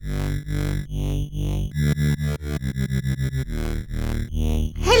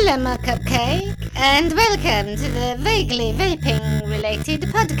Hello, my cupcake, and welcome to the vaguely vaping-related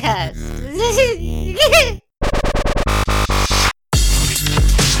podcast.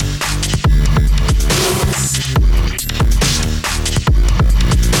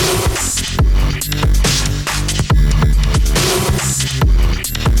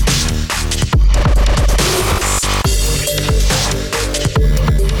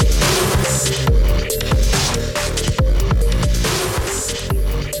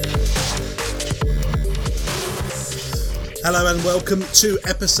 Hello and welcome to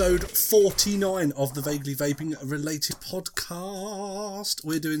episode 49 of the Vaguely Vaping Related Podcast.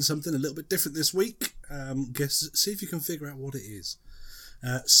 We're doing something a little bit different this week. See if you can figure out what it is.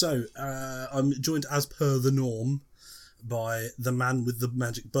 I'm joined as per the norm by the man with the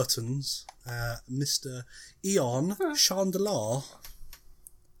magic buttons, Mr. Eon Chandler.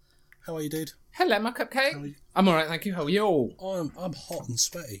 How are you, dude? Hello, my cupcake. I'm alright, thank you. How are you? I'm hot and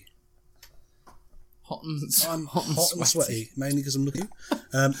sweaty. I'm hot and sweaty, mainly because I'm looking.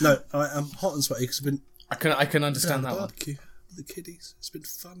 I'm hot and sweaty because I've been. I can understand that barbecue with the kiddies. It's been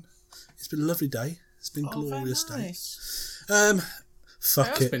fun. It's been a lovely day. It's been a glorious day.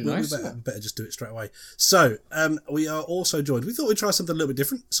 Fuck it. Nice, we better just do it straight away. So, we are also joined. We thought we'd try something a little bit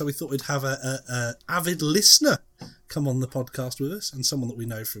different. So we thought we'd have a avid listener come on the podcast with us, and someone that we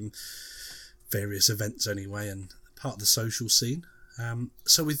know from various events anyway, and part of the social scene.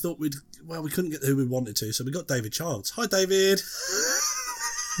 So we thought we couldn't get who we wanted to, so we got David Childs. Hi, David.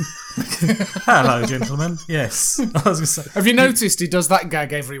 Hello, gentlemen. Yes, I was going to say. Have you noticed he does that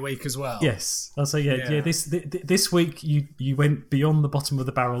gag every week as well? Yes, I'll say yeah. This week you went beyond the bottom of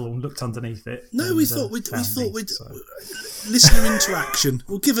the barrel and looked underneath it. No, we thought we'd listener interaction.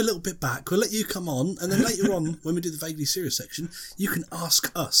 We'll give a little bit back. We'll let you come on, and then later on, when we do the vaguely serious section, you can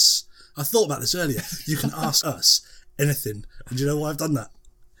ask us. I thought about this earlier. You can ask us anything, and do you know why I've done that?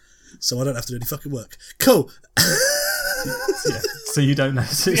 So I don't have to do any fucking work. Cool. So you don't know.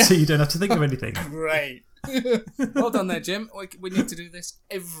 So you don't have to think of anything. Great. Well done there, Jim. We need to do this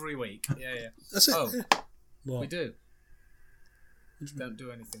every week. Yeah. That's it. Oh, yeah. We do. We don't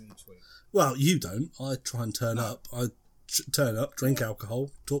do anything each week. Well, you don't. I try and turn up. I turn up, drink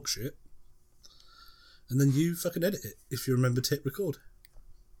alcohol, talk shit, and then you fucking edit it if you remember to hit record.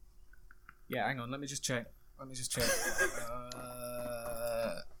 Yeah, hang on. Let me just check.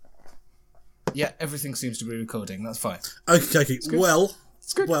 Yeah, everything seems to be recording. That's fine. Okay. Well.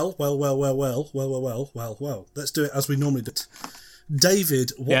 It's good. Well. Let's do it as we normally do.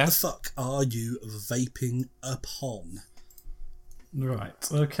 David, what the fuck are you vaping upon?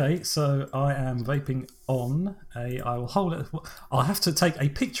 Right. Okay. So I am vaping on I will hold it. I'll have to take a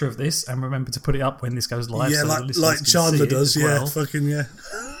picture of this and remember to put it up when this goes live. Yeah, so like Chandler does. Well. Yeah, fucking yeah.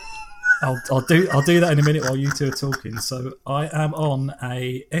 I'll do that in a minute while you two are talking. So I am on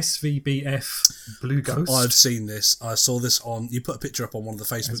a SVBF Blue Ghost. I've seen this. I saw this on. You put a picture up on one of the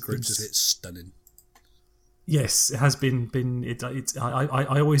Facebook groups. It's stunning. Yes, it has been.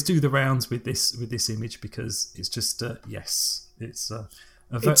 I always do the rounds with this image because it's just it's a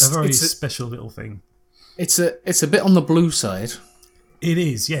very special little thing. It's a bit on the blue side. It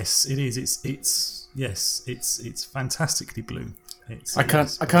is. Yes, it is. It's fantastically blue. I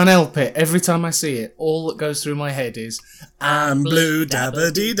can't help it. Every time I see it, all that goes through my head is I'm blue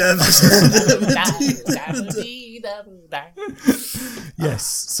dabba dee dabba. Yes,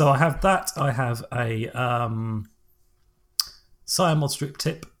 so I have that. I have a Cyamod strip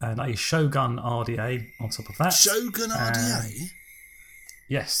tip and a Shogun RDA on top of that. Shogun RDA?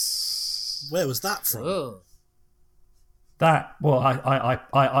 Yes. Where was that from? Oh. That, well,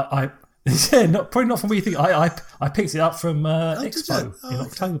 I yeah, probably not from where you think. I picked it up from Expo in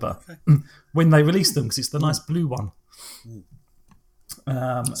October when they released them because it's the nice blue one.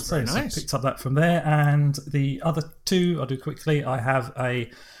 So nice. Picked up that from there, and the other two I'll do quickly. I have a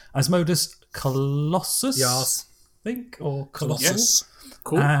Asmodus Colossus, Yes. I think, or Colossus,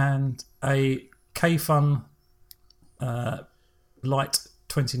 Cool, and a K-Fun Light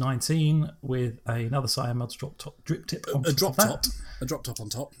 2019 with another Cyamod drip tip on A top drop of top. that. A drop top on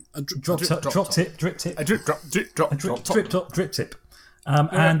top. A Drip tip. A drip tip.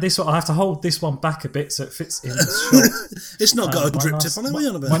 And this one, I have to hold this one back a bit so it fits in the shot. It's not got a drip tip on it. What are you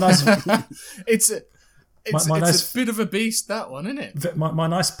on about? My nice, It's a bit of a beast, that one, isn't it? my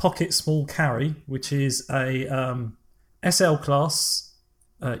nice pocket small carry, which is a SL class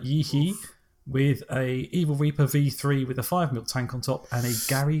Yeehee with a Evil Reaper V3 with a 5mm tank on top and a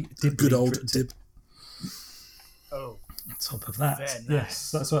Gary Dibley Good old drip dib. tip. Oh. On top of that, Very nice.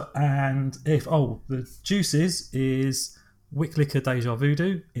 yes, that's what. And if the juices is Wicklicker Deja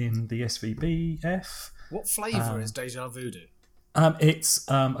Voodoo in the SVBF. What flavour is Deja Voodoo? It's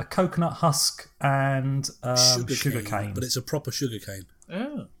a coconut husk and sugar cane. But it's a proper sugar cane.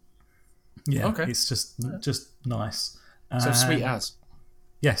 Oh. Yeah, Okay. it's just nice. So sweet And- as.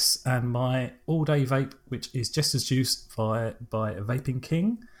 Yes, and my all-day vape, which is just as juice by Vaping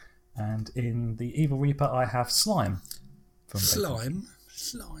King, and in the Evil Reaper I have slime. From Vaping.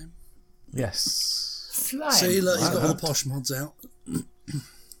 Slime. Yes, Slime. See, look, he's got all the posh mods out.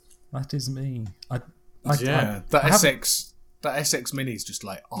 that is me. That I haven't- SX Mini is just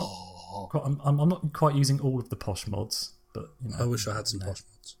like, oh. I'm not quite using all of the posh mods, but I wish I had some posh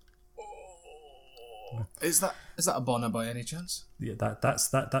mods. Is that a Bonner by any chance? yeah,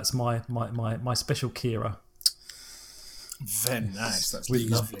 that's my special Kira. Very nice. That's With-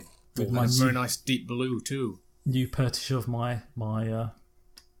 lovely. with And my a new- very nice deep blue too. New purchase of my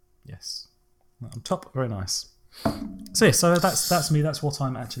yes, on top, very nice. So yeah, so that's me. That's what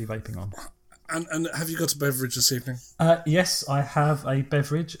I'm actually vaping on. And have you got a beverage this evening? Yes, I have a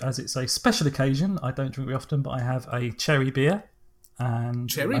beverage as it's a special occasion. I don't drink very often, but I have a cherry beer and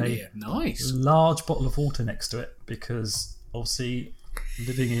Cherry a beer, nice. large bottle of water next to it because obviously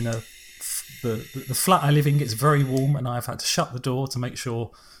living in the flat I live in gets very warm and I've had to shut the door to make sure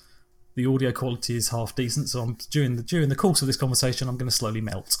the audio quality is half decent. So during the course of this conversation, I'm going to slowly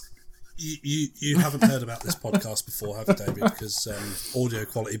melt. You haven't heard about this podcast before, have you, David? Because audio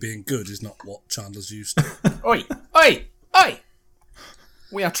quality being good is not what Chandler's used to. Oi!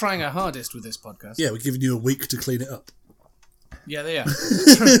 We are trying our hardest with this podcast. Yeah, we're giving you a week to clean it up. Yeah, they are.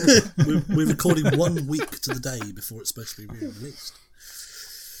 We're recording 1 week to the day before it's supposed to be released.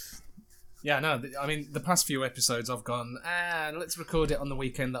 Yeah, no, I mean, the past few episodes I've gone, let's record it on the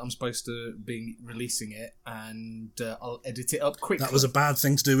weekend that I'm supposed to be releasing it, and I'll edit it up quickly. That was a bad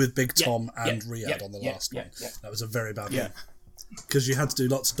thing to do with Big Tom yeah, and Riyadh yeah, on the yeah, last yeah, one. yeah. That was a very bad Yeah. one. Because you had to do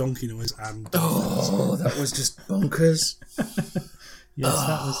lots of donkey noise and... Oh, that was just bonkers.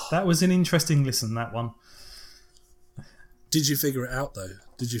 Yes, that was an interesting listen. That one. Did you figure it out, though?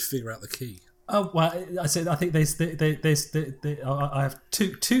 Did you figure out the key? Oh well, I think there's I have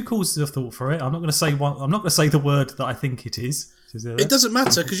two causes of thought for it. I'm not going to say one. I'm not going to say the word that I think it is. It doesn't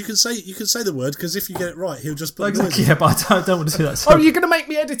matter, because you can say the word, because if you get it right, he'll just put the noise in. Yeah, but I don't want to do that. So, Oh, you're going to make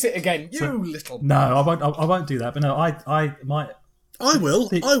me edit it again, you little... no, I won't do that. But no, I might. I will.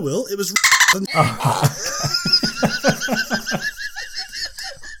 It was...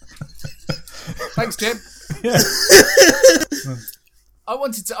 Thanks, Jim. I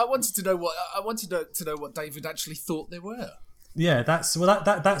wanted to know what David actually thought they were. Yeah, that's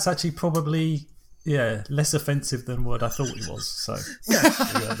actually probably less offensive than what I thought it was. So Yeah.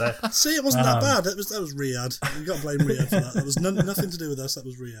 See, it wasn't that bad. That was Riyadh. You got to blame Riyadh for that. That was nothing to do with us. That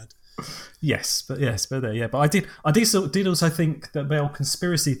was Riyadh. But I did also think that the whole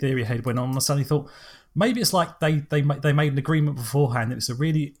conspiracy theory head went on. I suddenly thought maybe it's like they made an agreement beforehand that it's a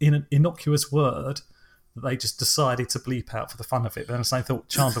really innocuous word that they just decided to bleep out for the fun of it. But then I thought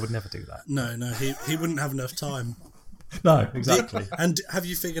Chandler would never do that. No, he wouldn't have enough time. No, exactly. And have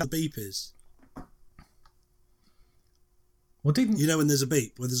you figured out the beep is? Well, didn't You know when there's a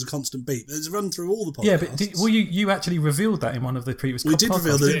beep, when there's a constant beep. It's run through all the podcasts. yeah? But you actually revealed that in one of the previous. We did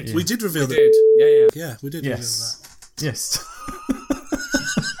reveal podcasts, didn't you? We did reveal that. Did yeah. Yeah, we did Yes. Yes.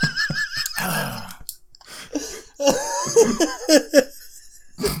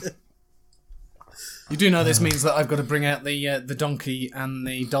 You do know this means that I've got to bring out the donkey and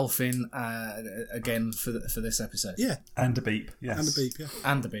the dolphin again for this episode. Yeah, And a beep. Yes. and a beep, yeah.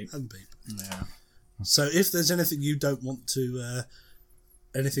 And the beep. And a beep. Yeah. So if there's anything you don't want to,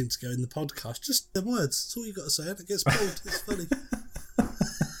 anything to go in the podcast, just the words. That's all you got to say. And it gets pulled. It's funny.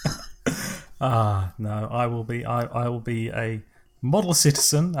 No, I will be a model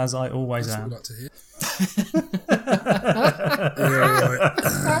citizen as I always That's am. what we like to hear.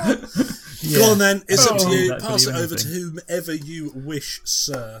 Right. Go on then. It's up to you. Don't Pass it believe over to anything. whomever you wish,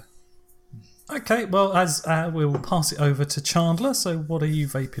 sir. Okay, well, as we'll pass it over to Chandler. So, what are you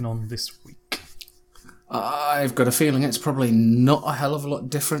vaping on this week? I've got a feeling it's probably not a hell of a lot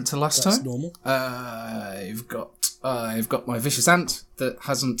different to last That's time. normal. I've got my Vicious Ant that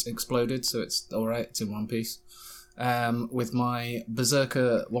hasn't exploded, so it's all right. It's in one piece. With my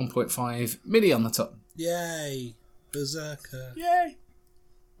Berserker 1.5 MIDI on the top. Yay. Berserker. Yay!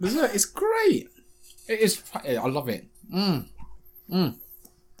 Berserker is great. It is. I love it.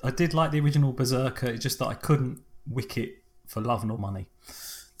 I did like the original Berserker. It's just that I couldn't wick it for love nor money.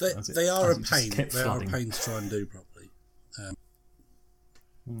 They are a just pain. kept They are a flooding. pain to try and do properly.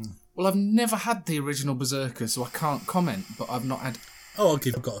 Well, I've never had the original Berserker, so I can't comment. But I've not had. Oh,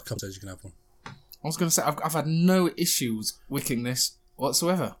 I've got a couple days you can have one. I was going to say I've had no issues wicking this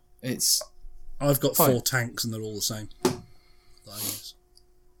whatsoever. It's I've got Fine. 4 tanks and they're all the same. that I use.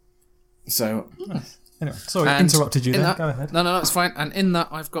 So, Anyway, sorry, And interrupted you in there. that- Go ahead. no, it's fine. And in that,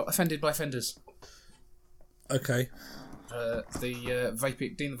 I've got Offended by Fenders. Okay. The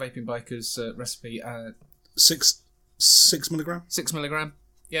vaping, Dean the Vaping Biker's recipe, 6 milligram? 6 milligram.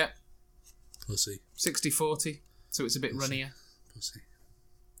 Yeah, Pussy. 60-40. So it's a bit runnier. Pussy.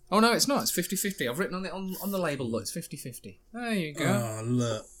 Oh no, it's not. It's 50-50. I've written on it on the label. Look, it's 50-50. There you go. Oh,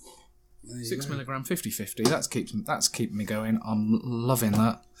 look. There you 6 go. milligram, 50-50. That's keeping me going. I'm loving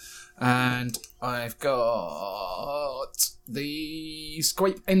that. And I've got the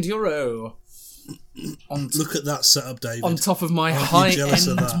Scrape Enduro Look at that setup, David. on top of my Aren't you jealous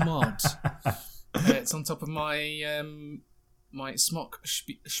of high-end that? mod. It's on top of my my smock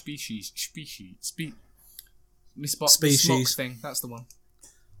species. My smock Species. thing. That's the one.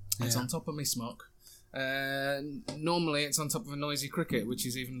 It's Yeah. on top of my smock. Normally, it's on top of a noisy cricket, which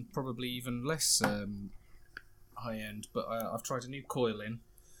is probably even less high end. But I've tried a new coil in,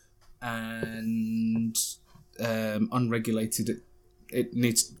 and unregulated. It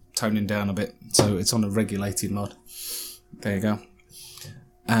needs toning down a bit, so it's on a regulated mod. There you go.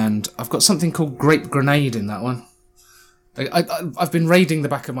 And I've got something called Grape Grenade in that one. I've been raiding the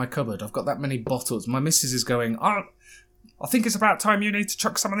back of my cupboard. I've got that many bottles. My missus is going, I think it's about time you need to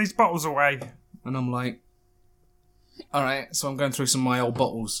chuck some of these bottles away. And I'm like, all right. So I'm going through some of my old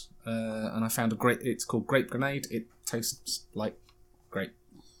bottles, and I found it's called Grape Grenade. It tastes like grape.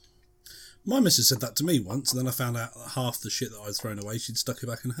 My missus said that to me once, and then I found out that half the shit that I'd thrown away, she'd stuck it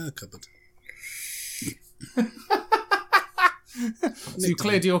back in her cupboard. So you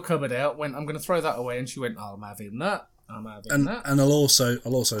cleared your cupboard out, went, I'm going to throw that away, and she went, oh, I'm having that. I'm having that. And I'll also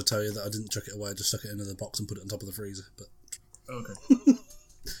tell you that I didn't chuck it away. I just stuck it into the box and put it on top of the freezer. But Okay.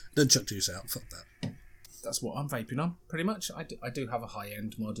 don't chuck juice out. Fuck that. That's what I'm vaping on, pretty much. I do have a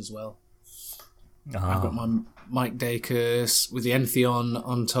high-end mod as well. Ah. I've got my Mike Dacus with the Entheon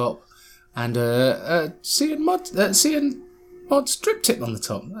on top, and CN Mods drip tip on the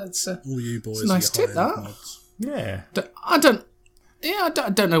top. That's All you boys. it's a nice are your tip, high-end that. mods. Yeah. I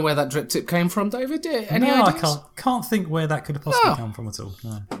don't know where that drip tip came from, David. Any No, ideas? I can't think where that could have possibly No. come from at all.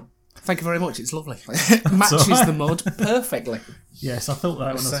 No. Thank you very much. It's lovely. It matches alright. the mod perfectly. Yes, I thought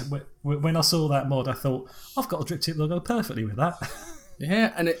that when I saw that mod, I thought I've got a drip tip that'll go perfectly with that.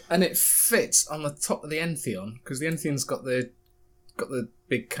 Yeah, and it fits on the top of the Entheon because the Entheon's got the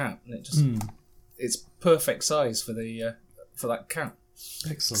big cap, and it just it's perfect size for that cap.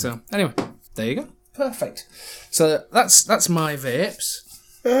 Excellent. So anyway, there you go. Perfect. So that's my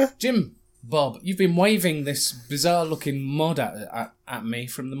vapes. Jim, Bob, you've been waving this bizarre-looking mod at me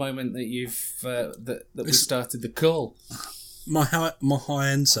from the moment that we started the call. My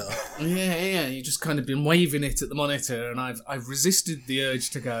high-end setup. Yeah. You just kind of been waving it at the monitor, and I've resisted the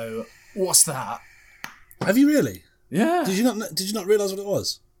urge to go, what's that? Have you really? Yeah. Did you not realise what it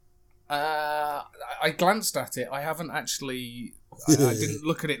was? I glanced at it. I haven't actually. I didn't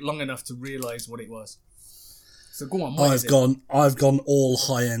look at it long enough to realise what it was. So go on. What is it? I've gone all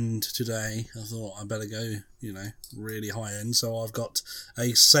high end today. I thought I better go, really high end. So I've got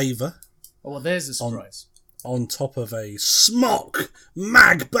a saver Oh well, there's a surprise. on top of a smock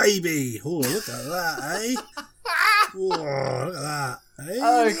mag baby. Oh, look at that, eh? Oh, look at that.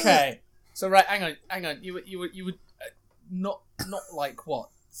 Eh? Okay. So right, hang on. You were not like what?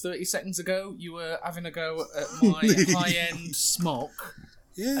 30 seconds ago, you were having a go at my high-end smock,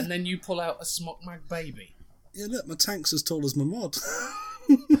 Yeah. and then you pull out a smock mag baby. Yeah, look, my tank's as tall as my mod.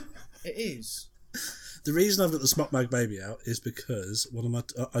 It is. The reason I've got the smock mag baby out is because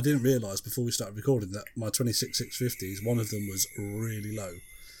I didn't realise before we started recording that my 26 650s, one of them was really low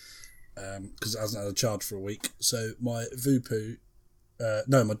because it hasn't had a charge for a week. So my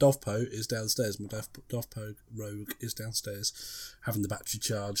my Dovpo is downstairs. My Dovpo Rogue is downstairs, having the battery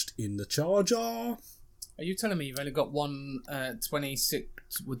charged in the charger. Are you telling me you've only got one 26?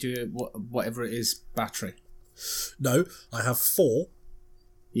 Whatever it is, battery? No, I have 4.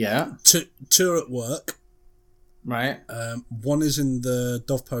 Yeah. Two are at work. Right. One is in the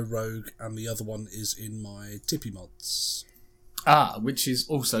Dovpo Rogue, and the other one is in my Tippy mods, Which is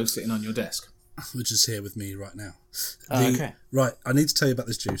also sitting on your desk. which is here with me right now. Okay. Right, I need to tell you about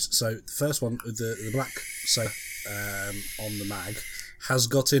this juice. So the first one, with the black on the mag, has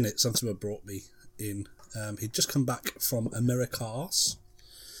got in it something that brought me in. He'd just come back from Americas,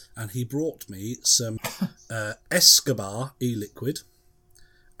 and he brought me some Escobar e-liquid,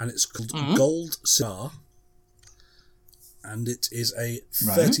 and it's called Gold Cigar, and it is a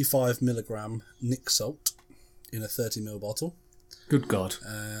 35 milligram Nick Salt in a 30ml bottle. Good God.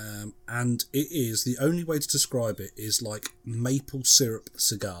 And it is, the only way to describe it is like maple syrup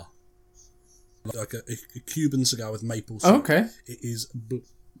cigar. like a Cuban cigar with maple Oh, syrup. okay. It is,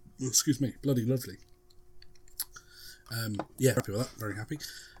 bloody lovely. Happy with that. Very happy.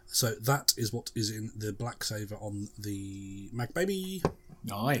 So that is what is in the Black Saver on the Mag Baby.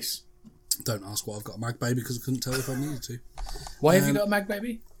 Nice. Don't ask why I've got a Mag Baby because I couldn't tell if I needed to. Why have you got a Mag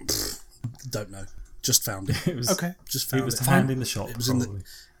Baby? Don't know. Just found it. It was, Okay. Just found it was it. to hand in the shop. It was in probably.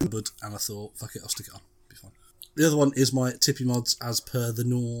 the cupboard, and I thought, fuck it, I'll stick it on. Be fine. The other one is my Tippy Mods as per the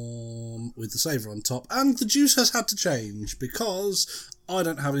norm with the saver on top, and the juice has had to change because I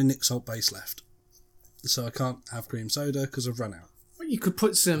don't have any Nick Salt base left, so I can't have cream soda because I've run out. Well, you could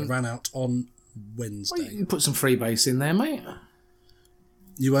put I some. ran out on Well, Wednesday. you can put some freebase in there, mate.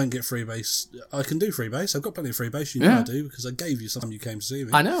 You won't get freebase. I can do freebase. I've got plenty of freebase. You know I do because I gave you some. You came to see me.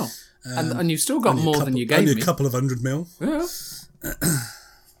 I know. And you've still got Only a more couple- than you gave only me. a couple of 100 ml. Yeah.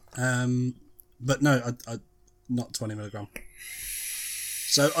 But no, I not 20 milligram.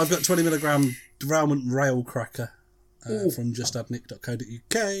 So I've got 20 milligram Derailment Rail Cracker from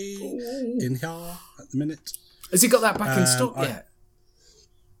justadnick.co.uk in here at the minute. Has he got that back in stock yet?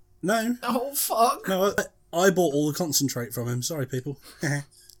 No, Oh, fuck. no, I bought all the concentrate from him. Sorry, people.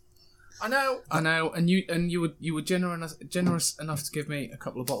 I know, and you were generous enough to give me a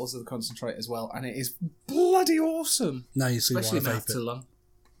couple of bottles of the concentrate as well, and it is bloody awesome. Now you see Especially why I mouth vape to it. lung.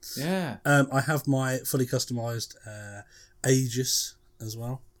 Yeah. I have my fully customised Aegis as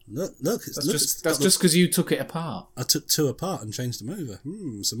well. Look, That's just because you took it apart. I took two apart and changed them over.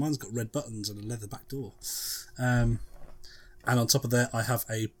 So mine's got red buttons and a leather back door. And on top of that, I have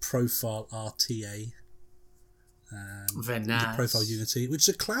a Profile RTA. Very The nice. Profile Unity, which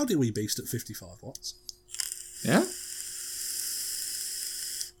is a cloudy wee beast at 55 watts. Yeah.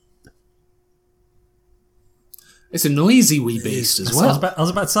 It's a noisy wee beast as I well. was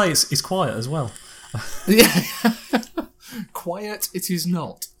about to say it's quiet as well. Yeah. Quiet it is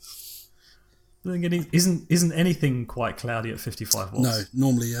not. Then again, isn't anything quite cloudy at 55 watts? No,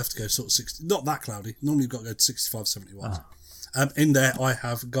 normally you have to go sort of 60, not that cloudy. Normally you've got to go to 65, 70 watts. In there, I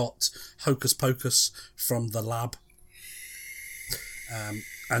have got Hocus Pocus from the lab.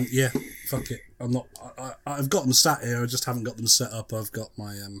 And yeah, fuck it. I've got them sat here. I just haven't got them set up. I've got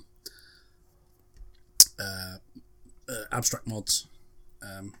my abstract mods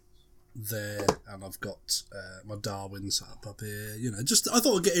there, and I've got my Darwin set up here. You know, just I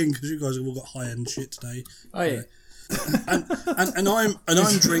thought I'd get in because you guys have all got high end shit today. Oh yeah. and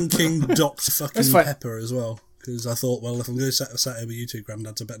I'm drinking Dr. fucking fine. Pepper as well because I thought, well, if I'm going to sat here with you two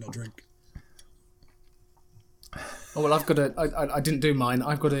granddads, I better not drink. Oh well, I've got I didn't do mine.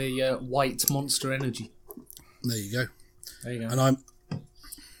 I've got a white Monster Energy. There you go. There you go. And I'm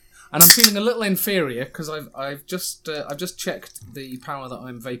And I'm feeling a little inferior because I've just checked the power that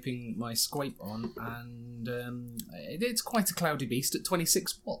I'm vaping my Squape on, and it's quite a cloudy beast at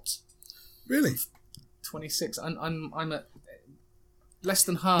 26 watts. really 26. I'm at less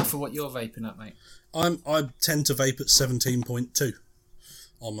than half of what you're vaping at, mate. I tend to vape at 17.2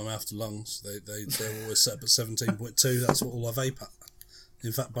 on my mouth to lungs. They're always set up at 17.2. That's what all I vape at.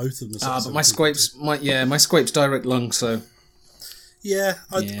 In fact, both of them are set at But my 17.2. my Squape's direct lung, so Yeah,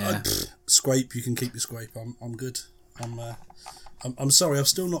 Yeah. Scrape. You can keep your Scrape. I'm good. I'm sorry. I've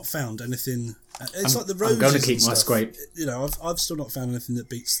still not found anything. It's like the roses. I'm going to keep and my stuff. Scrape. You know, I've still not found anything that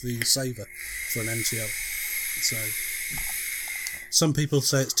beats the Saver for an NTL. So some people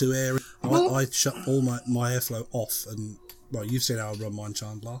say it's too airy. I shut all my airflow off, and well, you've seen how I run mine,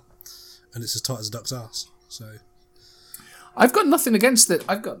 Chandler, and it's as tight as a duck's ass. So I've got nothing against it.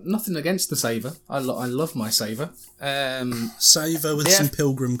 I've got nothing against the Saver. I love my Saver. Saver with Yeah. some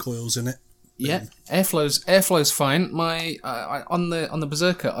Pilgrim coils in it. Yeah, airflow's fine. My on the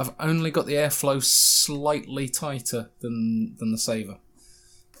Berserker, I've only got the airflow slightly tighter than the Saver.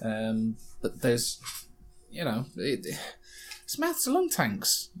 But there's, you know, it's mouth to lung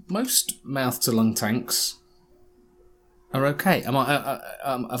tanks. Most mouth to lung tanks are okay. Have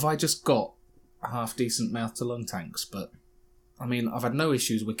I just got half decent mouth to lung tanks? But I mean, I've had no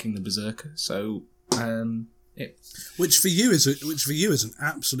issues wicking the Berserker, so Which for you is an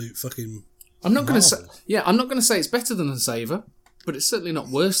absolute fucking. I'm not going to say. marvel. Yeah, I'm not going to say it's better than the Saver, but it's certainly not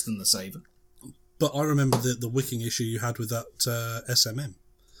worse than the Saver. But I remember the wicking issue you had with that SMM.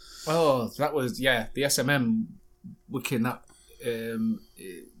 Oh, that was the SMM wicking that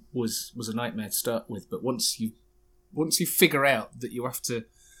it was a nightmare to start with. But once you figure out that you have to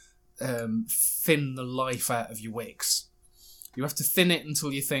thin the life out of your wicks, you have to thin it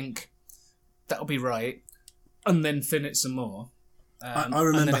until you think that'll be right, and then thin it some more. I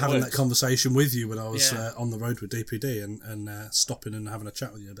remember having that conversation with you when I was Yeah. on the road with DPD and stopping and having a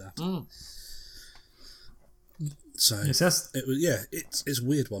chat with you about it. So Yes, that's it was it's a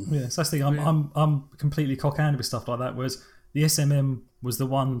weird one. yeah. So that's the thing. I'm completely cock-handed with stuff like that. Whereas the SMM was the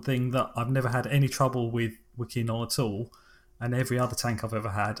one thing that I've never had any trouble with wicking on at all, and every other tank I've ever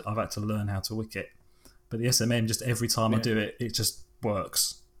had, I've had to learn how to wick it. But the SMM, just every time I do it, it just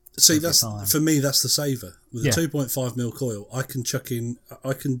works. See, that's for me. That's the saver with a 2.5mm coil. I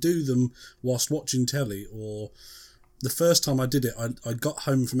can do them whilst watching telly. Or the first time I did it, I got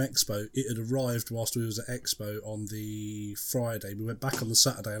home from Expo. It had arrived whilst we was at Expo on the Friday. We went back on the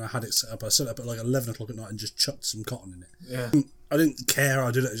Saturday, and I had it set up. I set it up at like 11 o'clock at night and just chucked some cotton in it. Yeah. I didn't care.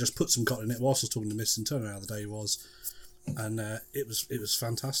 I did it. I just put some cotton in it whilst I was talking to Miss and telling her how the day was, and it was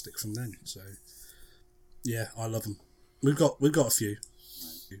fantastic from then. So yeah, I love them. We've got a few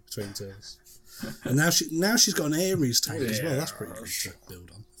between the two of us. And now she's got an Aries tank as well. That's pretty good to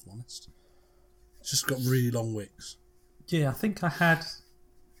build on, if I'm honest. It's just got really long wicks. Yeah, I think I had,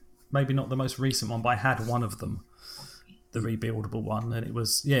 maybe not the most recent one, but I had one of them, the rebuildable one, and it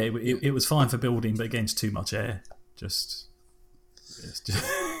was it was fine for building, but again, it's too much air. It's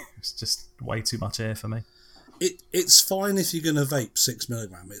just way too much air for me. It's fine if you're going to vape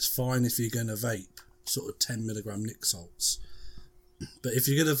 6mg. It's fine if you're going to vape sort of 10mg Nic salts. But if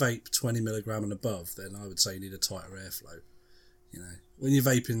you're going to vape 20mg and above, then I would say you need a tighter airflow. You know, when you're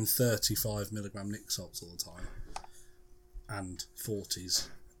vaping 35mg Nic salts all the time and 40s,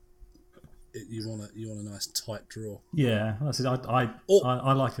 you want a nice tight draw. Yeah, that's it. I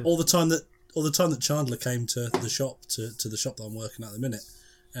like it. All the time that Chandler came to the shop to the shop that I'm working at the minute,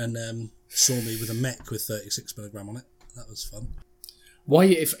 and saw me with a mech with 36mg on it. That was fun. Why?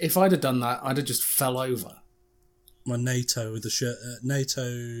 If I'd have done that, I'd have just fell over. My NATO with the shirt, NATO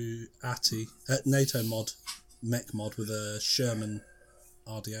mod, mech mod with a Sherman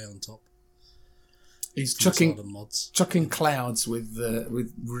RDA on top. He's mods. chucking clouds with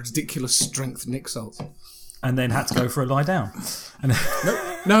ridiculous strength Nic salts. And then had to go for a lie down. And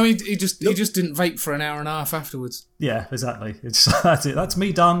No, he just didn't vape for an hour and a half afterwards. yeah, exactly. That's it. That's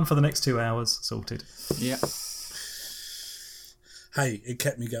me done for the next 2 hours. Sorted. Yeah. Hey, it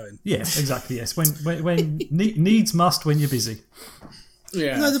kept me going. Yeah, exactly. Yes, when needs must when you're busy.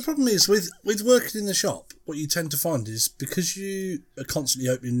 Yeah. No, the problem is with working in the shop, what you tend to find is because you are constantly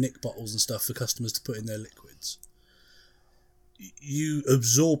opening Nic bottles and stuff for customers to put in their liquids, you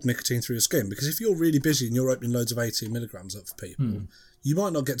absorb nicotine through your skin. Because if you're really busy and you're opening loads of 18mg up for people, you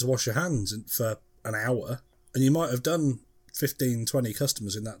might not get to wash your hands for an hour, and you might have done 15, 20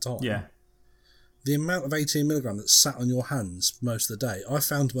 customers in that time. Yeah. The amount of 18mg that's sat on your hands most of the day, I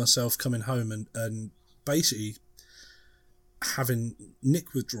found myself coming home and basically having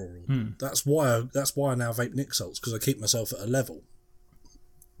Nic withdrawal. That's why I now vape Nic salts, because I keep myself at a level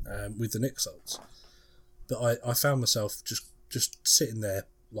with the Nic salts. But I found myself just sitting there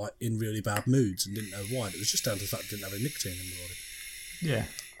like in really bad moods and didn't know why. And it was just down to the fact I didn't have any nicotine in the body. Yeah.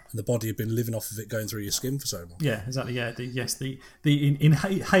 And the body had been living off of it going through your skin for so long. Yeah, exactly. Yeah, the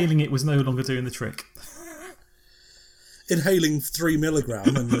inhaling it was no longer doing the trick. Inhaling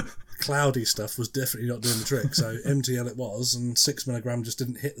 3mg and cloudy stuff was definitely not doing the trick. So MTL it was, and 6mg just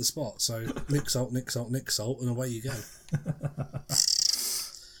didn't hit the spot. So Nic salt, Nic salt, Nic salt, and away you go.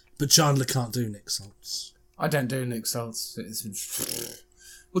 But Chandler can't do Nic salts. I don't do Nic salts.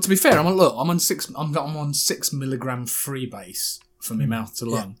 Well, to be fair, I'm on 6mg freebase from my mouth to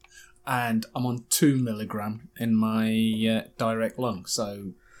lung, and I'm on 2mg in my direct lung.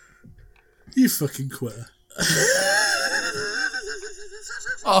 So you fucking quitter.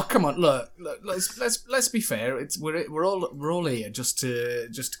 Oh, come on! Look. Let's be fair. We're all here just to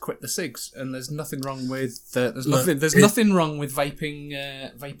quit the cigs, and there's nothing wrong with nothing wrong with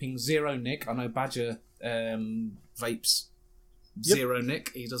vaping zero Nic. I know Badger vapes zero Nic.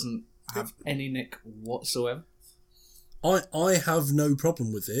 He doesn't have any Nic whatsoever. I have no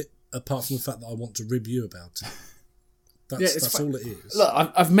problem with it, apart from the fact that I want to rib you about it. That's all it is. Look, I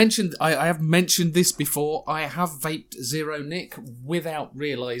have mentioned this before. I have vaped zero Nic without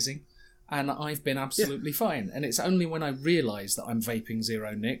realising, and I've been absolutely fine. And it's only when I realise that I'm vaping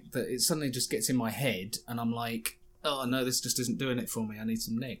zero Nic that it suddenly just gets in my head, and I'm like, oh no, this just isn't doing it for me. I need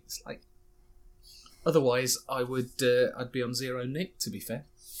some Nic. It's like, otherwise I'd be on zero Nic. To be fair.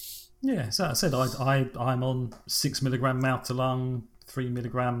 Yeah, so I said I'm on 6mg mouth to lung,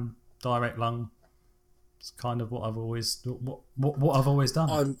 3mg direct lung. It's kind of what I've always done.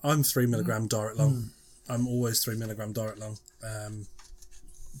 I'm 3mg direct lung. I'm always 3mg direct lung.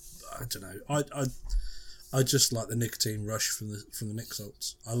 I don't know. I just like the nicotine rush from the Nic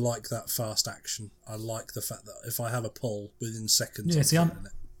salts. I like that fast action. I like the fact that if I have a pull within seconds. Yeah, see,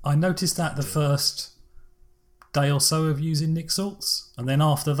 I noticed that the first day or so of using Nic salts, and then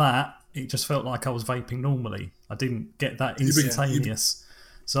after that, it just felt like I was vaping normally. I didn't get that instantaneous.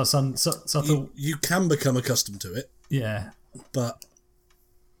 So I thought you can become accustomed to it. Yeah. But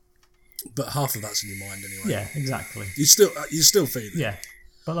half of that's in your mind anyway. Yeah, exactly. You still feel it. Yeah.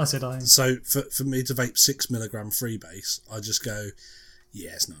 But like I said, So for me to vape 6 milligram freebase, I just go,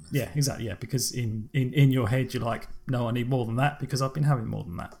 yeah, it's not enough. Yeah, exactly. Yeah, because in your head you're like, no, I need more than that because I've been having more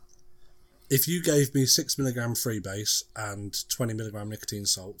than that. If you gave me 6 milligram freebase and 20 milligram nicotine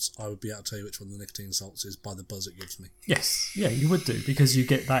salts, I would be able to tell you which one the nicotine salts is by the buzz it gives me. Yes, yeah, you would do because you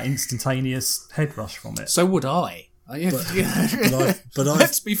get that instantaneous head rush from it. So would I. Let's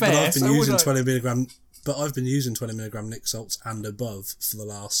be fair. But I've been using 20 milligram. But I've been using 20 milligram nic salts and above for the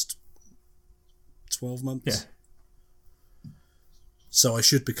last 12 months. Yeah. So I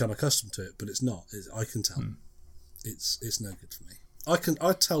should become accustomed to it, but it's not. I can tell. It's no good for me. I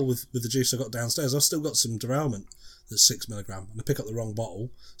tell with the juice I got downstairs. I've still got some derailment that's 6 milligram, and I pick up the wrong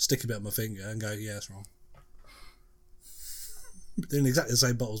bottle, stick a bit on my finger, and go, yeah, it's wrong. They're in exactly the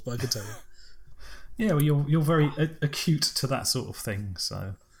same bottles, but I can tell you. Yeah, well, you're very acute to that sort of thing,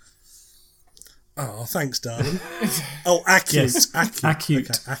 so. Oh, thanks, darling. Acute. Yes, acute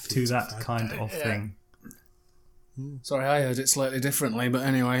Okay, to that kind of thing. Sorry, I heard it slightly differently, but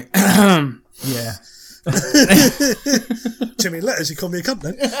anyway. Yeah. Jimmy Letters, you call me a cunt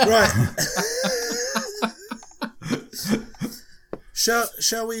then? Right.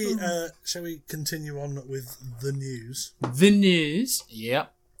 Shall we continue on with the news? The news.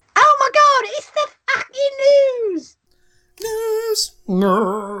 Yep. Oh my god, it's the fucking news!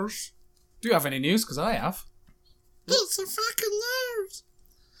 News. Do you have any news? Because I have. It's the fucking news.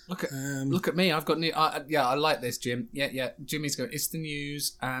 Look at me. I've got new. I like this, Jim. Yeah. Jimmy's going. It's the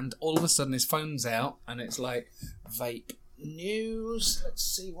news, and all of a sudden his phone's out, and it's like vape news. Let's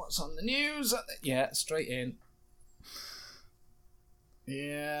see what's on the news. Yeah, straight in.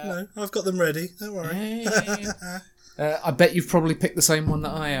 Yeah. No, I've got them ready. Don't worry. I bet you've probably picked the same one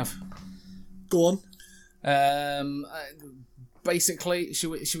that I have. Go on. Basically,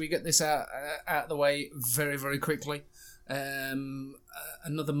 should we get this out of the way very, very quickly?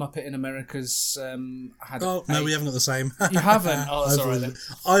 Another Muppet in America's had. Oh no, we haven't got the same. You haven't. Oh, that's all right then.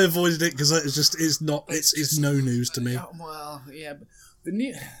 I avoided it because it's no news to me. Well, yeah, but the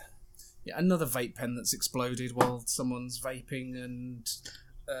new. Yeah, another vape pen that's exploded while someone's vaping and.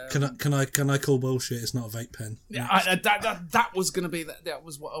 Can I call bullshit? It's not a vape pen. Yeah, that was gonna be that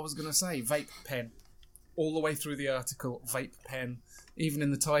was what I was gonna say. Vape pen, all the way through the article. Vape pen, even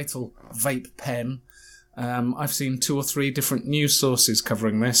in the title, vape pen. I've seen 2 or 3 different news sources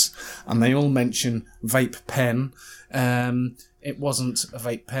covering this, and they all mention vape pen. It wasn't a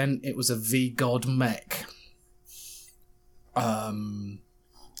vape pen; it was a V-God mech.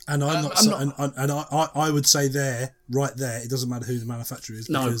 And I would say right there, it doesn't matter who the manufacturer is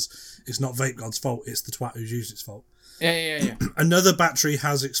because it's not Vape God's fault, it's the twat who's used its fault. Yeah. Another battery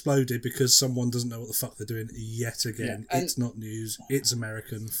has exploded because someone doesn't know what the fuck they're doing yet again. Yeah, it's not news, it's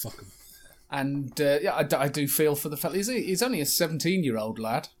American, fuck them. And I do feel for the fella. He's only a 17-year-old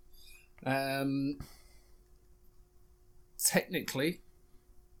lad. Technically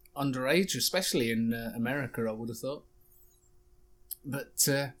underage, especially in America, I would have thought. But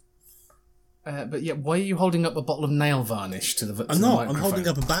yeah, why are you holding up a bottle of nail varnish to the? I'm not. I'm holding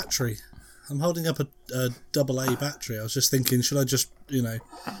up a battery. I'm holding up a AA battery. I was just thinking, should I just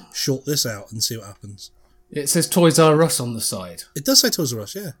short this out and see what happens? It says Toys R Us on the side. It does say Toys R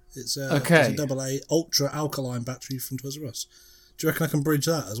Us. Yeah, it's okay. It's a AA ultra alkaline battery from Toys R Us. Do you reckon I can bridge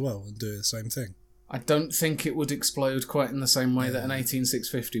that as well and do the same thing? I don't think it would explode quite in the same way that an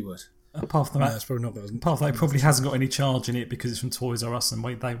 18650 would. Apart from that, it's probably not. Apart from that, it probably hasn't got any charge in it because it's from Toys R Us. And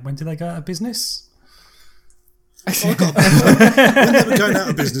when did they go out of business? When they were going out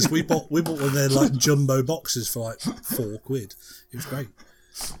of business, we bought one of their jumbo boxes for like £4. It was great.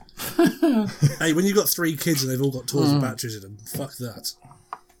 Hey, when you've got 3 kids and they've all got toys and batteries in them, fuck that.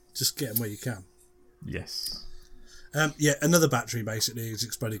 Just get them where you can. Yes. Another battery basically is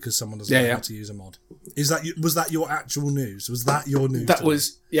exploded because someone doesn't know how to use a mod. Was that your actual news? Was that your news? That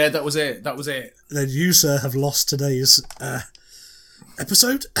was it. That was it. Then you, sir, have lost today's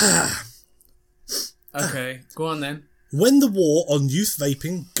episode. Okay, go on then. When the war on youth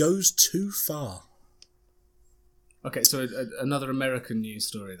vaping goes too far. Okay, so another American news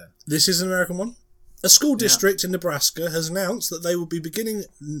story then. This is an American one. A school district in Nebraska has announced that they will be beginning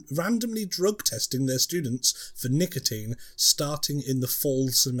randomly drug testing their students for nicotine starting in the fall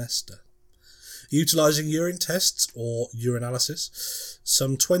semester. Utilising urine tests or urinalysis,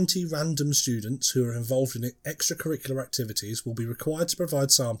 some 20 random students who are involved in extracurricular activities will be required to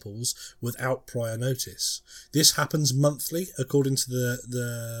provide samples without prior notice. This happens monthly, according to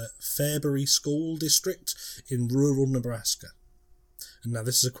the Fairbury School District in rural Nebraska. And now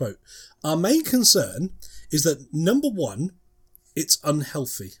this is a quote. Our main concern is that, number one, it's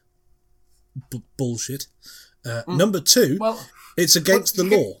unhealthy. Bullshit. Number two, it's against the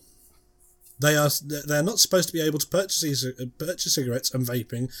law. They are not supposed to be able to purchase cigarettes and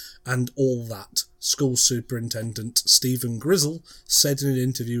vaping and all that, School Superintendent Stephen Grizzle said in an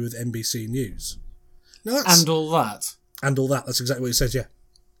interview with NBC News. Now And all that? And all that, that's exactly what he said, yeah.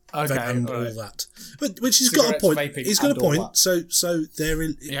 Okay, and all that. But which he's got a point. He's got a point. So it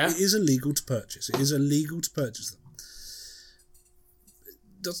is illegal to purchase. It is illegal to purchase them.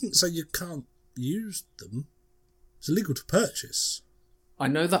 It doesn't say you can't use them. It's illegal to purchase. I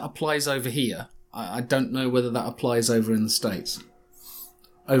know that applies over here. I don't know whether that applies over in the States.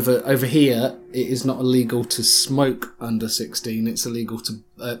 Over here, it is not illegal to smoke under 16. It's illegal to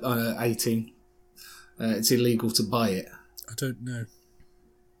 18. It's illegal to buy it. I don't know.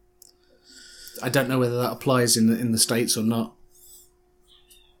 I don't know whether that applies in the States or not.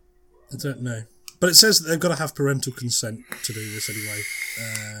 I don't know. But it says that they've got to have parental consent to do this anyway.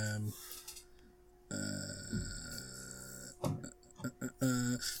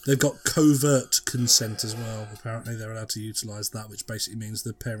 They've got covert consent as well. Apparently they're allowed to utilise that, which basically means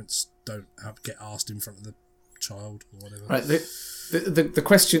the parents don't have to get asked in front of the child or whatever. Right. The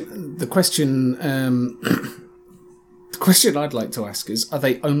question I'd like to ask is: are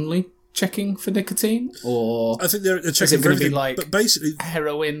they only checking for nicotine, or I think they're is checking it for going to be everything? like but basically,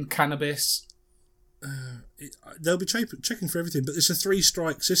 heroin, cannabis? They'll be checking for everything, but it's a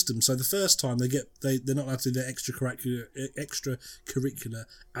 3-strike system. So the first time they're not allowed to do their extracurricular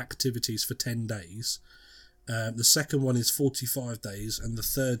activities for 10 days. The second one is 45 days, and the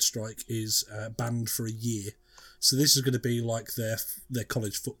third strike is banned for a year. So this is going to be like their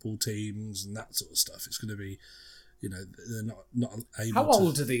college football teams and that sort of stuff. It's going to be, they're not able. How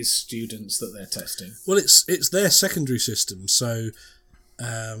old are these students that they're testing? Well, it's their secondary system, so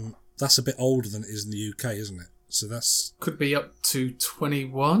that's a bit older than it is in the UK, isn't it? So that's could be up to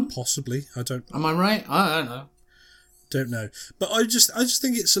 21. Possibly. I don't. Am I right? I don't know. Don't know, but I just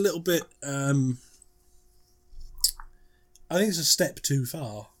think it's a little bit. I think it's a step too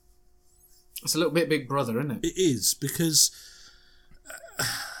far. It's a little bit Big Brother, isn't it? It is, because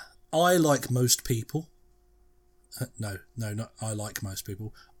I, like most people. No, not I like most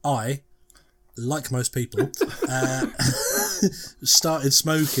people. I, like most people, started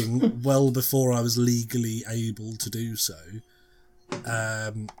smoking well before I was legally able to do so.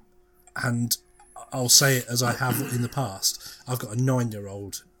 And I'll say it as I have in the past. I've got a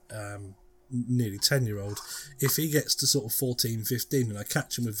 9-year-old, nearly 10-year-old. If he gets to sort of 14, 15 and I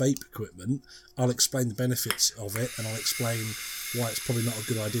catch him with vape equipment, I'll explain the benefits of it and I'll explain why it's probably not a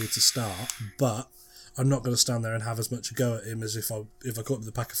good idea to start, but I'm not going to stand there and have as much a go at him as if I caught him with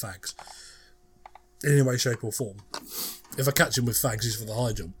a pack of fags. In any way, shape or form. If I catch him with fags, he's for the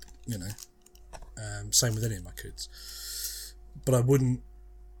high jump, Same with any of my kids. But I wouldn't...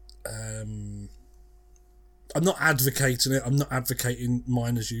 I'm not advocating it. I'm not advocating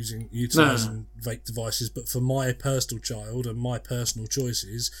minors utilising vape devices, but for my personal child and my personal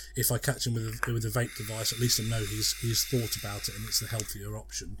choices, if I catch him with a vape device, at least I know he's thought about it and it's the healthier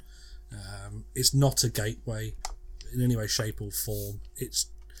option. It's not a gateway in any way, shape or form.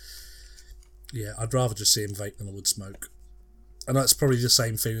 I'd rather just see him vape than I would smoke. And that's probably the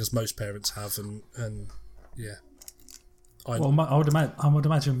same feeling as most parents have, and yeah. I would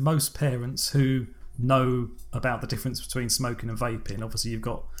imagine most parents who know about the difference between smoking and vaping. Obviously, you've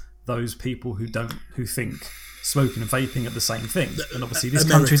got those people who think smoking and vaping are the same thing, and obviously this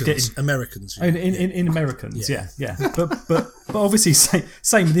country's getting Americans. In Americans, yeah. But obviously,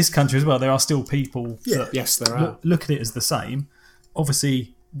 same in this country as well. There are still people that look at it as the same.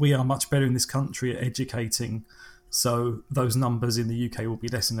 Obviously, we are much better in this country at educating. So those numbers in the UK will be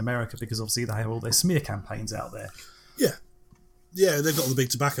less in America because obviously they have all their smear campaigns out there. Yeah. Yeah, they've got all the big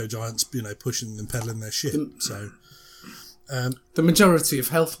tobacco giants, pushing and peddling their shit. The majority of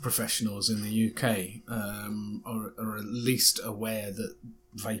health professionals in the UK are at least aware that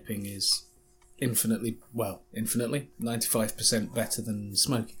vaping is infinitely 95% better than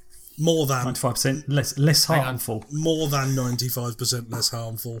smoking. More than 95% less harmful. More than 95% less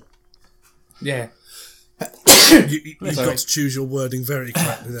harmful. Yeah. You've got to choose your wording very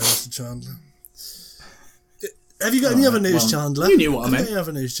correctly there, Mr. Chandler. Have you got any other news, Chandler? You knew what I meant. Any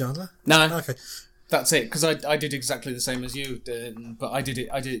other news, Chandler? No. Okay. That's it, because I did exactly the same as you, but I did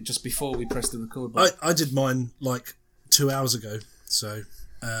it just before we pressed the record button. I did mine like 2 hours ago, so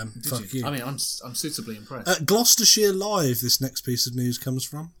fuck you. I mean, I'm suitably impressed. Gloucestershire Live, this next piece of news comes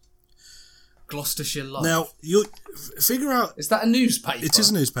from. Gloucestershire Live. Now, you figure out... Is that a newspaper? It is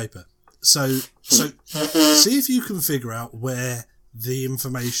a newspaper. So see if you can figure out where the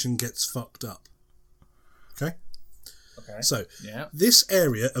information gets fucked up. Okay? Okay. So, yeah. This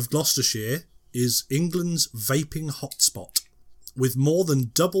area of Gloucestershire is England's vaping hotspot, with more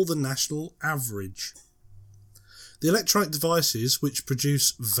than double the national average. The electronic devices which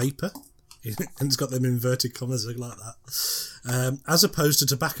produce vapour, and it's got them inverted commas like that, as opposed to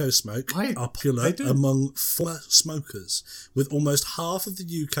tobacco smoke, are popular among former smokers, with almost half of the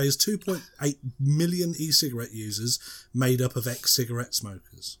UK's 2.8 million e-cigarette users made up of ex-cigarette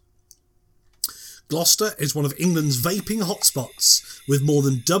smokers. Gloucester is one of England's vaping hotspots, with more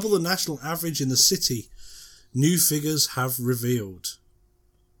than double the national average in the city, new figures have revealed.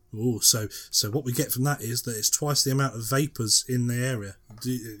 Oh, so what we get from that is that it's twice the amount of vapors in the area.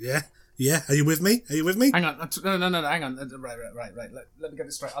 Yeah. Are you with me? Hang on. No. Hang on. Right. Let me get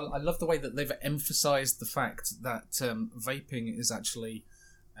this straight. I love the way that they've emphasised the fact that vaping is actually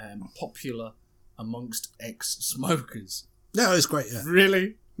popular amongst ex-smokers. No, it's great. Yeah.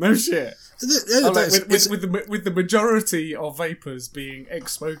 Really? No shit. With the majority of vapors being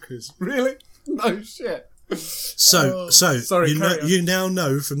ex-smokers. Really? No shit. So sorry, you now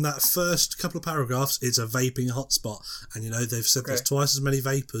know from that first couple of paragraphs it's a vaping hotspot, and they've said there's twice as many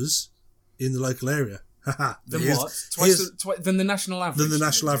vapors in the local area. Then what? Than the national average. Than the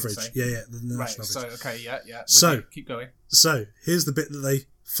national average. Yeah. Than the national average. So okay, yeah. So keep going. So here's the bit that they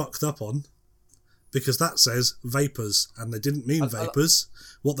fucked up on, because that says vapors, and they didn't mean vapors.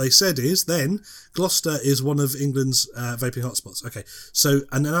 What they said is then Gloucester is one of England's vaping hotspots. Okay, so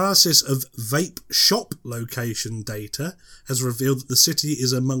an analysis of vape shop location data has revealed that the city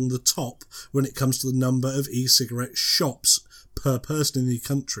is among the top when it comes to the number of e-cigarette shops per person in the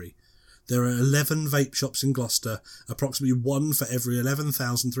country. There are 11 vape shops in Gloucester, approximately one for every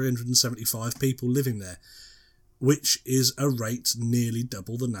 11,375 people living there, which is a rate nearly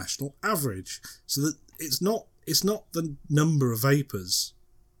double the national average. So that it's not the number of vapors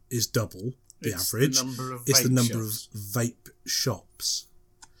is double the average. It's the number of vape shops.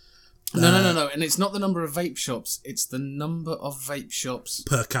 No. And it's not the number of vape shops. It's the number of vape shops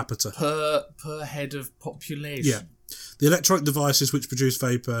per capita. Per head of population. Yeah. The electronic devices which produce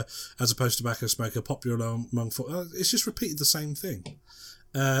vapour as opposed to tobacco smoke are popular among... it's just repeated the same thing.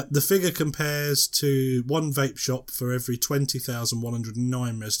 The figure compares to one vape shop for every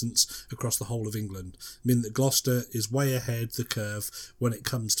 20,109 residents across the whole of England, meaning that Gloucester is way ahead the curve when it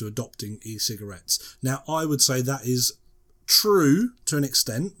comes to adopting e-cigarettes. Now, I would say that is true to an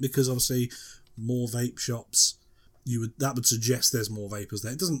extent, because obviously more vape shops, that would suggest there's more vapors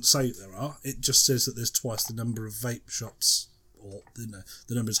there. It doesn't say there are, it just says that there's twice the number of vape shops, or the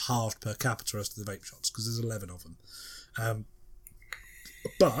number is halved per capita as to the vape shops, because there's 11 of them.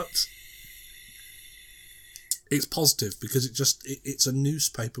 But it's positive because it's a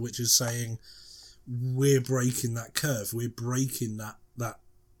newspaper which is saying we're breaking that curve, we're breaking that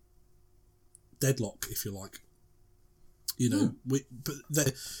deadlock, if you like.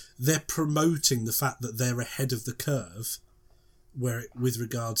 But they're promoting the fact that they're ahead of the curve with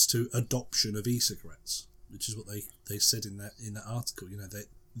regards to adoption of e-cigarettes, which is what they said in that article.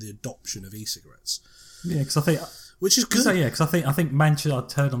 The adoption of e-cigarettes. Yeah, because I think, which is good. So yeah, because I think Manchester.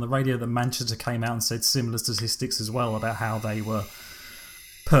 I'd heard on the radio that Manchester came out and said similar statistics as well about how they were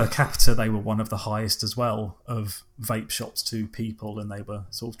per capita. They were one of the highest as well of vape shops to people, and they were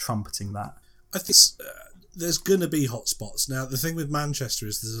sort of trumpeting that. I think there's going to be hotspots. Now, the thing with Manchester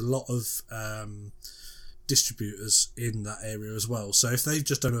is there's a lot of distributors in that area as well. So if they've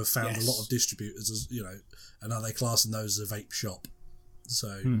just found a lot of distributors, as and are they classing those as a vape shop?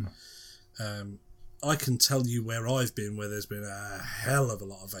 So. I can tell you where I've been, where there's been a hell of a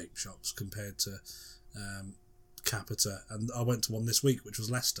lot of vape shops compared to capita, and I went to one this week, which was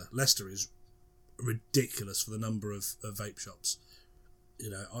Leicester. Leicester is ridiculous for the number of vape shops.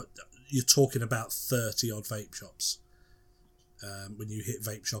 You're talking about 30 odd vape shops when you hit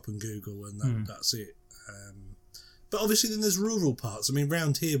vape shop and Google, and that's it. But obviously, then there's rural parts. I mean,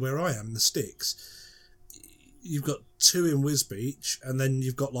 round here where I am in the sticks, you've got 2 in Wisbeach, and then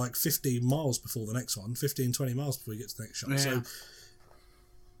you've got like 15 miles before the next one, 15, 20 miles before you get to the next shop. Yeah. So,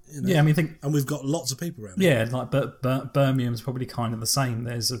 I mean, and we've got lots of people around. Yeah, here. But Birmingham's probably kind of the same.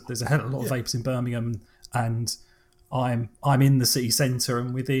 There's a hell of a lot of vapes in Birmingham, and I'm in the city centre,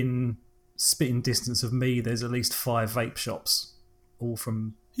 and within spitting distance of me, there's at least 5 vape shops, all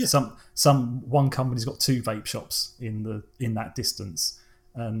from Yeah. One company's got 2 vape shops in that distance,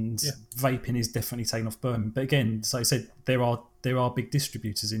 and vaping is definitely taken off Birmingham. But again, so I said there are big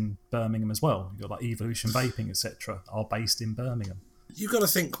distributors in Birmingham as well. You've got like Evolution Vaping, etc., are based in Birmingham. You've got to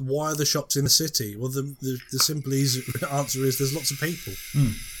think, why are the shops in the city? Well, the simple easy answer is there's lots of people.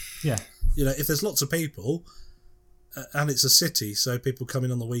 Yeah. You know, if there's lots of people, and it's a city, so people come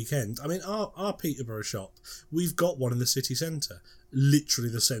in on the weekend. I mean, our Peterborough shop, we've got one in the city centre, literally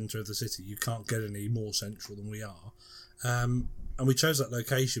the centre of the city. You can't get any more central than we are. And we chose that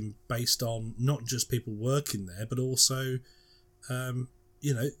location based on not just people working there, but also,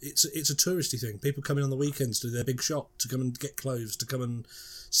 you know, it's a touristy thing. People come in on the weekends to their big shop to come and get clothes, to come and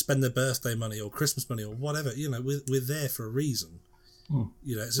spend their birthday money or Christmas money or whatever. You know, we're there for a reason.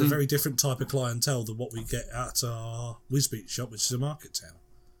 You know, it's a very different type of clientele than what we get at our Wisbeach shop, which is a market town.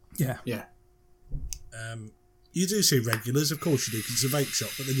 Yeah. You do see regulars, of course you do, because it's a vape shop,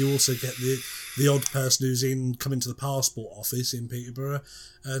 but then you also get the odd person who's coming to the passport office in Peterborough,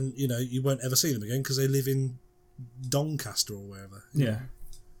 and, you know, you won't ever see them again because they live in Doncaster or wherever. Yeah.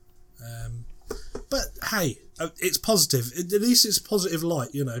 But hey, it's positive. At least it's a positive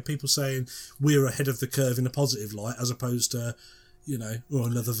light, you know, people saying we're ahead of the curve in a positive light as opposed to, you know,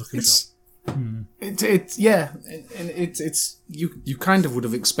 another fucking shop. It's you kind of would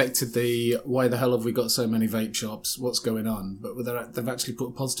have expected the why the hell have we got so many vape shops? What's going on? But they've actually put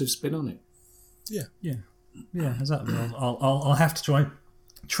a positive spin on it. Yeah, exactly. I'll have to try and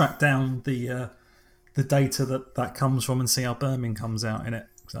track down the data that comes from and see how Birmingham comes out in it.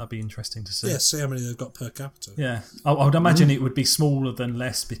 That'd be interesting to see. Yeah, see how many they've got per capita. Yeah, I would imagine it would be smaller than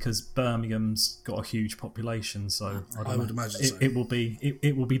less because Birmingham's got a huge population. So I would imagine so. It will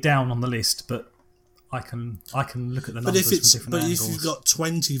be down on the list, but I can look at the numbers from different angles. But if you've got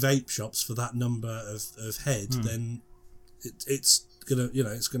 20 vape shops for that number of head, then it's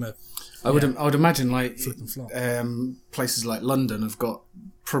gonna. I would imagine like flip and flop. Places like London have got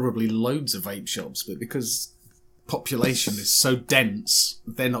probably loads of vape shops, but because population is so dense,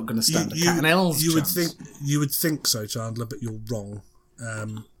 they're not going to stand a cat and L's chance. You would think so, Chandler, but you're wrong.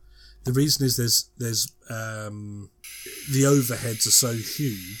 The reason is there's the overheads are so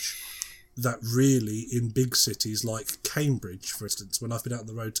huge that really in big cities like Cambridge, for instance, when I've been out on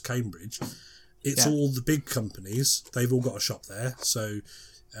the road to Cambridge, it's all the big companies. They've all got a shop there, so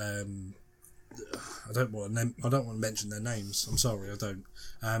I don't want to mention their names. I'm sorry, I don't.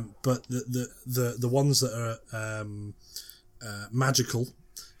 But the ones that are magical,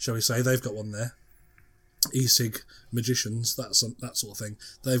 shall we say, they've got one there. E-cig magicians, that sort of thing.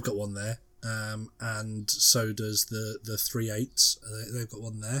 They've got one there, and so does the 3/8. They've got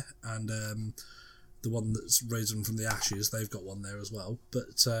one there, and the one that's risen from the ashes, they've got one there as well.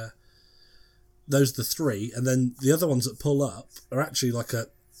 But those are the 3, and then the other ones that pull up are actually like a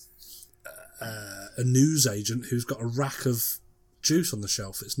news agent who's got a rack of juice on the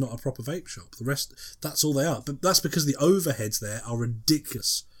shelf. It's not a proper vape shop. The rest, that's all they are. But that's because the overheads there are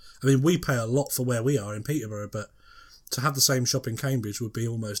ridiculous. I mean, we pay a lot for where we are in Peterborough, but to have the same shop in Cambridge would be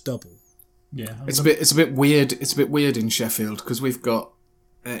almost double. Yeah, it's a bit weird. It's a bit weird in Sheffield because we've got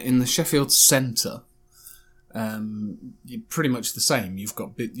in the Sheffield centre, you're pretty much the same. You've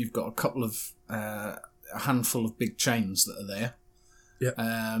got a couple of a handful of big chains that are there.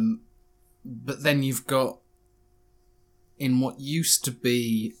 Yeah. But then you've got in what used to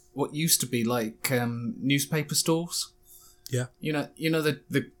be like newspaper stores. Yeah. You know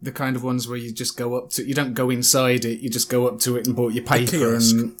the kind of ones where you just go up to, you don't go inside it, you just go up to it and bought your paper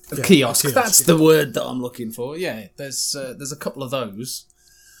and a kiosk. That's the word that I'm looking for. Yeah. There's a couple of those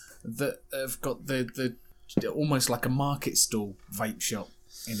that have got the almost like a market stall vape shop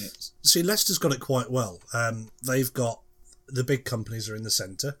in it. See, Leicester's got it quite well. They've got the big companies are in the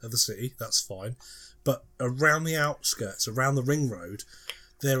centre of the city, that's fine. But around the outskirts, around the ring road,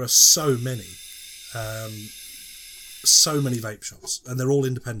 there are so many vape shops, and they're all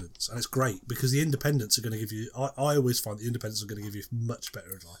independents, and it's great because the independents are going to give you. I always find the independents are going to give you much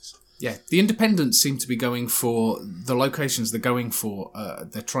better advice. Yeah, the independents seem to be going for the locations they're going for.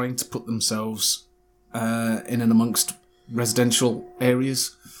 They're trying to put themselves in and amongst residential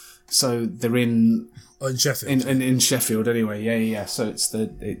areas, so they're in. Oh, in Sheffield. In Sheffield, anyway. Yeah. So it's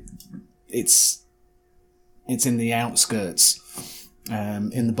in the outskirts.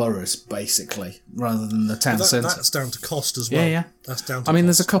 In the boroughs, basically, rather than the town centre. That's down to cost as well. Yeah. That's down to. I mean,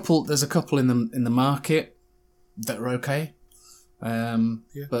 cost. there's a couple in the market that are okay,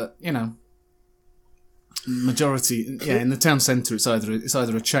 but you know, majority, in the town centre, it's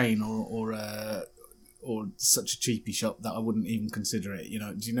either a chain or such a cheapy shop that I wouldn't even consider it. You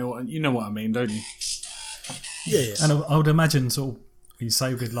know, do you know what I mean? Don't you? Yeah. And I would imagine sort of You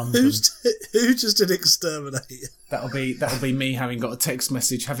say with London. Who just did exterminate? That'll be me having got a text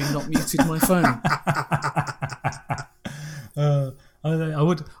message, having not muted my phone.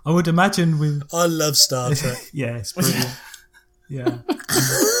 I would imagine with. I love Star Trek. Yeah, it's brilliant. Yeah.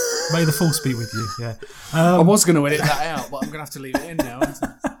 May the force be with you. Yeah. I was going to edit that out, but I'm going to have to leave it in now. Aren't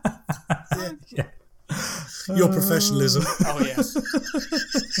I? Yeah. Your professionalism. Oh yes.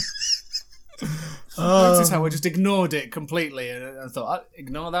 Notice how I just ignored it completely, and I thought, I'll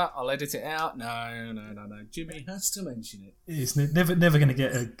ignore that. I'll edit it out. No. Jimmy has to mention it. It's never going to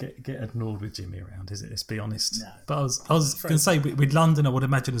get ignored with Jimmy around, is it? Let's be honest. No. But I was going to say with London, I would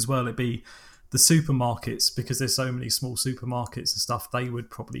imagine as well it'd be the supermarkets, because there's so many small supermarkets and stuff. They would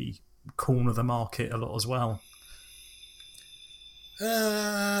probably corner the market a lot as well.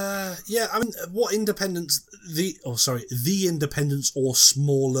 Yeah, I mean, what independents, the independents or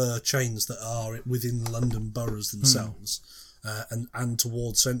smaller chains that are within London boroughs themselves, and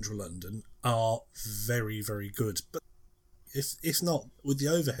towards central London are very, very good. But if not with the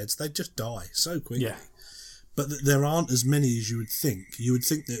overheads, they just die so quickly. Yeah. But there aren't as many as you would think. You would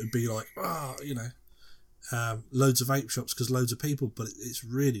think that it would be like, loads of vape shops because loads of people, but it's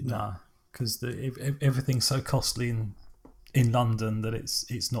really not. Nah, because everything's so costly in London that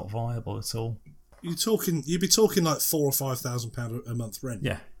it's not viable at all. You'd be talking like £4,000 or £5,000 a month rent.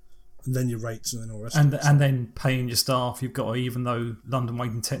 Yeah. And then your rates and then all the rest and of it. And then paying your staff, you've got to, even though London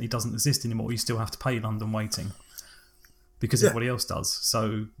waiting technically doesn't exist anymore, you still have to pay London waiting. Because everybody else does.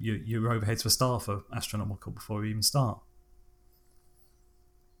 So your overheads for staff are astronomical before you even start.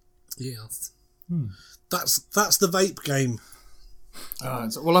 Yeah. That's the vape game.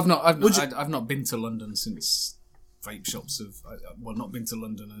 Well, I've not been to London since vape shops have. Not been to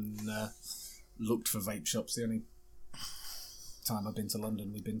London and looked for vape shops. The only time I've been to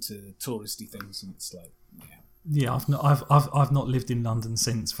London, we've been to touristy things, and it's like, yeah. I've not lived in London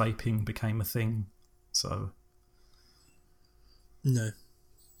since vaping became a thing. So. No.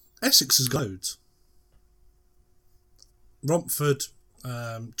 Essex has got loads. Romford,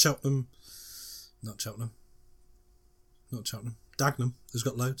 Dagenham has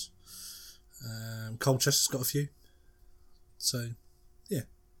got loads. Colchester's got a few. So, yeah.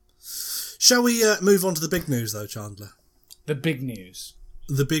 Shall we move on to the big news, though, Chandler? The big news.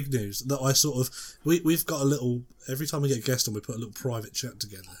 The big news that I sort of... We've got a little... Every time we get a guest on, we put a little private chat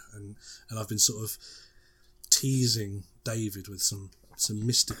together. And I've been sort of teasing David with some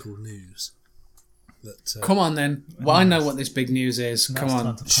mystical news. That, come on then. Well, I know what this big news is. Come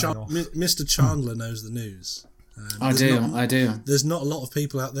on. Mr. Chandler knows the news. I do. There's not a lot of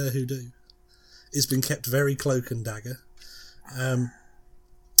people out there who do. It's been kept very cloak and dagger.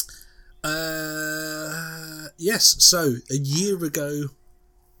 Yes, so a year ago,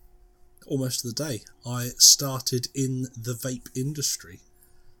 almost to the day, I started in the vape industry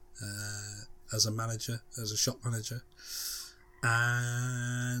as a manager, as a shop manager.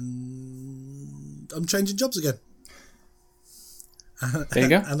 And I'm changing jobs again. There you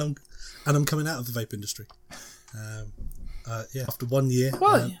go. and I'm coming out of the vape industry. After 1 year,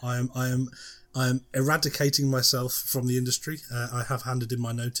 I am eradicating myself from the industry. I have handed in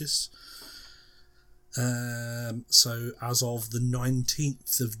my notice. So as of the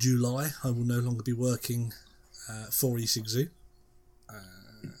 19th of July, I will no longer be working for e-cig.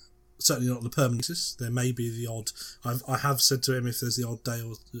 Certainly not on a permanent basis. There may be the odd... I have said to him if there's the odd day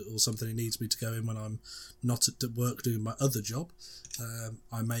or something he needs me to go in when I'm not at work doing my other job,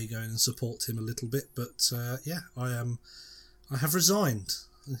 I may go in and support him a little bit. But I have resigned.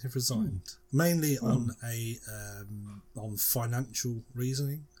 Mainly on on financial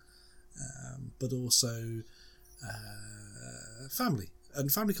reasoning, but also family.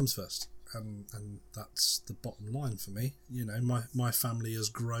 And family comes first. And that's the bottom line for me. You know, my family has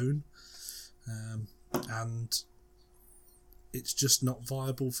grown, and it's just not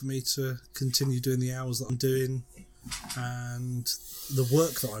viable for me to continue doing the hours that I'm doing and the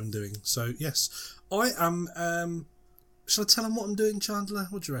work that I'm doing. So yes, I am. Shall I tell them what I'm doing, Chandler?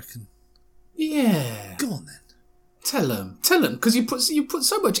 What do you reckon? Yeah. Go on then. Tell them, because you put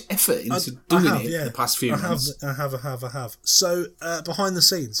so much effort into doing it the past few months. I have. So behind the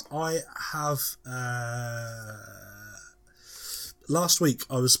scenes, I have. Last week,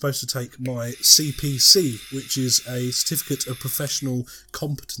 I was supposed to take my CPC, which is a Certificate of Professional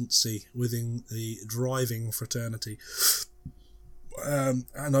Competency within the driving fraternity, and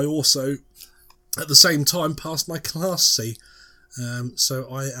I also, at the same time, passed my Class C. So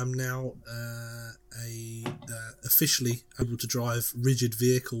I am now officially able to drive rigid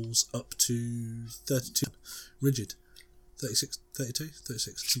vehicles up to 32 rigid. 36, 32,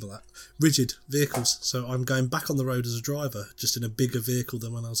 36, something like that. Rigid vehicles. So I'm going back on the road as a driver, just in a bigger vehicle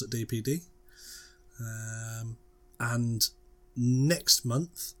than when I was at DPD. And next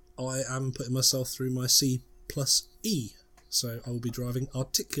month, I am putting myself through my C plus E. So I will be driving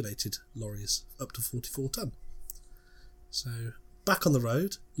articulated lorries up to 44 tonne. So back on the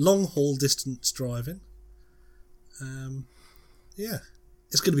road, long haul distance driving. Yeah,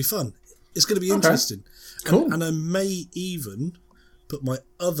 it's going to be fun. It's going to be interesting. Cool. And I may even put my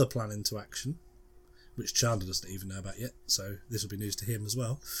other plan into action, which Chandler doesn't even know about yet. So this will be news to him as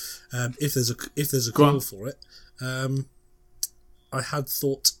well. If there's a call for it, I had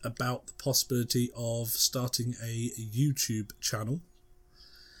thought about the possibility of starting a YouTube channel,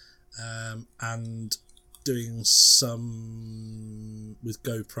 and doing some with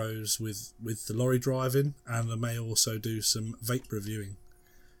GoPros with the lorry driving, and I may also do some vape reviewing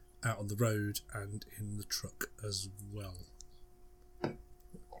out on the road and in the truck as well.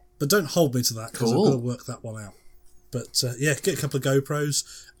 But don't hold me to that, because I've got to work that one out. But yeah, get a couple of GoPros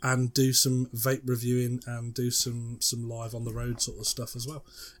and do some vape reviewing and do some live on the road sort of stuff as well.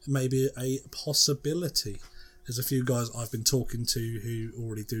 It may be a possibility. There's a few guys I've been talking to who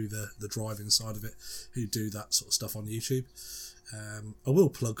already do the driving side of it, who do that sort of stuff on YouTube. I will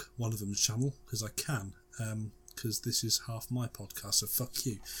plug one of them's channel, because I can, because this is half my podcast, so fuck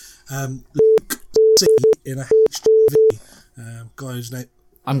you. Luke C in a HGV. Guy's name...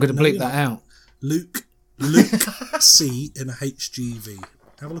 I'm going to bleep that out. Luke C in a HGV.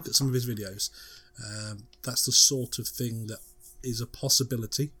 Have a look at some of his videos. That's the sort of thing that is a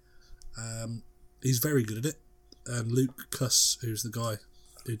possibility. He's very good at it. And Luke Cuss, who's the guy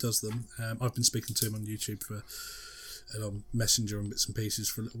who does them, I've been speaking to him on YouTube and on Messenger and bits and pieces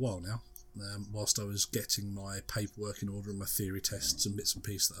for a little while now, whilst I was getting my paperwork in order and my theory tests and bits and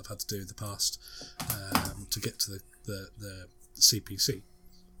pieces that I've had to do in the past to get to the CPC.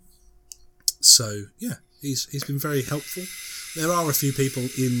 So yeah, he's been very helpful. There are a few people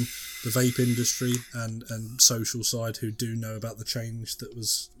in the vape industry and social side who do know about the change that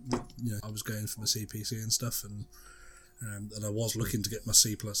was, I was going for my CPC and stuff, and I was looking to get my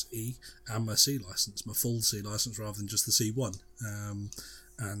C plus E and my C license, my full C license rather than just the C1,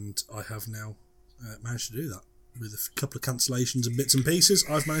 and I have now managed to do that with a couple of cancellations and bits and pieces.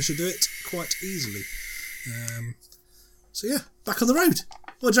 I've managed to do it quite easily. So yeah, back on the road.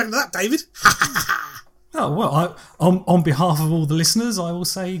 What do you reckon of that, David? Oh, well, on behalf of all the listeners, I will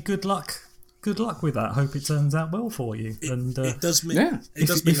say good luck. Good luck with that. Hope it turns out well for you. It does mean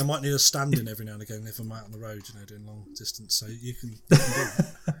I might need a stand-in every now and again if I'm out on the road, doing long distance. So you can do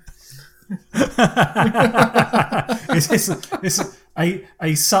that. It's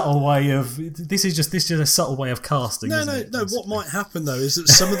a subtle way of this is just a subtle way of casting. No. Basically. What might happen though is that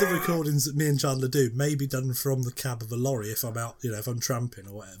some of the recordings that me and Chandler do may be done from the cab of a lorry if I'm out, if I'm tramping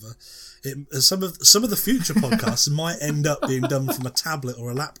or whatever. Some of the future podcasts might end up being done from a tablet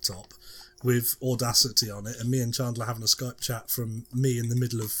or a laptop with Audacity on it, and me and Chandler having a Skype chat from me in the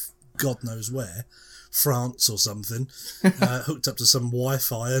middle of God knows where, France or something, hooked up to some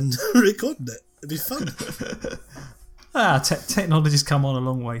Wi-Fi and recording it. It'd be fun. Technology's come on a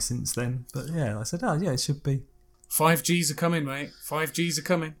long way since then, but yeah, I said, it should be. 5Gs are coming, mate. 5Gs are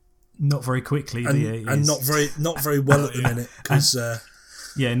coming. Not very quickly, and not very well at the minute, because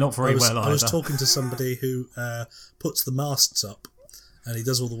not very well either. I was talking to somebody who puts the masts up, and he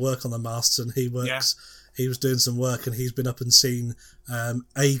does all the work on the masts, and he works. Yeah. He was doing some work, and he's been up and seen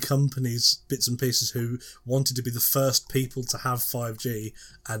a company's bits and pieces who wanted to be the first people to have 5G,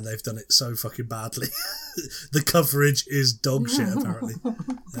 and they've done it so fucking badly. The coverage is dog shit. Apparently,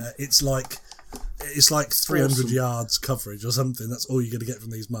 it's like 300 yards coverage or something. That's all you're going to get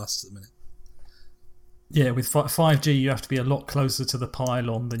from these masts at the minute. Yeah, with 5G, you have to be a lot closer to the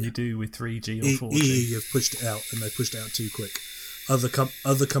pylon than you do with 3G or 4G. EE have pushed it out, and they pushed it out too quick. Other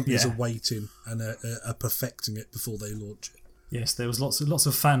companies are waiting and are perfecting it before they launch it. Yes, there was lots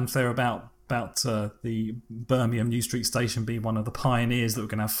of fanfare about the Birmingham New Street Station being one of the pioneers that were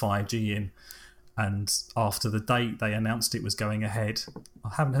going to have 5G in, and after the date they announced it was going ahead,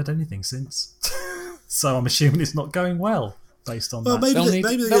 I haven't heard anything since. So I'm assuming it's not going well based on that.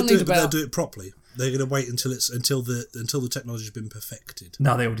 Maybe they'll do it properly. They're going to wait until the technology's been perfected.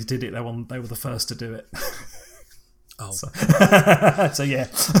 No, they already did it. They were the first to do it. Oh. So yeah,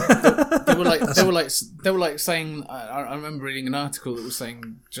 they were like saying. I remember reading an article that was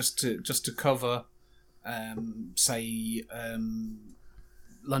saying just to cover,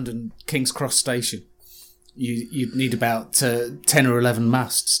 London King's Cross Station, you'd need about 10 or 11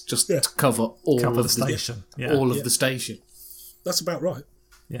 masts just to cover all of the station. Yeah. The station. That's about right.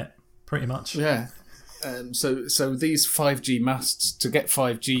 Yeah, pretty much. Yeah. So these 5G masts, to get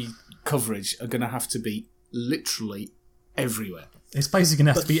 5G coverage, are going to have to be literally everywhere. It's basically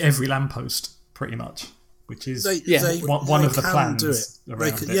going to have to be every lamppost, pretty much, which is one of the plans. Do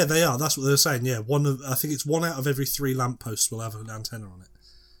it. Yeah, they are. That's what they're saying. Yeah, I think it's 1 out of every 3 lampposts will have an antenna on it.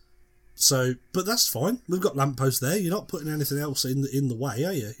 So, but that's fine. We've got lampposts there. You're not putting anything else in the way,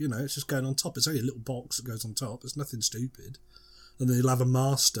 are you? You know, it's just going on top. It's only a little box that goes on top. It's nothing stupid. And then you'll have a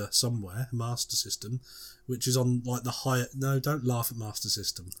master somewhere, a master system, which is on like the higher. No, don't laugh at master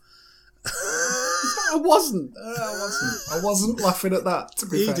system. I wasn't laughing at that. To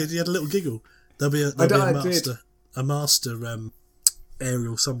be fair. Did. You had a little giggle. There'll be a master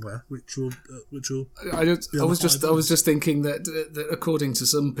aerial somewhere, which will. I was just thinking that according to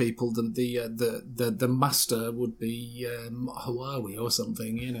some people, the master would be Huawei or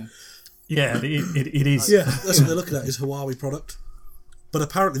something, you know. Yeah, it is. Yeah, that's what they're looking at, is Huawei product. But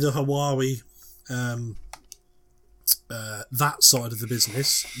apparently the Huawei that side of the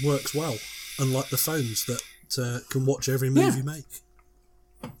business works well, unlike the phones that can watch every move you make.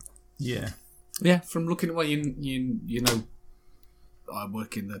 Yeah. From looking at what you know, I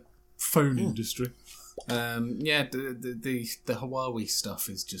work in the phone industry. The Huawei stuff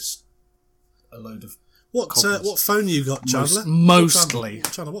is just a load of. What phone you got, Chandler? Mostly.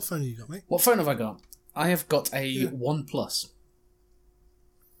 Chandler, what phone you got, mate? What phone have I got? I have got a OnePlus.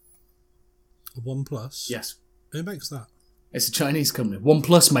 A OnePlus? Yes. Who makes that? It's a Chinese company.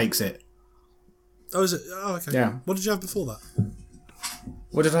 OnePlus makes it. Oh, is it? Oh, okay. Yeah. What did you have before that?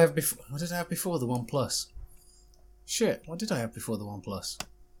 What did I have before the OnePlus? Shit, what did I have before the OnePlus?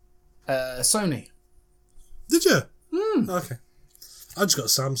 Sony. Did you? Okay. I just got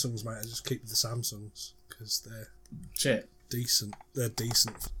Samsungs, mate. I just keep the Samsungs because they're decent. They're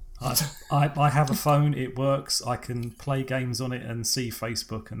decent. I have a phone. It works. I can play games on it and see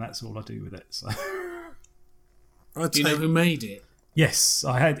Facebook, and that's all I do with it. So. Do you know who made it? Yes,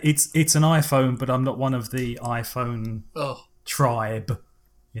 I had. It's an iPhone, but I'm not one of the iPhone tribe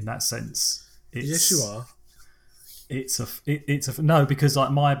in that sense. Yes, you are. No, because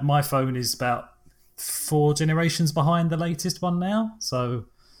like my phone is about 4 generations behind the latest one now. So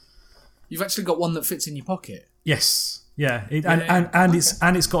you've actually got one that fits in your pocket. Yes. Yeah,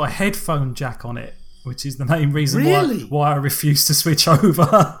 it's got a headphone jack on it, which is the main reason why I refuse to switch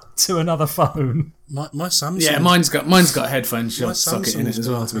over to another phone. My Samsung. Yeah, mine's got a headphone socket in it as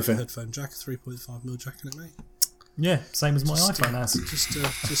well. To be fair, headphone jack, 3.5mm jack in it, mate. Yeah, same as my iPhone has.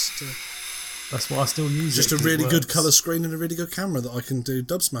 That's what I still use. Just a really good colour screen and a really good camera that I can do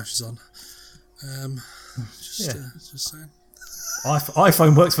dub smashes on. Just saying.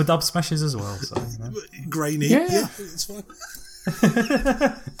 iPhone works for dub smashes as well. So, you know. Grainy, yeah, it's fine.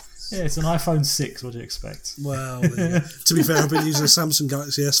 Yeah, it's an iPhone 6. What do you expect? Well, to be fair, I've been using a Samsung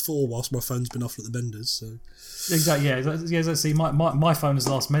Galaxy S4 whilst my phone's been off at the benders. So exactly, yeah. See, my phone has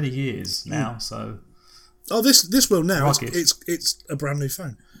lasted many years now. So this will now. It's a brand new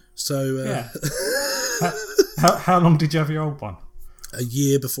phone. So how long did you have your old one? A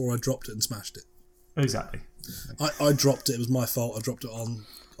year before I dropped it and smashed it. Exactly. I dropped it. It was my fault. I dropped it on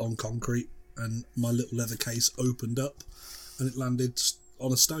concrete, and my little leather case opened up, and it landed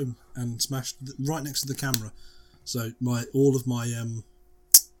on a stone and smashed right next to the camera. So all of my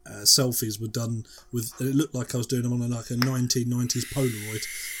selfies were done with. It looked like I was doing them on a 1990s Polaroid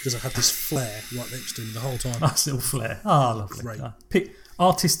because I had this flare right next to me the whole time. Nice little flare. Ah, lovely. Great.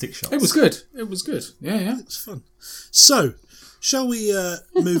 Artistic shots. It was good. Yeah. It's fun. So, shall we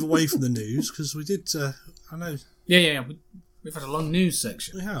move away from the news? Because we did. I know. Yeah. We've had a long news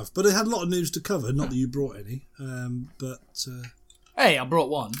section. We have, but it had a lot of news to cover. Not that you brought any, but. Hey, I brought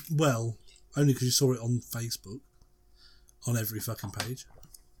one. Well, only because you saw it on Facebook, on every fucking page.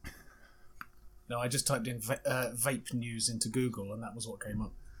 No, I just typed in vape news into Google, and that was what came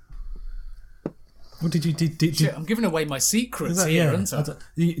up. What did you Shit, I'm giving away my secrets here, aren't I?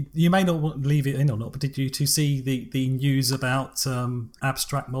 You may not want to leave it in or not, but did you see the news about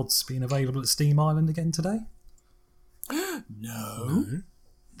abstract mods being available at Steam Island again today? No.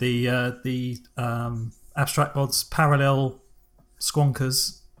 The abstract mods parallel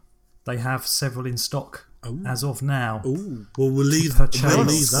squonkers, they have several in stock as of now. Ooh, well, we'll leave that in.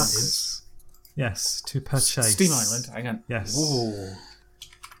 Yes, to purchase. Steam Island, hang on. Yes. Ooh.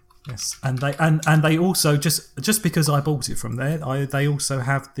 Yes, and they also just because I bought it from there, they also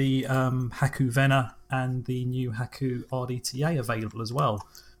have the Haku Vena and the new Haku RDTA available as well.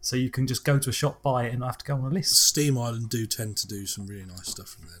 So you can just go to a shop, buy it, and not have to go on a list. Steam Island do tend to do some really nice stuff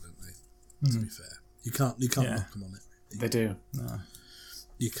from there, don't they? To be fair, you can't knock them on it. They do. No.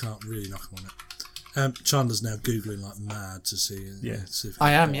 You can't really knock them on it. Chandler's now googling like mad to see. See if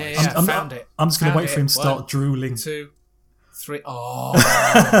I am. Yeah. I found it. I'm just going to Found wait for him to start 1, drooling. 2, 3. Oh.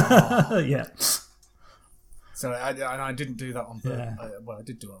 Yeah. Sorry, I didn't do that on purpose. Yeah. I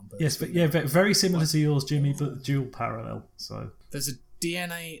did do it on purpose. Yes, but yeah, very similar to yours, Jimmy, but dual parallel. So There's a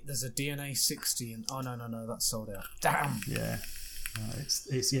DNA 60, and no, that's sold out. Damn. yeah, it's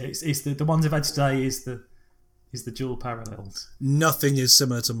the ones I've had today is the dual parallels. Nothing is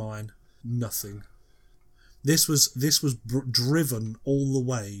similar to mine. Nothing. This was driven all the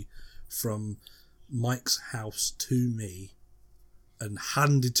way from Mike's house to me and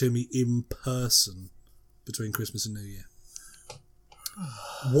handed to me in person between Christmas and New Year.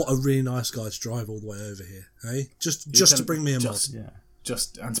 What a really nice guy to drive all the way over here, eh? Just to bring me a mod. Yeah.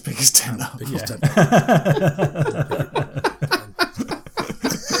 Just and to pick his tent up.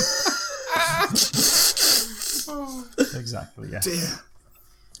 Exactly. Yeah.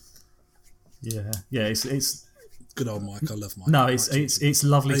 Dear. Yeah. It's Good old Mike. I love Mike. no, it's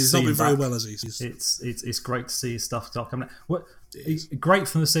lovely. He's to not see been him very back. well as he's. It's great to see his stuff start coming out. What great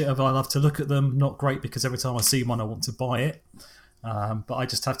from the seat of I love to look at them. Not great because every time I see one, I want to buy it. But I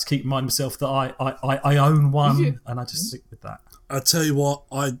just have to keep in mind myself that I own one, and I just stick with that. I tell you what,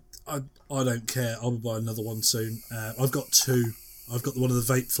 I don't care. I'll buy another one soon. I've got two. I've got one of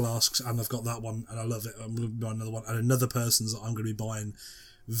the vape flasks, and I've got that one, and I love it. I'm going to buy another one, and another person's that I'm going to be buying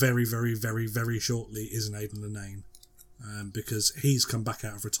very, very, very, very shortly is an Aidan Lenane. Because he's come back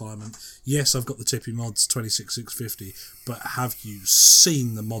out of retirement. Yes, I've got the Tippy Mods 26650, but have you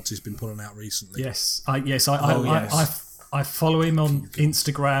seen the mods he's been putting out recently? Yes, I follow him on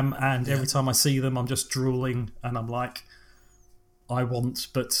Instagram, and every time I see them, I'm just drooling, and I'm like, I want,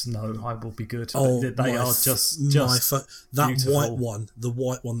 but no, I will be good. Oh, they are just that beautiful. the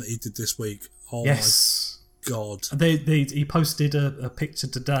white one that he did this week. Oh Yes. my God! He posted a picture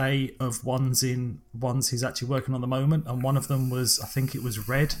today of ones he's actually working on at the moment, and one of them was, I think it was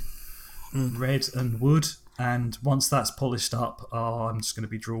red and wood. And once that's polished up, I'm just going to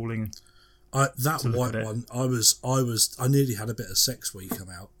be drooling. That white one, I nearly had a bit of sex when he come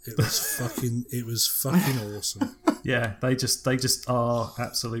out. It was fucking awesome. Yeah, they just are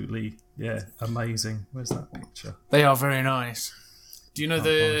absolutely amazing. Where's that picture? They are very nice. Do you know are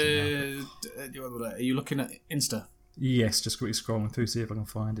you looking at Insta? Yes, just quickly scrolling through, see if I can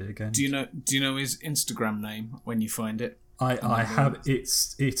find it again. Do you know his Instagram name when you find it? I have it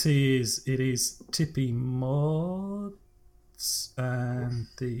is Tippy Mods, and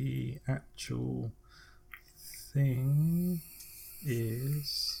the actual thing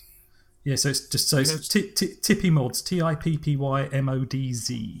is so it's Tippy Mods, TippyModz.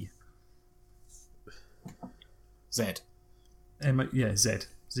 Z.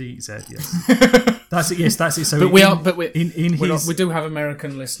 Z, yes. That's it. Yes, that's it. So, we do have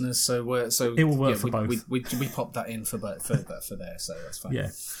American listeners, so it will work for both. We pop that in for there, so that's fine. Yeah,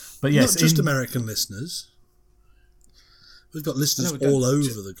 but yes, not just American listeners. We've got listeners all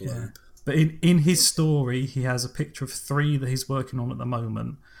over the globe. Yeah. But in his story, he has a picture of 3 that he's working on at the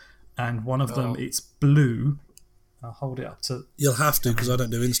moment, and one of them it's blue. I'll hold it up to. You'll have to because I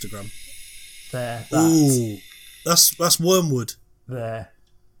don't do Instagram. There. Ooh, that's wormwood. There,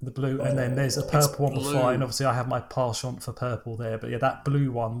 the blue, and then there's a purple one before, and obviously I have my penchant for purple there. But yeah, that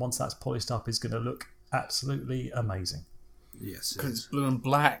blue one, once that's polished up, is going to look absolutely amazing. Yes, because it's blue and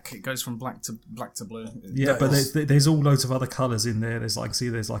black. It goes from black to blue. Yeah, but there's all loads of other colours in there. There's like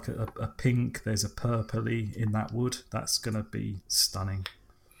a pink. There's a purpley in that wood. That's going to be stunning.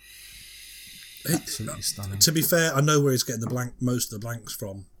 Absolutely stunning. To be fair, I know where he's getting most of the blanks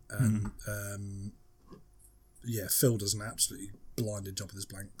from. Phil does an absolutely blinded job with his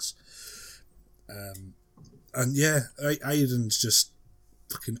blanks. And yeah, Aidan's just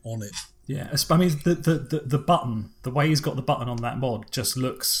fucking on it. Yeah, I mean the button, the way he's got the button on that mod just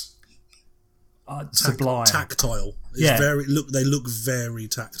looks sublime. Tactile. They look very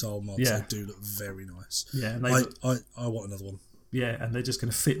tactile mods. Yeah. They do look very nice. Yeah, and I want another one. Yeah, and they're just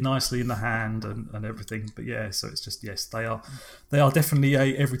going to fit nicely in the hand and everything. But yeah, so it's just they are definitely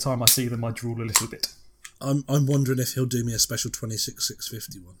every time I see them, I drool a little bit. I'm wondering if he'll do me a special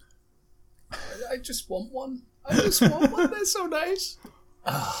 26650 one. I just want one. They're so nice.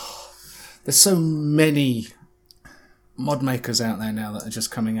 There's so many mod makers out there now that are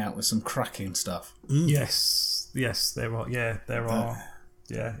just coming out with some cracking stuff. Yes, there are. Yeah, there are.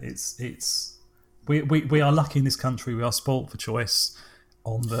 Yeah, it's we are lucky in this country. We are spoilt for choice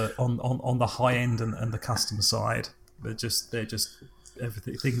on the high end and the customer side. They're just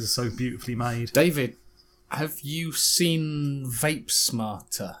everything. Things are so beautifully made. David, have you seen Vape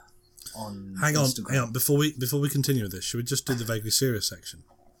Smarter on Hang Instagram? on. Before we continue with this, should we just do the vaguely serious section?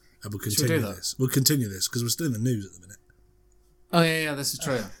 And we'll we continue do that? this. We'll continue this because we're still in the news at the minute. Oh yeah, this is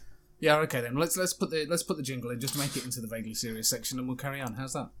true. Yeah, okay then. Let's put the jingle in just to make it into the vaguely serious section, and we'll carry on.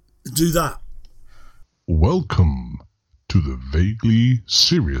 How's that? Do that. Welcome to the vaguely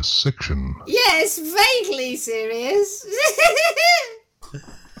serious section. Yes, vaguely serious.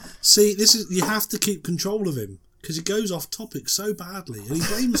 See, you have to keep control of him because he goes off topic so badly, and he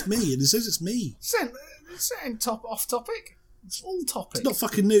blames me, and he says it's me. Saying off topic. It's all topic. It's not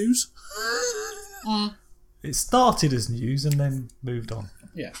fucking news. It started as news and then moved on.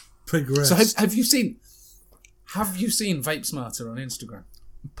 Yeah. Progress. So have you seen Vape Smarter on Instagram?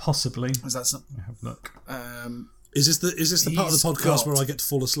 Possibly. Is that something? Have a look. Is this the part of the He's podcast got- where I get to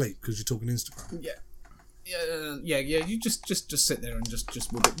fall asleep because you're talking Instagram? Yeah. You just sit there and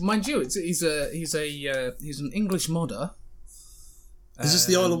just mind you, he's an English modder. Is this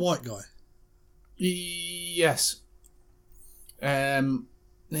the Isle of Wight guy? Yes.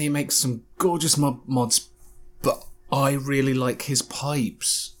 He makes some gorgeous mods, but I really like his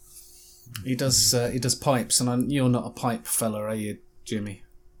pipes. He does pipes, and you're not a pipe fella, are you, Jimmy?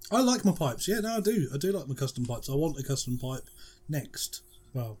 I like my pipes. Yeah, no, I do. I do like my custom pipes. I want a custom pipe next.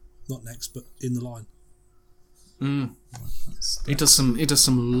 Well, not next, but in the line. He does some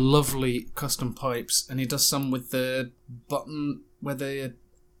lovely custom pipes, and he does some with the button where they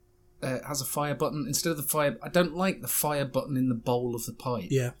has a fire button instead of the fire. I don't like the fire button in the bowl of the pipe.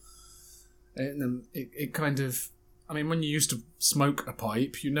 Yeah. And it kind of. I mean, when you used to smoke a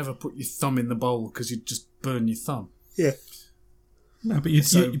pipe, you never put your thumb in the bowl because you'd just burn your thumb. Yeah. No, but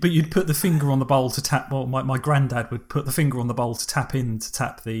you'd put the finger on the bowl to tap. Well, my granddad would put the finger on the bowl to tap down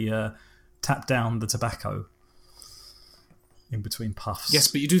the tobacco in between puffs. Yes,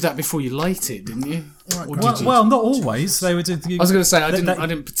 but you do that before you light it, didn't you? Well, not always. They would. I was going to say I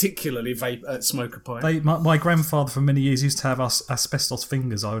didn't particularly smoke a pipe. My grandfather for many years used to have asbestos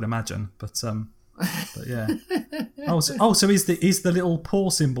fingers, I would imagine, but yeah. So is the little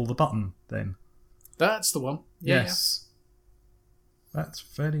paw symbol the button then? That's the one. Yeah, yes. That's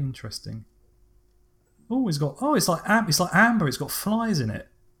very interesting. It's like amber. It's got flies in it.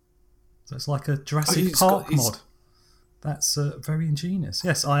 So it's like a Jurassic Park mod. That's very ingenious.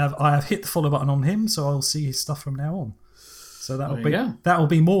 Yes, I have hit the follow button on him, so I'll see his stuff from now on. So that'll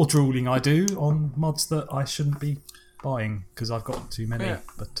be more drooling I do on mods that I shouldn't be buying because I've got too many. Yeah.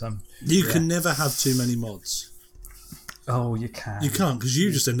 But you can never have too many mods. Oh, you can. You can't because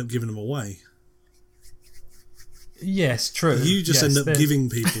you just end up giving them away. Yes, true. You just end up giving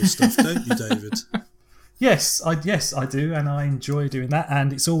people stuff, don't you, David? Yes, I do, and I enjoy doing that.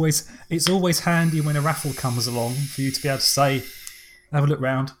 And it's always handy when a raffle comes along for you to be able to say, "Have a look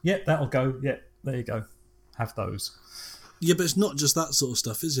round. Yep, that'll go. Yep, there you go. Have those." Yeah, but it's not just that sort of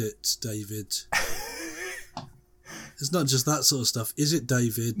stuff, is it, David? It's not just that sort of stuff, is it,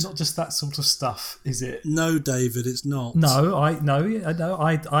 David? Not just that sort of stuff, is it? No, David, it's not.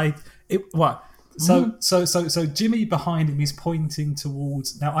 So Jimmy behind him is pointing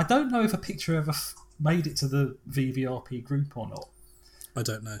towards. Now I don't know if a picture ever made it to the VVRP group or not. I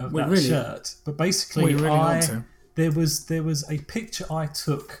don't know. Of that shirt, but basically, there was a picture I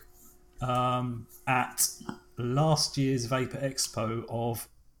took at last year's Vapor Expo of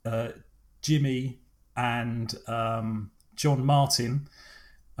Jimmy and John Martin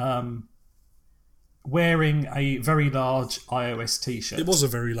wearing a very large iOS t-shirt. It was a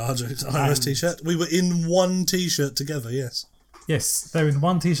very large iOS t-shirt. We were in one t-shirt together, yes. Yes, they're in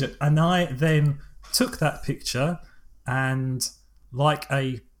one t-shirt. And I then took that picture and, like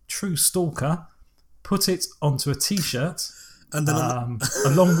a true stalker, put it onto a t-shirt and then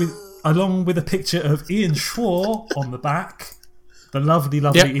along with a picture of Ian Schwar on the back, the lovely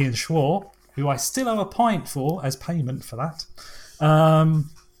Ian Schwar, who I still owe a pint for as payment for that,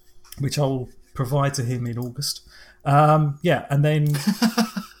 which I will provide to him in August. And then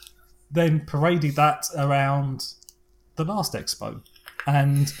then paraded that around the last expo.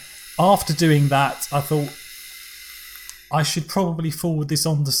 And after doing that, I thought I should probably forward this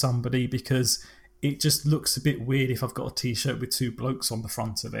on to somebody because it just looks a bit weird if I've got a t-shirt with two blokes on the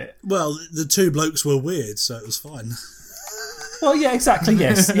front of it. Well, the two blokes were weird, so it was fine. Well, yeah, exactly,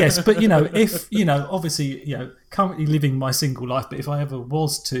 yes. But, if, obviously, currently living my single life, but if I ever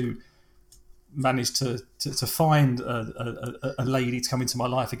was to manage to find a lady to come into my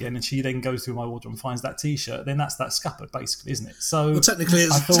life again and she then goes through my wardrobe and finds that t-shirt, then that's that scuppered, basically, isn't it? So technically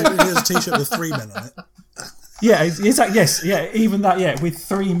it's a t-shirt with three men on it. Yeah, exactly. Yes, yeah, even that, yeah, with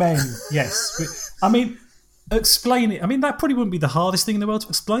three men, yes. Explain it. I mean, that probably wouldn't be the hardest thing in the world to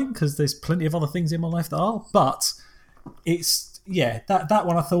explain because there's plenty of other things in my life that are, but it's, that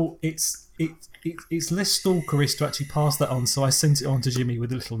one I thought it's less stalkerish to actually pass that on. So I sent it on to Jimmy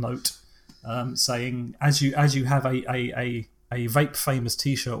with a little note saying, as you have a vape famous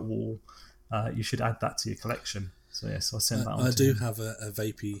T-shirt wall, you should add that to your collection. So yes, I sent that on. I do have a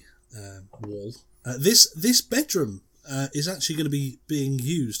vapey wall. This bedroom is actually going to be being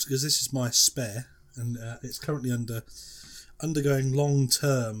used because this is my spare, and it's currently undergoing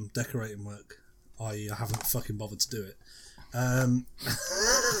long-term decorating work. I haven't fucking bothered to do it. I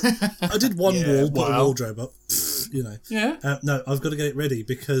did one wall, put a wardrobe up, you know. Yeah. No, I've got to get it ready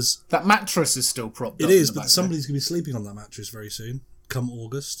because That mattress is still propped up. it is, in the but back somebody's going to be sleeping on that mattress very soon. Come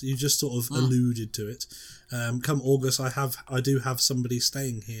August, you just sort of alluded to it. Come August, I do have somebody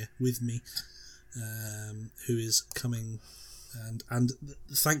staying here with me, who is coming, and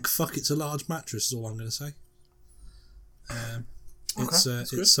thank fuck it's a large mattress. Is all I'm going to say. It's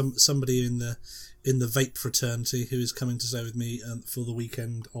somebody in the vape fraternity who is coming to stay with me for the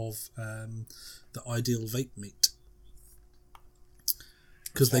weekend of the Ideal Vape Meet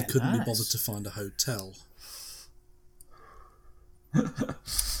because they couldn't be bothered to find a hotel. Are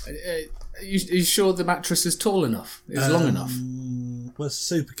you sure the mattress is tall enough? It's long enough? Well, it's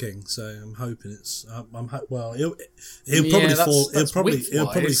Super King, so I'm hoping it's. He'll probably fall. He'll probably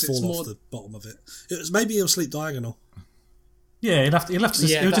fall off the bottom of it. Maybe he'll sleep diagonal. Yeah, he'll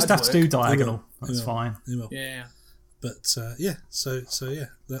just have to do diagonal. That's He will. fine. He will. Yeah. But so yeah,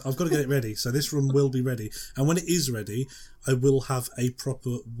 I've got to get it ready. So this room will be ready, and when it is ready, I will have a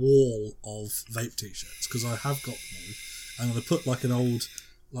proper wall of vape t-shirts because I have got them all. I'm going to put like the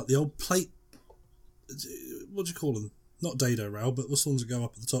old plate. What do you call them? Not dado rail, but what's the ones that go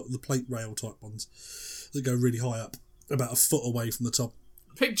up at the top? The plate rail type ones that go really high up, about a foot away from the top.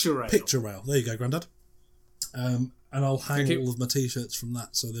 Picture rail. Picture rail. There you go, Grandad. And I'll hang all of my t-shirts from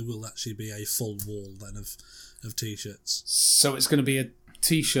that, so there will actually be a full wall then of t-shirts. So it's going to be a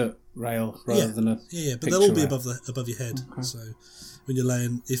t-shirt rail rather than a but they'll all be above your head. Okay. So when you're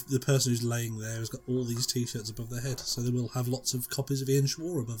laying, if the person who's laying there has got all these t-shirts above their head, so they will have lots of copies of Ian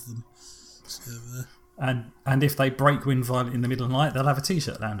Schwarr above them. So, and if they break wind violently in the middle of the night, they'll have a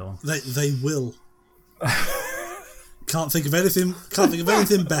t-shirt land on. They will. Can't think of anything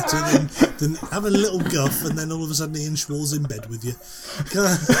better than have a little guff and then all of a sudden Ian Schwarr's in bed with you.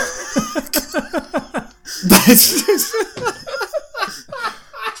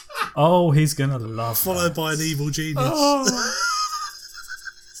 Oh, he's gonna love. Followed by an evil genius.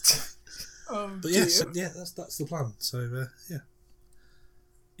 But yes, that's the plan. So yeah.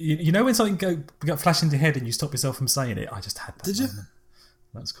 You know when something got flash into your head and you stop yourself from saying it? I just had that. Did you?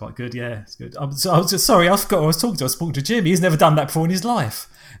 That's quite good. Yeah, it's good. I was just sorry. I forgot. I was talking to Jim. He's never done that before in his life.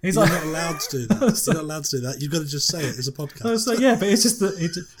 He's You're not allowed to do that. You're not allowed to do that. You've got to just say it as a podcast. So, yeah, but it's just that.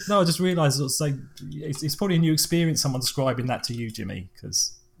 I just realised it's probably a new experience. Someone describing that to you, Jimmy,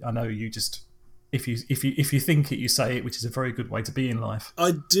 because I know you just if you think it, you say it, which is a very good way to be in life.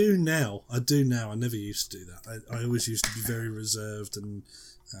 I do now. I never used to do that. I always used to be very reserved and.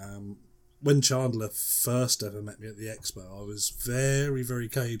 When Chandler first ever met me at the expo, I was very, very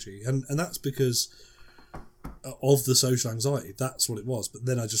cagey. And that's because of the social anxiety. That's what it was. But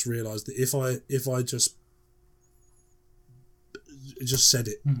then I just realised that if I just said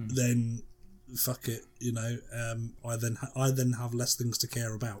it, then fuck it, you know. I then have less things to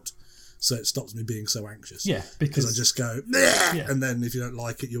care about. So it stops me being so anxious. Yeah, because I just go, yeah. And then if you don't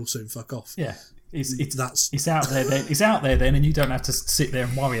like it, you'll soon fuck off. Yeah. It's out there then. It's out there then, and you don't have to sit there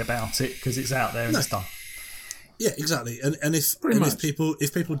and worry about it because it's out there and it's done. Yeah, exactly. And if people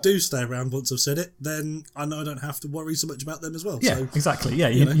do stay around once I've said it, then I know I don't have to worry so much about them as well. Yeah, so, exactly.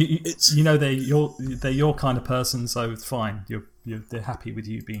 Yeah, they're your kind of person, so it's fine. They're happy with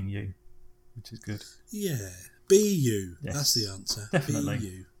you being you, which is good. Yeah, be you. Yes. That's the answer. Definitely. Be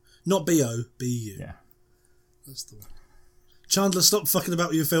you, not B-O. Be you. Yeah, that's the one. Chandler, stop fucking about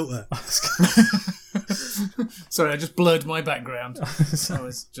with your filter. Sorry, I just blurred my background. So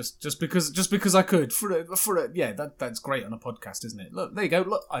it's just because I could. That's great on a podcast, isn't it? Look, there you go.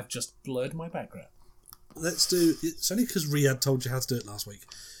 Look, I've just blurred my background. Let's do. It's only because Riyadh told you how to do it last week.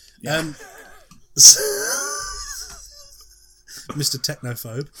 Yeah. Mr.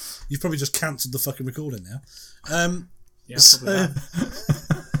 Technophobe, you've probably just cancelled the fucking recording now. Yeah, probably have.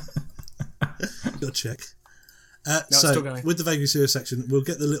 Got to check. Still going. With the vaguely serious section, we'll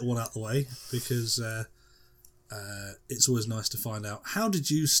get the little one out of the way because it's always nice to find out. How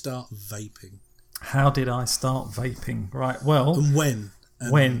did you start vaping? How did I start vaping? Right, well... And when?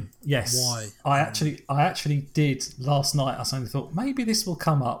 When, yes. Why? I actually did last night. I suddenly thought, maybe this will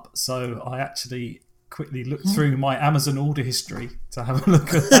come up. So I actually quickly look through my Amazon order history to have a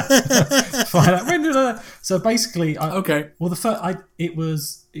look at that. Find out when did I. So basically, Okay. Well,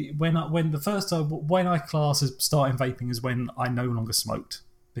 when I class as starting vaping is when I no longer smoked,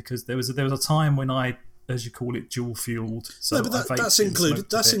 because there was a time when I, as you call it, dual fueled. So No, but that's included.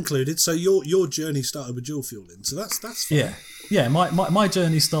 That's included. So your journey started with dual fueling. So that's fine. Yeah. My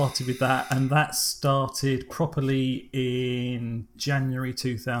journey started with that, and that started properly in January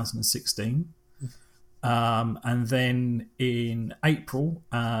 2016. And then in April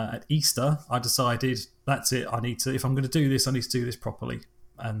at Easter, I decided that's it. If I'm going to do this, I need to do this properly.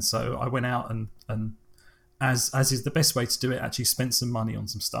 And so I went out and as is the best way to do it, actually spent some money on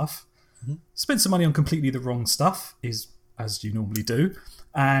some stuff. Mm-hmm. Spent some money on completely the wrong stuff, is as you normally do.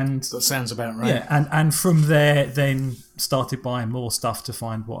 And that sounds about right. Yeah, and from there, then started buying more stuff to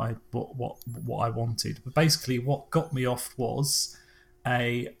find what I wanted. But basically, what got me off was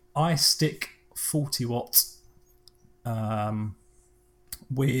a iStick 40 watt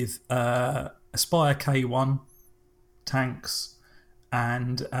with Aspire K1 tanks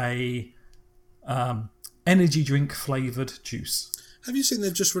and a energy drink flavoured juice. Have you seen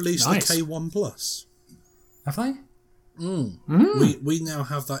they've just released the K1 Plus? Have they? We now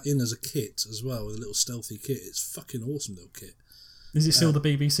have that in as a kit as well, with a little stealthy kit. It's fucking awesome little kit. Is it still the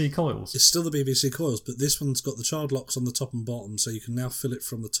BBC coils? It's still the BBC coils, but this one's got the child locks on the top and bottom, so you can now fill it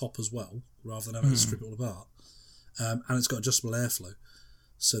from the top as well, rather than having to strip it all apart. And it's got adjustable airflow.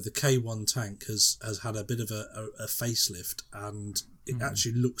 So the K1 tank has had a bit of a facelift, and it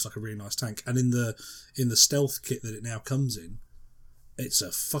actually looks like a really nice tank. And in the stealth kit that it now comes in, it's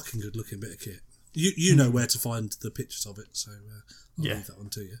a fucking good looking bit of kit. You know where to find the pictures of it, so I'll leave that one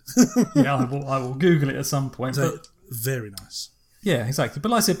to you. Yeah, I will Google it at some point. So, but very nice. Yeah, exactly.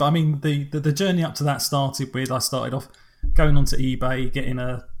 But like I said, I mean, the journey up to that started with, I started off going onto eBay, getting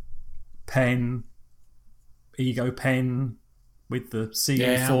a pen, Ego pen with the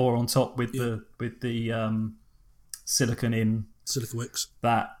CE4 on top with the silicon in. Silica wicks.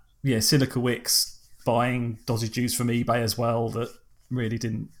 Silica wicks, buying dodgy juice from eBay as well that really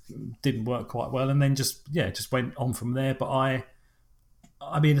didn't work quite well, and then just went on from there. But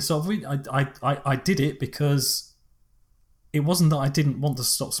I did it because it wasn't that I didn't want to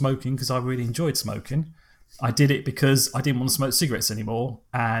stop smoking, because I really enjoyed smoking. I did it because I didn't want to smoke cigarettes anymore,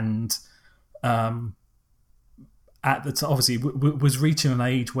 and at the time, obviously, was reaching an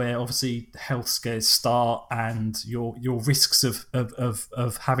age where obviously health scares start, and your risks of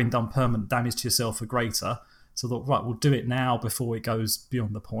having done permanent damage to yourself are greater. So I thought, right, we'll do it now before it goes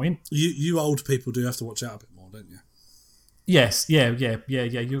beyond the point. You old people do have to watch out a bit more, don't you? Yes, yeah.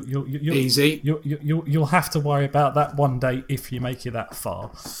 Easy. You'll have to worry about that one day if you make it that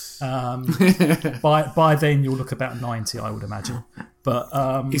far. By then you'll look about 90, I would imagine. But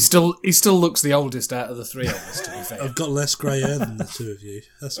he still looks the oldest out of the three of us, to be fair. I've got less grey hair than the two of you.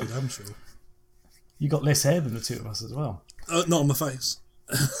 That's what I'm sure. You got less hair than the two of us as well. Not on my face.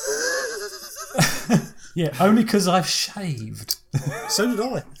 Yeah, only because I've shaved. So did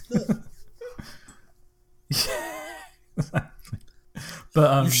I.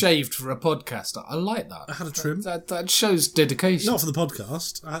 But you shaved for a podcast. I like that. I had a trim. That shows dedication. Not for the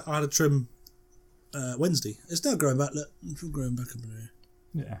podcast. I had a trim Wednesday. It's now growing back. Look, it's growing back up here.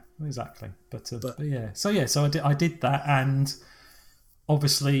 Yeah, exactly. But yeah. So I did that, and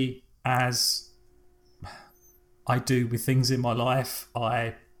obviously, as I do with things in my life,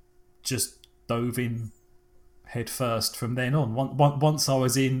 I just dove in head first from then on. Once I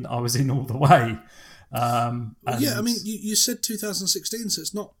was in all the way. I mean, you said 2016, so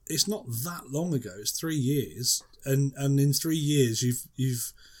it's not that long ago. It's 3 years, and in 3 years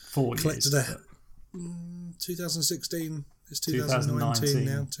you've 4 collected years, 2016. It's 2019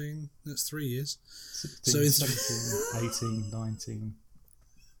 now. That's 3 years. 16, so in 17, 18, 19.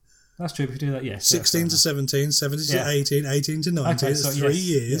 That's true. If you do that, yes. 16 to 17, 17 to 18, 18 to 19. Okay, it's 3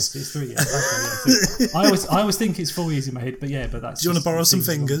 years. Yes, it's 3 years. Okay, yeah. I always think it's 4 years in my head, but that's. Do you want to borrow some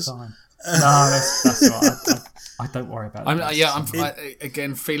fingers? No, that's all right. I don't worry about it.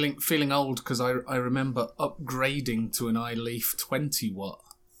 Again feeling old, because I remember upgrading to an iLeaf 20 watt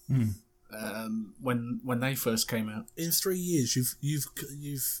when they first came out. In 3 years, you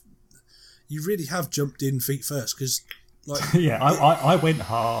really have jumped in feet first, because I went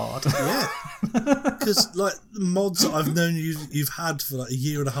hard. Yeah, because like the mods that I've known you've had for like a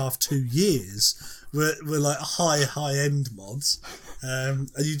year and a half, 2 years were like high end mods. And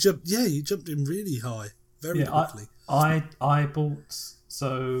you jumped in really high, very quickly. I bought,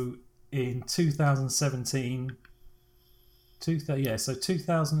 so in 2017, so it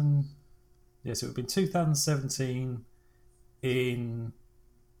would have been 2017 in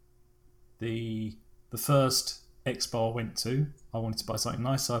the the first expo I went to, I wanted to buy something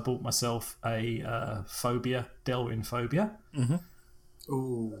nice, so I bought myself a Delwyn Phobia. Mm-hmm.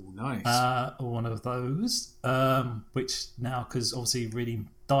 Oh, nice. One of those, which now, because obviously really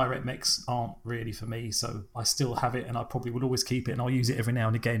direct mechs aren't really for me, so I still have it and I probably will always keep it and I'll use it every now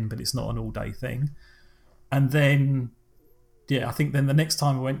and again, but it's not an all-day thing. And then, I think then the next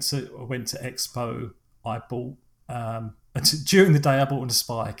time I went to Expo, I bought, during the day I bought an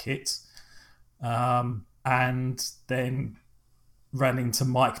Aspire kit, and then ran into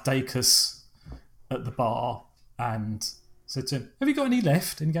Mike Dacus at the bar and said to him, "Have you got any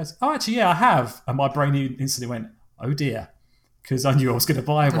left?" And he goes, "Oh, actually, yeah, I have." And my brain instantly went, "Oh dear," because I knew I was going to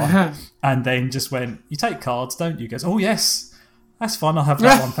buy one. And then just went, "You take cards, don't you?" He goes, "Oh yes, that's fun. I'll have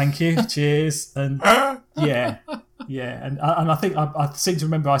that one, thank you. Cheers." And yeah. And I think I seem to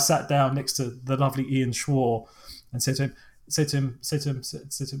remember I sat down next to the lovely Ian Schwar and said to him,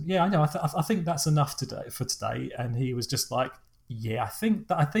 "Yeah, I know. I think that's enough for today." And he was just like, "Yeah, I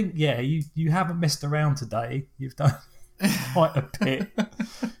think you haven't messed around today. You've done quite a bit."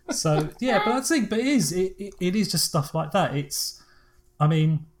 So yeah, but it is just stuff like that. It's, I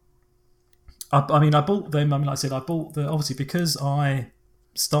bought them. Like I said, I bought obviously because I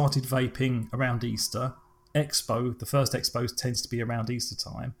started vaping around Easter. The first expo tends to be around Easter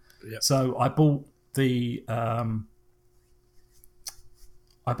time. Yep. So I bought the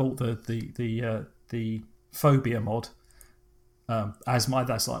Phobia mod as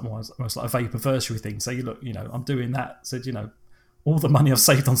that's like almost like a vaporversary thing. So I'm doing that. So all the money I've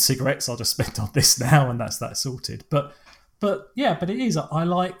saved on cigarettes, I'll just spend on this now, and that's that sorted. But it is.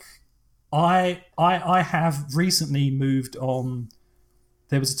 I have recently moved on.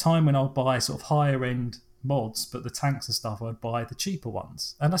 There was a time when I would buy sort of higher end mods, but the tanks and stuff, I'd buy the cheaper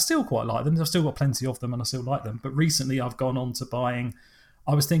ones, and I still quite like them. I've still got plenty of them and I still like them, but recently I've gone on to buying,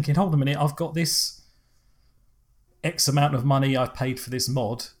 I was thinking, hold on a minute, I've got this X amount of money I've paid for this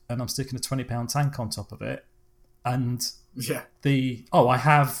mod and I'm sticking a £20 tank on top of it, and I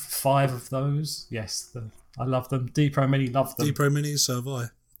have 5 of those. Yes, I love them. D-Pro Mini, love them. D-Pro Minis, so have I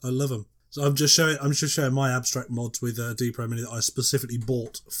love them. So I'm just showing my abstract mods with D-Pro Mini that I specifically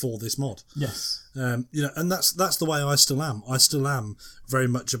bought for this mod. Yes. And that's the way I still am. I still am very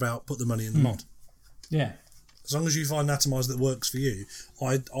much about put the money in the mod. Yeah. As long as you find an atomizer that works for you,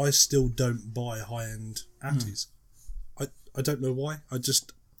 I still don't buy high-end Atties. I don't know why.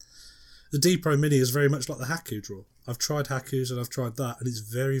 The D-Pro Mini is very much like the Haku draw. I've tried Hakus and I've tried that, and it's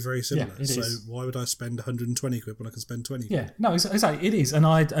very, very similar. Yeah, so why would I spend 120 quid when I can spend 20 quid? Yeah, no, exactly. It is. And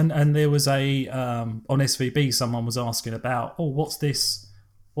there was on SVB, someone was asking about, what's this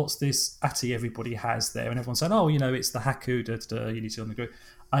Atty everybody has there? And everyone said, it's the Haku, you need to on the group.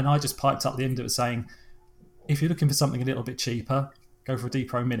 And I just piped up the end of it saying, if you're looking for something a little bit cheaper, go for a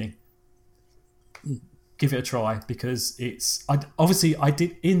D-Pro Mini. Give it a try, because I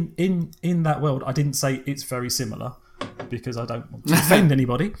did in that world. I didn't say it's very similar because I don't want to offend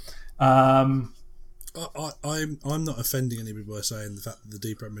anybody. I'm not offending anybody by saying the fact that the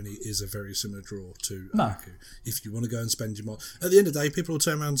D-Pro Mini is a very similar draw to Haku. If you want to go and spend your mod, at the end of the day, people will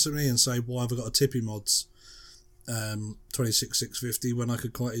turn around to me and say, "Why have I got a Tippy Mods 26,650 when I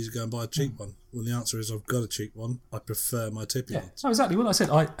could quite easily go and buy a cheap one?" Well, the answer is I've got a cheap one. I prefer my Tippy Mods. Oh, exactly. Well, I said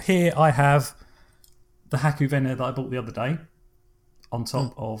I have the Haku Venner that I bought the other day, on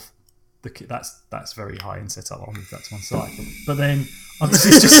top of the kit. That's very high end setup. I'll move that to one side. But then that's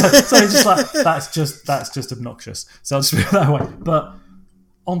just obnoxious. So I'll just move it that way. But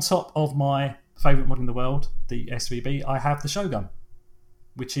on top of my favourite mod in the world, the SVB, I have the Shogun,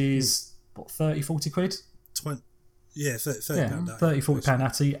 which is 30-40 quid. 20, yeah, 30 pound. 30-40 pound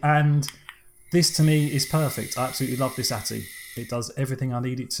Atty, and this to me is perfect. I absolutely love this Atty. It does everything I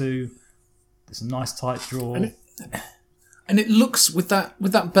need it to. It's a nice tight draw, and it looks with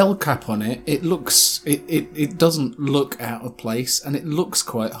that bell cap on it. It doesn't look out of place, and it looks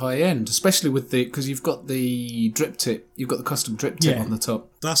quite high end, especially because you've got the drip tip. You've got the custom drip tip on the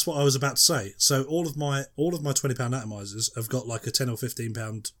top. That's what I was about to say. So all of my £20 atomizers have got like a £10 or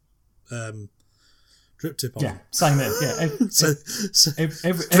 £15 drip tip on. Yeah, same there. Yeah,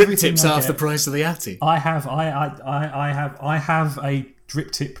 drip tip's half the price of the Atty. I have a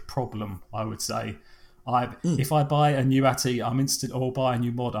drip tip problem, I would say. If I buy a new Atty, or buy a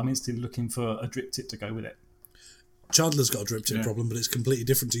new mod, I'm instantly looking for a drip tip to go with it. Chandler's got a drip tip problem, but it's completely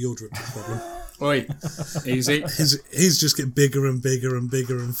different to your drip tip problem. Oi, easy. He's just getting bigger and bigger and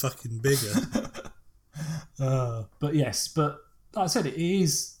bigger and fucking bigger. But like I said, it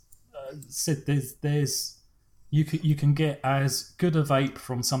is. There's you can get as good a vape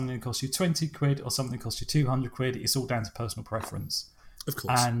from something that costs you 20 quid or something that costs you 200 quid. It's all down to personal preference. Of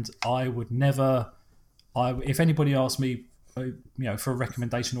course. And I would never if anybody asked me, for a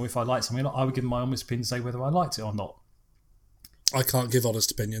recommendation or if I like something, I would give them my honest opinion and say whether I liked it or not. I can't give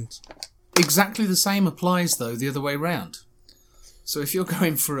honest opinions. Exactly the same applies though the other way round. So if you're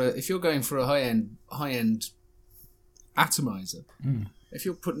going for a high end atomizer, if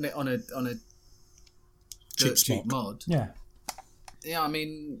you're putting it on a cheap mod, I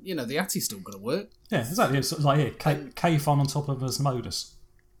mean, the ATI's still got to work. Yeah, exactly. It's like K-Fun on top of Osmodus.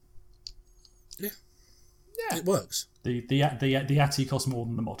 Yeah, it works. The ATI costs more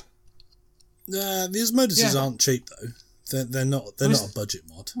than the mod. The Osmoduses aren't cheap though. They're not a budget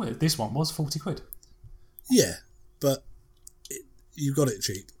mod. Well, this one was £40. Yeah, but you got it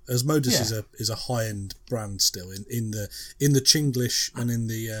cheap. Osmodus is a high end brand still in the Chinglish and in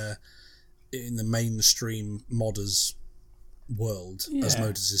the mainstream modders world.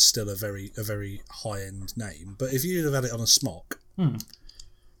 Osmodus is still a very high end name. But if you'd have had it on a smock,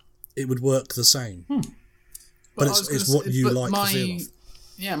 it would work the same. But it's what you like the feel of.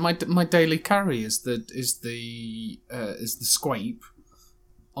 Yeah, my daily carry is the Scrape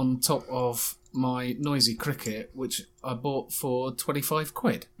on top of my Noisy Cricket, which I bought for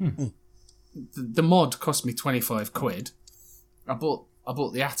 £25. The mod cost me £25. I bought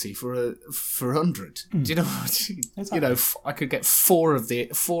the ATI for £100. Do you know what? Exactly. I could get four of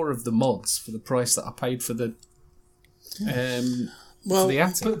the mods for the price that I paid for the for the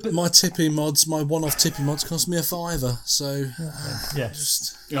ATI. But my one-off tipping mods cost me £5. So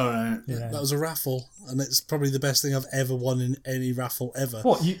all right. That was a raffle, and it's probably the best thing I've ever won in any raffle ever.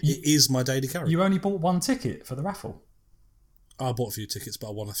 What? It is my daily carry. You only bought one ticket for the raffle? I bought a few tickets, but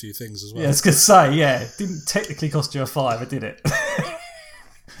I won a few things as well. Yeah, I was going to say, it didn't technically cost you £5, did it?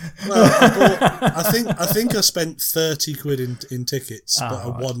 Well, I think I spent £30 in tickets, but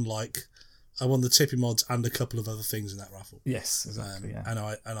I won the tipping mods and a couple of other things in that raffle. Yes, exactly. And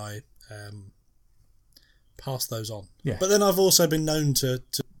I passed those on. Yeah. But then I've also been known to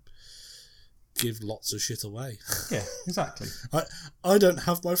give lots of shit away. Yeah, exactly. I don't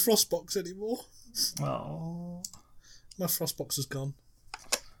have my Frostbox anymore. Oh. My Frostbox is gone.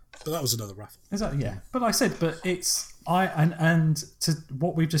 But that was another raffle. Exactly, yeah. But like I said, and to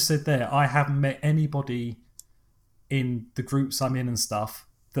what we've just said there, I haven't met anybody in the groups I'm in and stuff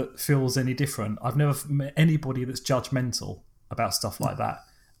that feels any different. I've never met anybody that's judgmental about stuff like that.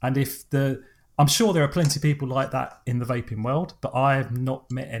 And I'm sure there are plenty of people like that in the vaping world, but I have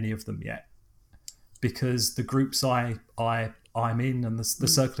not met any of them yet. Because the groups I'm in and the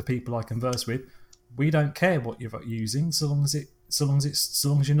circle of people I converse with, we don't care what you're using so long as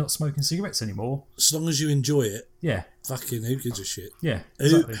you're not smoking cigarettes anymore. As long as you enjoy it. Yeah. Fucking who gives a shit? Yeah.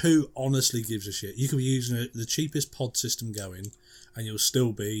 Exactly. Who honestly gives a shit? You could be using the cheapest pod system going, and you'll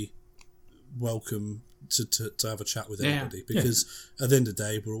still be welcome to have a chat with anybody. Because at the end of the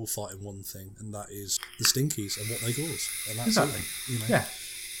day, we're all fighting one thing, and that is the stinkies and what they cause. And that's exactly. it,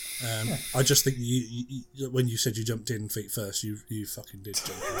 Yeah. I just think you when you said you jumped in feet first, you fucking did jump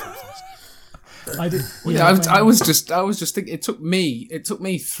in feet first. I did. I was just thinking. It took me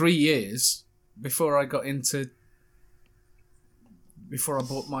 3 years before I bought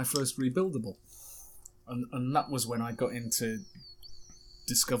my first rebuildable, and that was when I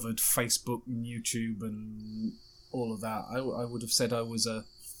discovered Facebook and YouTube and all of that. I would have said I was a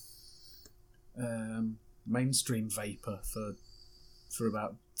mainstream vapor for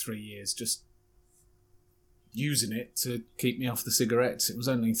about 3 years, just using it to keep me off the cigarettes. It was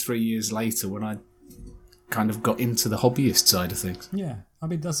only 3 years later when I kind of got into the hobbyist side of things. Yeah, I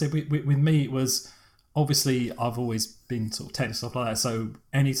mean, that's it. With me, it was obviously I've always been sort of tech and stuff like that. So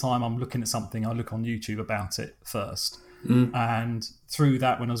anytime I'm looking at something, I look on YouTube about it first. And through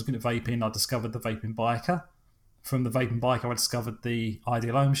that, when I was looking at vaping, I discovered the Vaping Biker. From the Vaping Biker, I discovered the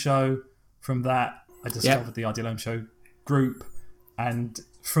Ideal Home Show. From that, I discovered the Ideal Home Show group. And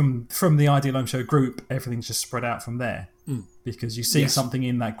from the Ideal Home Show group, everything's just spread out from there. Because you see something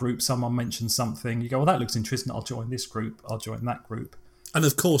in that group, someone mentions something, you go, well, that looks interesting, I'll join this group, I'll join that group. And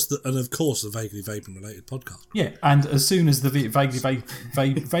of course the vaguely vaping related podcast. Yeah, and as soon as the vaguely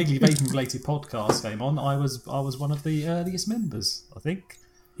vaping related podcast came on, I was one of the earliest members, I think.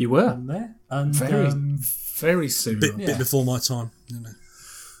 You were on there, and very soon, bit before my time. You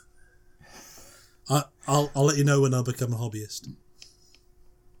know, I'll let you know when I become a hobbyist.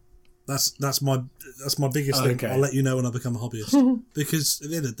 That's my biggest thing. I'll let you know when I become a hobbyist. Because at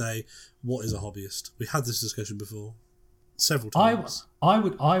the end of the day, what is a hobbyist? We had this discussion before several times. I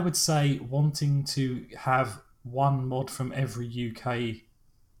would say wanting to have one mod from every UK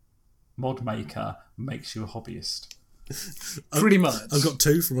mod maker makes you a hobbyist. Pretty much. I've got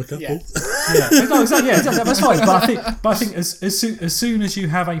two from a couple. Yeah. No, exactly. Yeah, that's fine. But I think as soon as you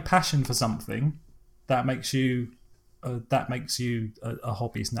have a passion for something, that makes you a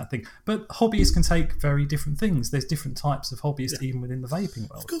hobbyist in that thing. But hobbyists can take very different things. There's different types of hobbyists even within the vaping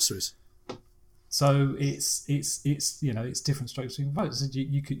world. Of course there is. So it's different strokes between boats. So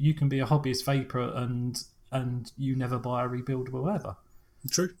you can be a hobbyist vapor and you never buy a rebuildable ever.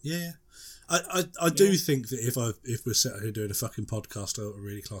 True. Yeah. I do think that if we're sitting here doing a fucking podcast, I would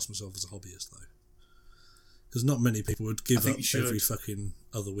really class myself as a hobbyist though, because not many people would give up every fucking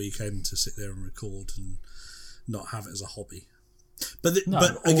other weekend to sit there and record and not have it as a hobby. But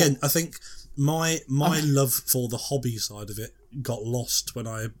again, I think my love for the hobby side of it got lost when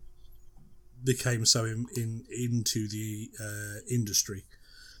I became so into the industry.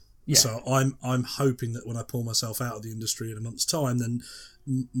 Yeah. So I'm hoping that when I pull myself out of the industry in a month's time, then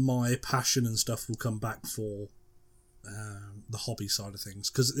my passion and stuff will come back for the hobby side of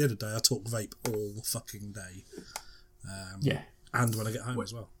things. Because at the end of the day, I talk vape all the fucking day. And when I get home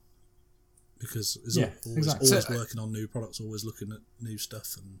as well. Because always working on new products, always looking at new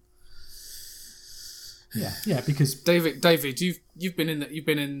stuff and. Because David,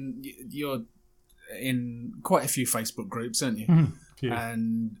 you're in quite a few Facebook groups, aren't you?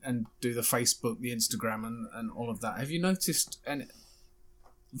 Mm-hmm. And do the Facebook, the Instagram, and all of that. Have you noticed, and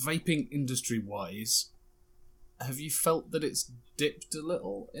vaping industry wise, have you felt that it's dipped a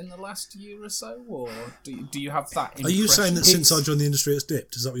little in the last year or so, or do you have that impression? Are you saying that since I joined the industry it's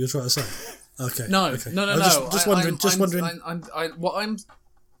dipped? Is that what you're trying to say? Okay. No. Just wondering.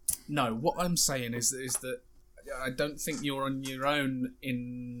 What I'm saying is that I don't think you're on your own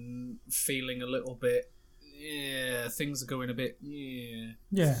in feeling a little bit. Yeah, things are going a bit.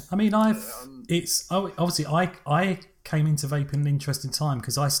 Yeah. I mean, I came into vaping an interesting time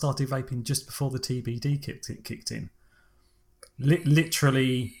because I started vaping just before the TBD kicked in.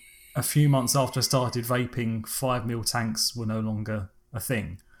 Literally a few months after I started vaping, 5mm tanks were no longer a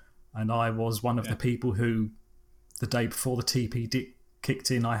thing, and I was one of the people who, the day before the TBD kicked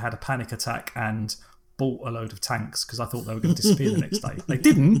in, I had a panic attack and bought a load of tanks because I thought they were going to disappear the next day. They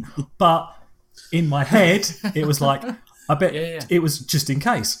didn't, but in my head it was like, I bet it was just in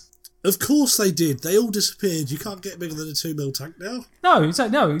case. Of course they did. They all disappeared. You can't get bigger than a 2mm tank now. No,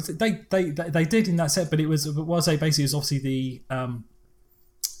 they did in that set, but it was obviously the a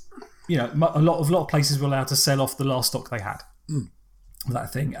lot of places were allowed to sell off the last stock they had.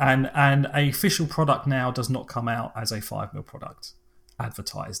 That thing, and a official product now does not come out as a 5mm product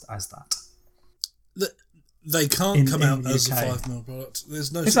advertised as that. They can't come out as a 5mm product.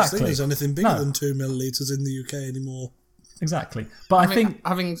 There's no such thing as anything bigger than 2 millilitres in the UK anymore. Exactly, but I think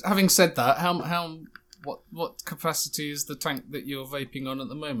having said that, what capacity is the tank that you're vaping on at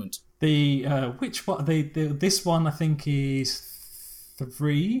the moment? The this one I think is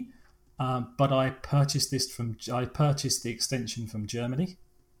 3, but I purchased the extension from Germany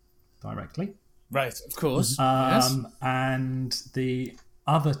directly. Right, of course. Yes. And the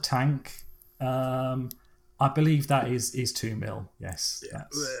other tank, I believe that is 2mm. Yes,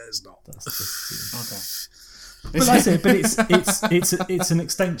 it's not. Okay. But that's it. But it's an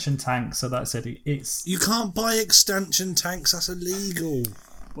extension tank, so that's it. You can't buy extension tanks. That's illegal.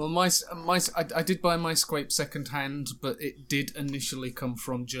 Well, I did buy my Squape second hand, but it did initially come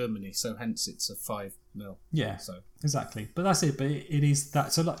from Germany, so hence it's a 5mm. Yeah, so exactly. But that's it. But it is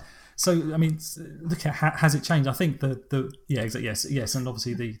that. So I mean, look at has it changed? I think yes, and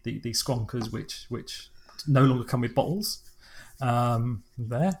obviously the Skwonkers, which no longer come with bottles.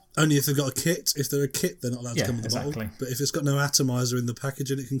 There. Only if they've got a kit. If they're a kit, they're not allowed to come with the bottle. But if it's got no atomizer in the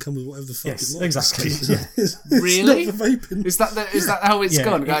packaging, it can come with whatever the fuck it wants. Exactly. It's really? not for vaping. Is that how it's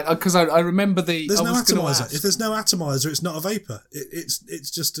gone? Because I remember There's no atomizer. If there's no atomizer, it's not a vapor.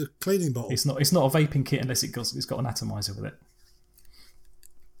 It's just a cleaning bottle. It's not a vaping kit unless it's got an atomizer with it.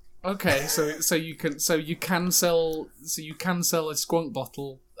 Okay, so you can sell a Squonk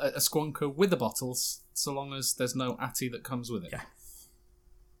bottle, a Squonker with the bottles, so long as there's no Atty that comes with it. Yeah,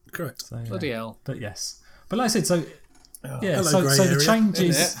 correct. So, bloody hell. But yes, but like I said, so hello, so area. the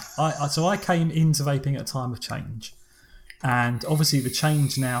changes. I came into vaping at a time of change, and obviously the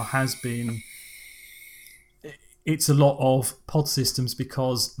change now has been. It's a lot of pod systems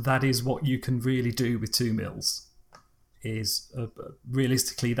because that is what you can really do with 2mm. Is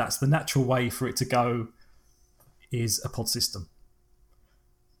realistically that's the natural way for it to go is a pod system.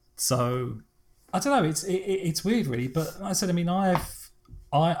 So I don't know, it's weird really, but like I said, I mean I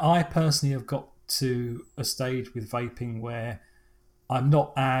personally have got to a stage with vaping where I'm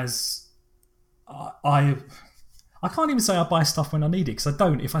not as I can't even say I buy stuff when I need it because I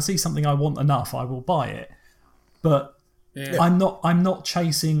don't. If I see something I want enough, I will buy it, but I'm not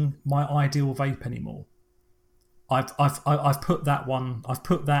chasing my ideal vape anymore. I've put that one. I've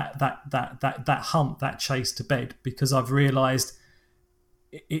put that chase to bed because I've realised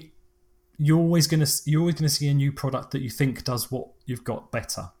you're always gonna see a new product that you think does what you've got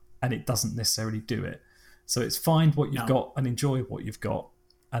better, and it doesn't necessarily do it. So it's find what you've got and enjoy what you've got,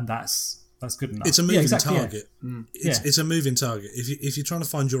 and that's good enough. It's a moving target. Yeah. It's a moving target. If you're trying to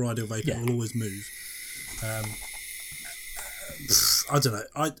find your ideal vape, it will always move. I don't know.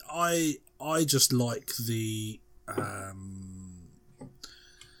 I just like the how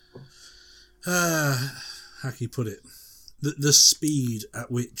can you put it? The speed at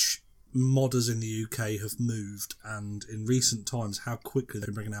which modders in the UK have moved, and in recent times how quickly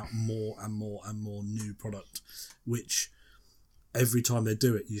they're bringing out more and more and more new product, which every time they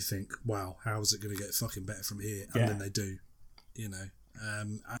do it you think, wow, how is it going to get fucking better from here? And then they do, you know.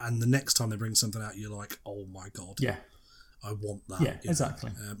 And the next time they bring something out, you're like, oh my god, I want that. Yeah,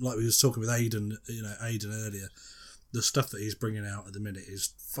 exactly. Like we was talking with Aidan earlier, the stuff that he's bringing out at the minute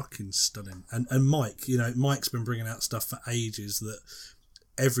is fucking stunning. And Mike, Mike's been bringing out stuff for ages that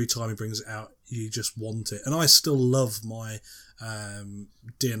every time he brings it out, you just want it. And I still love my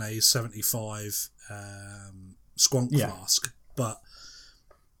DNA 75 Squonk flask, but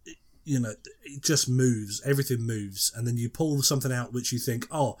it just moves. Everything moves, and then you pull something out which you think,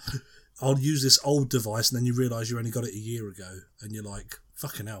 oh, I'll use this old device, and then you realise you only got it a year ago, and you're like,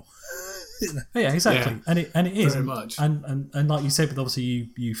 fucking hell. Yeah, exactly. Yeah. And it is very much. And like you said, but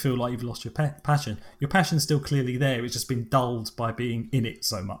obviously you feel like you've lost your passion. Your passion's still clearly there. It's just been dulled by being in it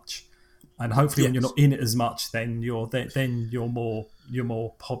so much. And hopefully, when you're not in it as much, then your more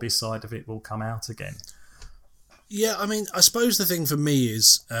hobby side of it will come out again. Yeah, I mean, I suppose the thing for me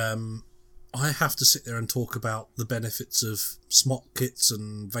is I have to sit there and talk about the benefits of smock kits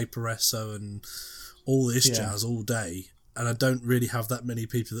and Vaporesso and all this jazz all day, and I don't really have that many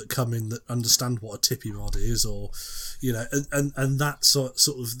people that come in that understand what a tippy mod is, or and that sort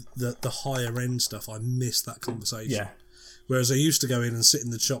of the higher end stuff. I miss that conversation. Yeah. Whereas I used to go in and sit in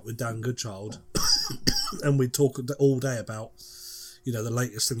the shop with Dan Goodchild, and we'd talk all day about the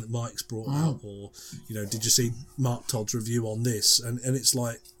latest thing that Mike's brought out, or did you see Mark Todd's review on this? And it's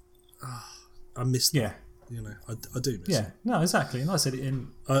like, I miss that. Yeah. I do miss it. Yeah, no, exactly. And I said it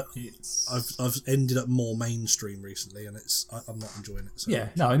I've ended up more mainstream recently, and I'm not enjoying it. So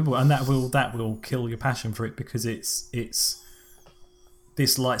and that will kill your passion for it, because this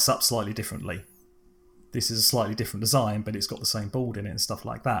lights up slightly differently. This is a slightly different design, but it's got the same board in it and stuff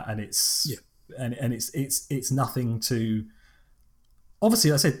like that, and it's nothing to.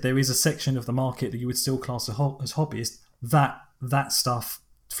 Obviously, like I said, there is a section of the market that you would still class as hobbyist that stuff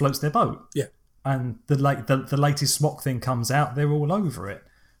floats their boat. Yeah. And the latest smock thing comes out, they're all over it.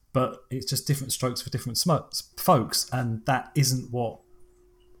 But it's just different strokes for different folks, and that isn't what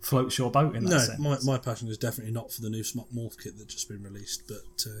floats your boat in that sense. No, my passion is definitely not for the new smock morph kit that's just been released, but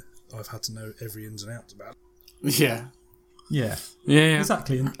I've had to know every ins and outs about it. Yeah. Yeah,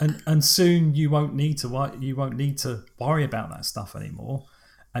 exactly. And soon you won't need to worry about that stuff anymore,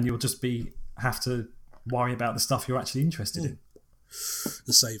 and you'll just have to worry about the stuff you're actually interested in.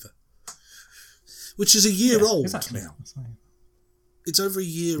 The Saver, which is a year old now. It's over a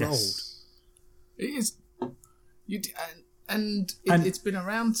year old. It is. It's been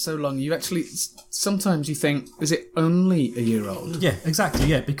around so long. You actually sometimes you think, is it only a year old? Yeah, exactly.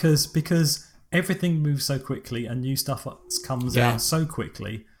 Yeah, because everything moves so quickly and new stuff comes out so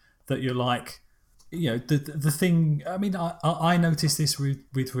quickly that you're like, the thing. I mean, I noticed this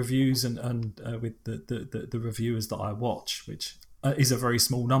with reviews and with the reviewers that I watch, which is a very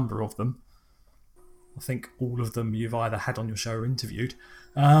small number of them. I think all of them you've either had on your show or interviewed.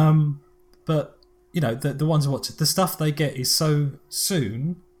 But the ones I watch, the stuff they get is so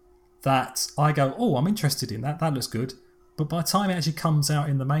soon that I go, oh, I'm interested in that. That looks good. But by the time it actually comes out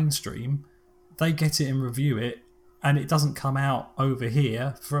in the mainstream, they get it and review it, and it doesn't come out over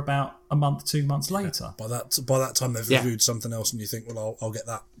here for about a month, 2 months later. By that time they've reviewed something else, and you think, well, I'll get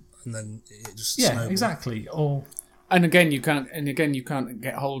that, and then it just snowballs. Exactly. And again, you can't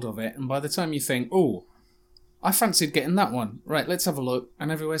get hold of it, and by the time you think, oh, I fancied getting that one, right? Let's have a look,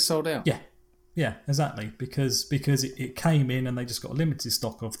 and everywhere's sold out. Yeah, exactly. Because it came in and they just got a limited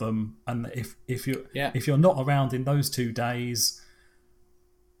stock of them, and if you're not around in those 2 days,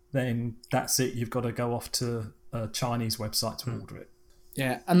 then that's it. You've got to go off to a Chinese website to order it.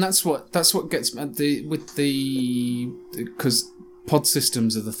 Yeah, and that's what gets me because pod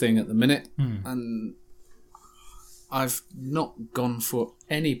systems are the thing at the minute, and I've not gone for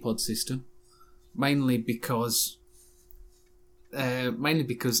any pod system, mainly because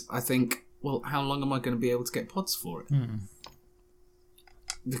I think, well, how long am I going to be able to get pods for it?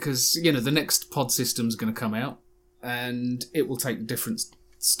 Because the next pod system's going to come out, and it will take different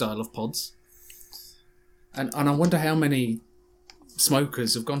style of pods. And I wonder how many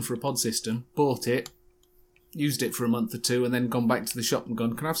smokers have gone for a pod system, bought it, used it for a month or two, and then gone back to the shop and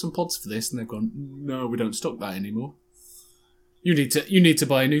gone, "Can I have some pods for this?" And they've gone, "No, we don't stock that anymore. You need to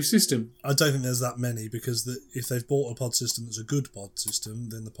buy a new system." I don't think there's that many, because if they've bought a pod system that's a good pod system,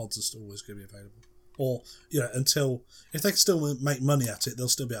 then the pods are still always going to be available. Or, if they can still make money at it, they'll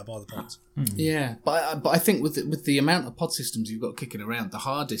still be able to buy the pods. Yeah, but I think with the amount of pod systems you've got kicking around, the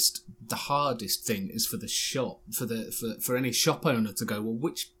hardest thing is for the shop, for any shop owner to go, well,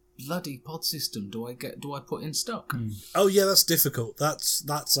 which bloody pod system do I put in stock? Oh yeah, that's difficult.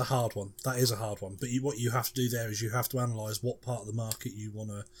 That's a hard one. That is a hard one. But what you have to do there is you have to analyse what part of the market you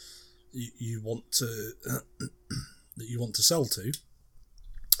want to sell to.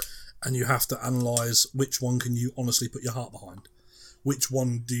 And you have to analyse which one can you honestly put your heart behind. Which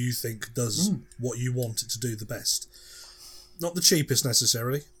one do you think does what you want it to do the best? Not the cheapest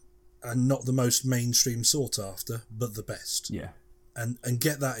necessarily, and not the most mainstream sought after, but the best. Yeah. And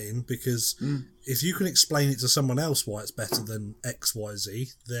get that in, because if you can explain it to someone else why it's better than X, Y,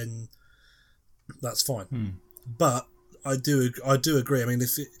 Z, then that's fine. But I do agree. I mean,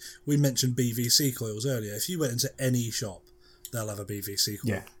 we mentioned BVC coils earlier. If you went into any shop, they'll have a BVC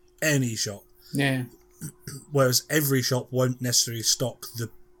coil. Yeah. Any shop. Yeah. Whereas every shop won't necessarily stock the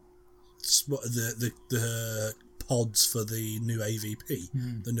pods for the new AVP,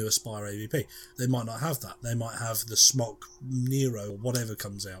 the new Aspire AVP. They might not have that. They might have the Smok Nero or whatever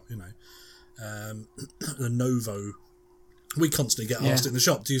comes out, the Novo. We constantly get asked in the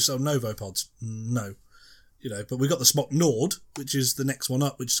shop, do you sell Novo pods? No. But we got the Smok Nord, which is the next one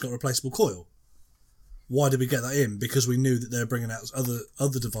up, which has got a replaceable coil. Why did we get that in? Because we knew that they were bringing out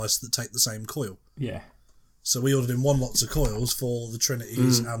other devices that take the same coil. Yeah. So we ordered in lots of coils for the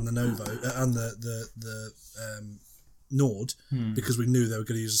Trinities and the Novo and the Nord because we knew they were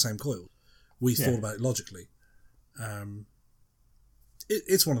going to use the same coil. We thought about it logically.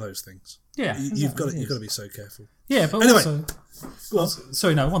 It's one of those things. Yeah, you've got to be so careful. Yeah, but anyway, one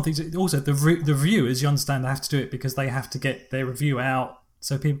thing. Also, the reviewers, you understand, they have to do it because they have to get their review out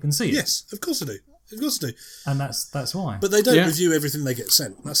so people can see it. Yes, of course they do. Of course they do. And that's why. But they don't review everything they get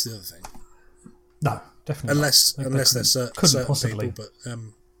sent. That's the other thing. No, definitely unless they're certain possibly. people. But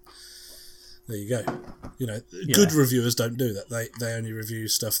there you go. Good reviewers don't do that. They only review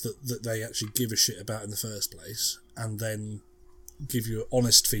stuff that they actually give a shit about in the first place, and then give you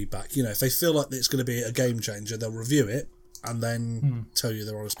honest feedback. If they feel like it's going to be a game changer, they'll review it and then tell you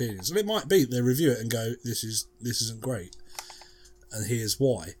their honest opinions. And it might be they review it and go, this isn't great, and here's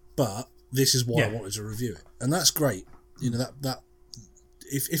why. But this is why I wanted to review it, and that's great. That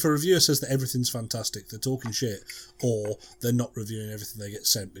if a reviewer says that everything's fantastic, they're talking shit, or they're not reviewing everything they get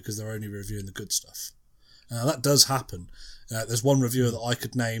sent because they're only reviewing the good stuff. Now that does happen. There's one reviewer that I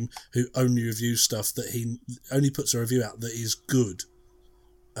could name who only reviews stuff that he only puts a review out that is good,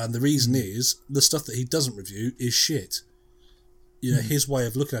 and the reason is the stuff that he doesn't review is shit. His way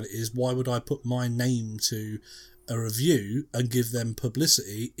of looking at it is, why would I put my name to a review and give them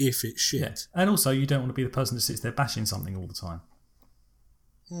publicity if it's shit? Yeah. And also, you don't want to be the person that sits there bashing something all the time.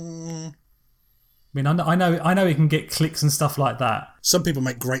 I mean, I know you can get clicks and stuff like that. Some people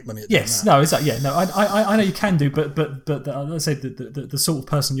make great money at doing that. Yes, no, exactly. Yeah, no, I know you can do, but let's say the sort of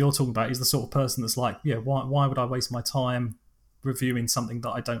person you're talking about is the sort of person that's like, why would I waste my time reviewing something that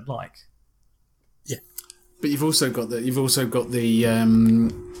I don't like? Yeah, but you've also got the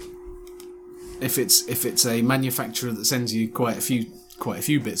if it's a manufacturer that sends you quite a few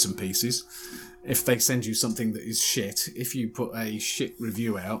bits and pieces. If they send you something that is shit, if you put a shit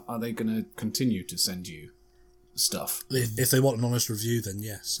review out, are they going to continue to send you stuff? If they want an honest review, then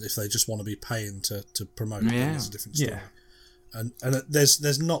yes. If they just want to be paying to promote it, then it's a different story. Yeah. And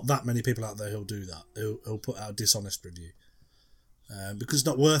there's not that many people out there who'll do that. Who'll put out a dishonest review because it's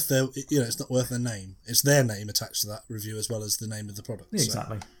not worth it's not worth their name. It's their name attached to that review as well as the name of the product. Yeah,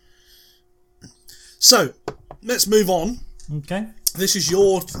 exactly. So let's move on. Okay. This is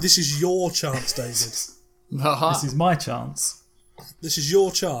your chance, David. This is my chance. This is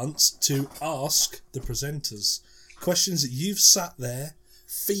your chance to ask the presenters questions that you've sat there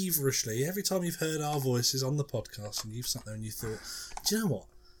feverishly every time you've heard our voices on the podcast, and you've sat there and you thought, do you know what?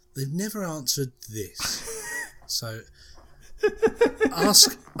 They've never answered this. So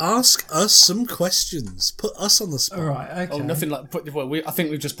ask us some questions. Put us on the spot. All right. Okay. Oh, nothing like I think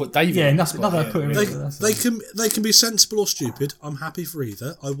we've just put David. Yeah, on nothing. They can be sensible or stupid. I'm happy for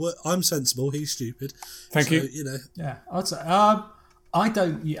either. I'm sensible. He's stupid. Thank you. Yeah, I'd say. I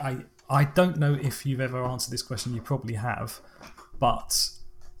don't know if you've ever answered this question. You probably have, but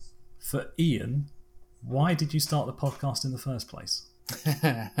for Ian, why did you start the podcast in the first place?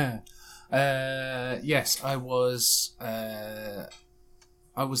 Yes, I was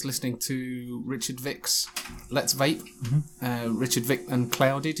listening to Richard Vick's Let's Vape. Richard Vick and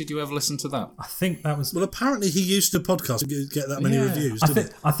Cloudy. Did you ever listen to that? I think that was. Well, apparently he used to podcast to get that many reviews,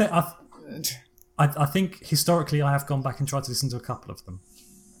 didn't he? I think historically I have gone back and tried to listen to a couple of them,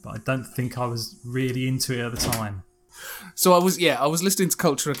 but I don't think I was really into it at the time. So I was listening to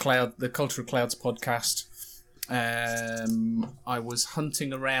the Culture of Clouds podcast. I was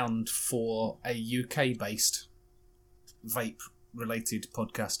hunting around for a UK-based vape-related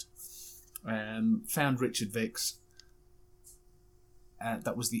podcast. Found Richard Vick's.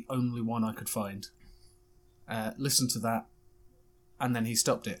 That was the only one I could find. Listened to that, and then he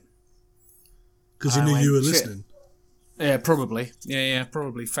stopped it. Because he knew you were listening. Yeah, probably. Yeah,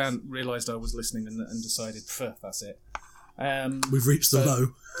 probably. Realised I was listening and decided, that's it. We've reached the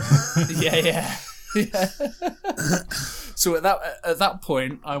low. Yeah. So at that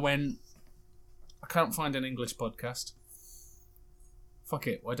point, I went, I can't find an English podcast. Fuck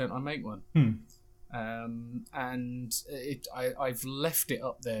it, why don't I make one? And I've left it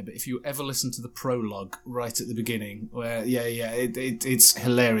up there, but if you ever listen to the prologue right at the beginning, where it's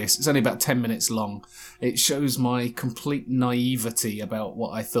hilarious. It's only about 10 minutes long. It shows my complete naivety about what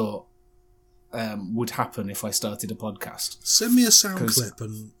I thought would happen if I started a podcast. Send me a sound clip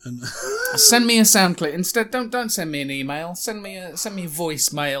and send me a sound clip instead. Don't send me an email. Send me a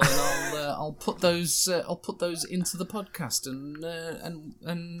voicemail, and I'll put those into the podcast,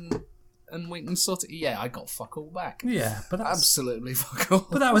 and we can sort it. Yeah, I got fuck all back. Yeah, but that's absolutely fuck all.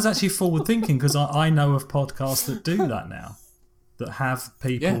 But that was actually forward thinking, because I know of podcasts that do that now, that have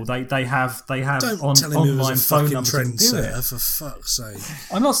people they have online phone numbers to do it. For fuck's sake.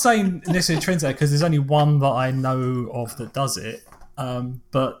 I'm not saying necessarily trendsetter, because there's only one that I know of that does it.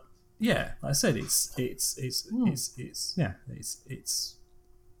 But yeah, like I said, it's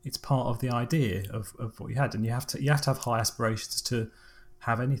part of the idea of what you had, and you have to have high aspirations to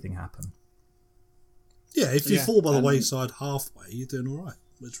have anything happen. Yeah, if you fall by the wayside halfway, you're doing all right.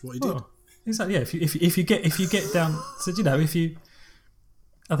 Which is what he did. Exactly. Yeah, if you get down, so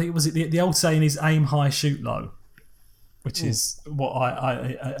I think it was the old saying is aim high, shoot low, which is what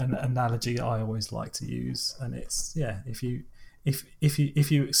an analogy I always like to use. And it's if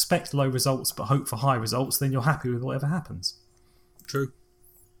you expect low results but hope for high results, then you're happy with whatever happens. True.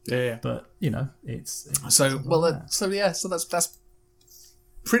 Yeah. But it's so that's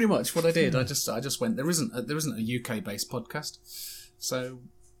pretty much what I did. I just went, there isn't a UK based podcast, so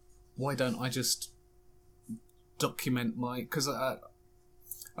why don't I just document because I'd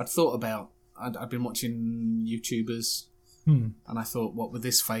thought about I'd been watching YouTubers, and I thought, what with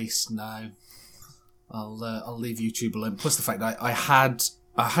this face? No, I'll leave YouTube alone. Plus the fact that I had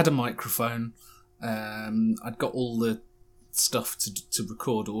a microphone, I'd got all the stuff to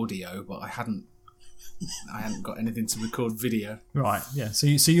record audio, but I hadn't got anything to record video. Right, yeah. So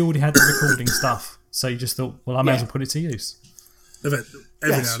you already had the recording stuff. So you just thought, well, I may as well put it to use. Every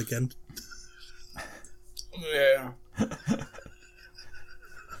now and again. Yeah.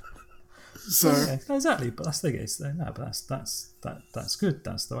 So exactly, but that's the thing. But that's good.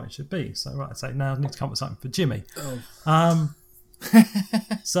 That's the way it should be. So right, so now I need to come up with something for Jimmy.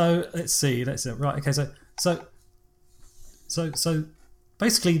 So let's see. Right, okay. So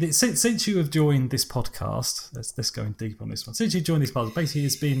basically, since you have joined this podcast, let's go in deep on this one. Since you joined this podcast, basically,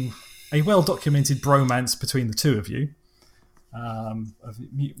 it's been a well-documented bromance between the two of you, of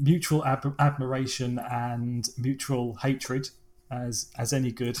mutual admiration and mutual hatred, as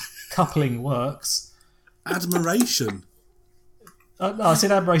any good coupling works. Admiration. No, I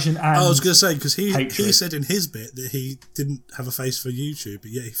said admiration and I was going to say, because he hatred. said in his bit that he didn't have a face for YouTube,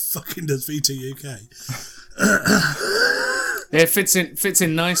 but yeah, he fucking does V2 UK. Yeah, it fits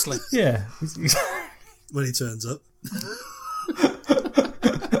in nicely. Yeah. When he turns up.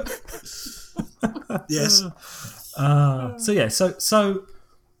 Yes. So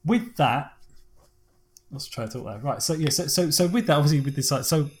with that, let's try to talk that. Right. So with that, obviously with this,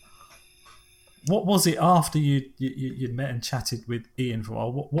 so what was it after you'd met and chatted with Ian for a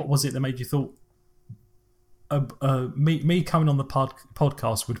while? What was it that made you thought me coming on the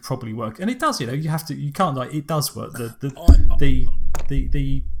podcast would probably work? And it does. You can't like, it does work. The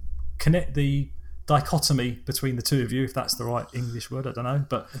dichotomy between the two of you, if that's the right English word, I don't know,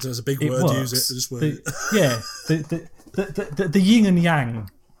 but there's a big word. Works. Use it. Just word. The yin and yang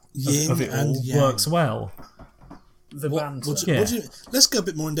of it all yang works well. Let's go a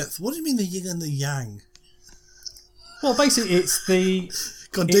bit more in depth. What do you mean the yin and the yang? Well, basically, it's the.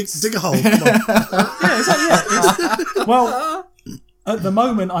 Go on, dig a hole. Come on. Yeah, exactly. Yeah. Well, At the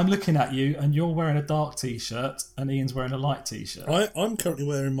moment, I'm looking at you, and you're wearing a dark T-shirt, and Ian's wearing a light T-shirt. I'm currently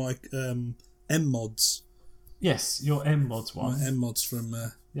wearing my M-Mods. Yes, your M-Mods one. My M-Mods from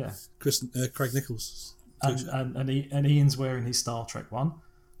Craig Nichols. And Ian's wearing his Star Trek one.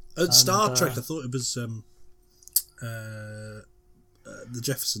 Star Trek, I thought it was the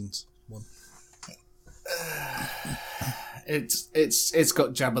Jeffersons one. It's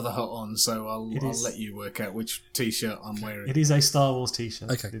got Jabba the Hutt on, so I'll let you work out which T-shirt I'm wearing. It is a Star Wars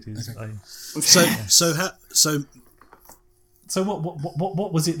T-shirt. Okay. It is So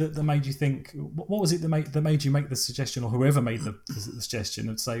what was it that made you think? What was it that made you make the suggestion, or whoever made the suggestion,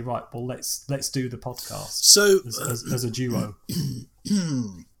 and say, right, well, let's do the podcast. So as a duo.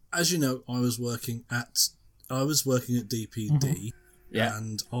 As you know, I was working at DPD,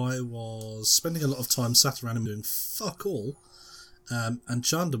 and I was spending a lot of time sat around and doing fuck all. And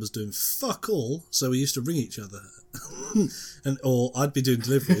Chandler was doing fuck all, so we used to ring each other, or I'd be doing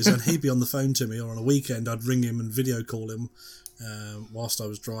deliveries, and he'd be on the phone to me, or on a weekend I'd ring him and video call him. Whilst I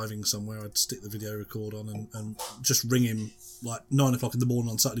was driving somewhere, I'd stick the video record on and just ring him like 9 o'clock in the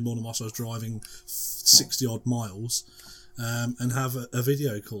morning on Saturday morning whilst I was driving 60 odd miles, and have a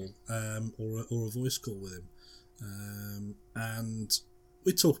video call or a voice call with him, and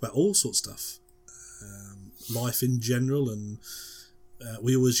we'd talk about all sorts of stuff, life in general, and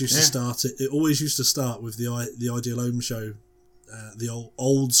we always used to start it. It always used to start with the Ideal Home Show. The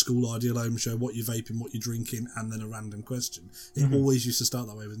old school Ideal Home Show, what you're vaping, what you're drinking, and then a random question. It always used to start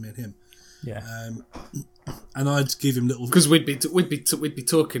that way with me and him. Yeah. And I'd give him little, because we'd be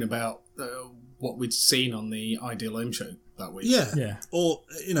talking about what we'd seen on the Ideal Home Show that week. Yeah. Or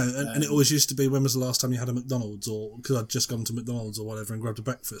and it always used to be, when was the last time you had a McDonald's, or because I'd just gone to McDonald's or whatever and grabbed a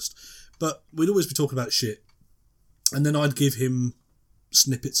breakfast. But we'd always be talking about shit, and then I'd give him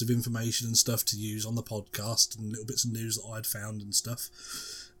snippets of information and stuff to use on the podcast, and little bits of news that I'd found and stuff.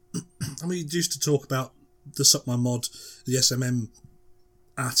 And we used to talk about the Suck My Mod, the SMM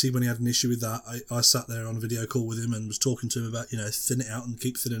Atty, when he had an issue with that. I sat there on a video call with him and was talking to him about, thin it out and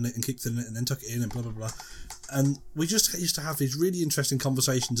keep thinning it and then tuck it in and blah, blah, blah. And we just used to have these really interesting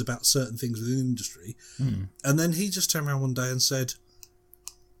conversations about certain things within the industry. And then he just turned around one day and said,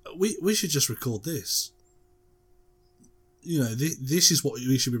 we should just record this. This is what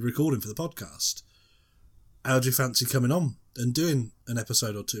we should be recording for the podcast. How do you fancy coming on and doing an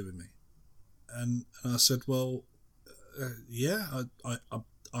episode or two with me? And I said, well,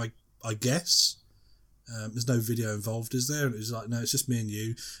 I guess. There's no video involved, is there? And it was like, no, it's just me and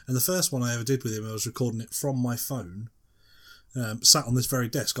you. And the first one I ever did with him, I was recording it from my phone. Sat on this very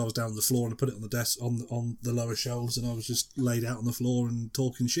desk. I was down on the floor and I put it on the desk on the lower shelves, and I was just laid out on the floor and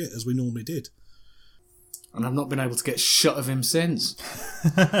talking shit as we normally did. And I've not been able to get shot of him since.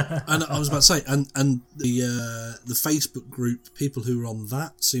 And I was about to say, and the Facebook group, people who were on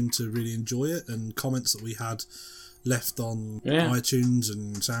that seemed to really enjoy it, and comments that we had left on iTunes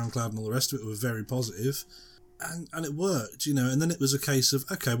and SoundCloud and all the rest of it were very positive. And it worked, and then it was a case of,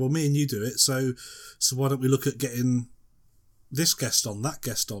 okay, well, me and you do it, so why don't we look at getting this guest on, that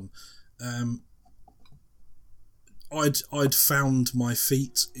guest on. I'd found my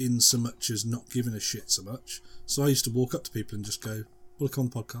feet in so much as not giving a shit so much. So I used to walk up to people and just go, well, look on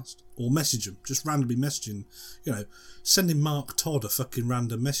the podcast. Or message them, just randomly messaging, sending Mark Todd a fucking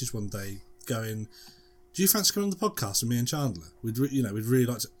random message one day going, do you fancy coming on the podcast with me and Chandler? We'd really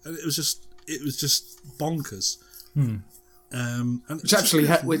like to. And it was just bonkers. And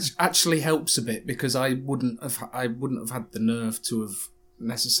which actually helps a bit, because I wouldn't have had the nerve to have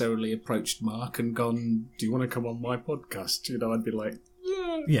necessarily approached Mark and gone, do you want to come on my podcast? I'd be like,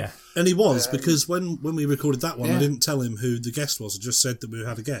 yeah. And he was, because when we recorded that one, I didn't tell him who the guest was. I just said that we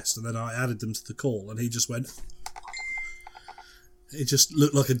had a guest, and then I added them to the call, and he just went, it just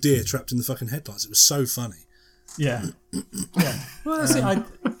looked like a deer trapped in the fucking headlights. It was so funny. Yeah. Well, that's it.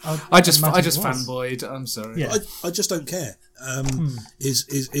 I just fanboyed. I'm sorry. Yeah. I just don't care.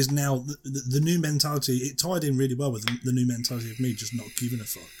 Is now the new mentality. It tied in really well with the new mentality of me just not giving a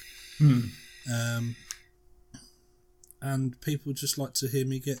fuck. And people just like to hear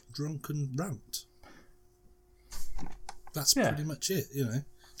me get drunk and rant. That's pretty much it.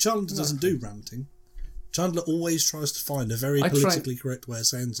 Chandler doesn't do ranting. Chandler always tries to find a very politically correct way of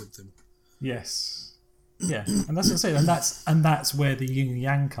saying something. Yes. Yeah, and that's what I'm saying, and that's where the yin and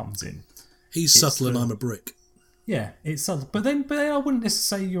yang comes in. He's subtle and I'm a brick. Yeah, it's subtle, but then I wouldn't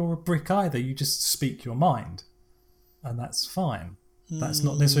necessarily say you're a brick either. You just speak your mind, and that's fine. That's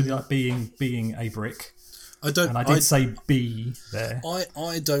not necessarily like being a brick. I did say be there.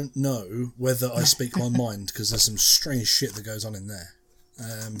 I don't know whether I speak my mind, because there's some strange shit that goes on in there.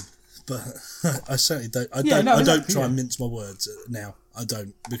 but I certainly don't. I exactly, don't try and mince my words now. I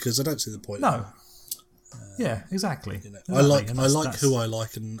don't, because I don't see the point. No. Yeah, exactly. You know, Exactly. I like who I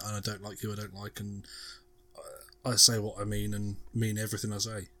like, and I don't like who I don't like, and I say what I mean and mean everything I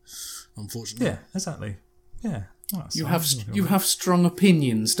say. Unfortunately. Yeah, exactly. Yeah. Well, You have strong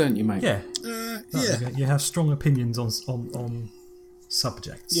opinions, don't you, mate? Yeah. Yeah. You have strong opinions on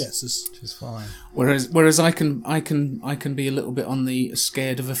subjects. Yes. Which is fine. Whereas I can be a little bit on the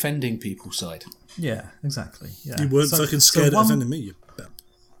scared of offending people side. Yeah, exactly. Yeah. You weren't fucking scared of offending me, you bet.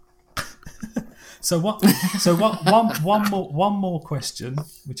 One more question,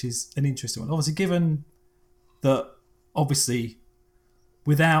 which is an interesting one. Obviously, given that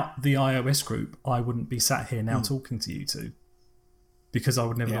without the iOS group, I wouldn't be sat here now talking to you two, because I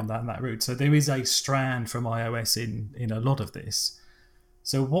would never have done that route. So there is a strand from iOS in a lot of this.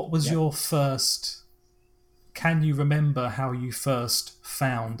 So what was your first? Can you remember how you first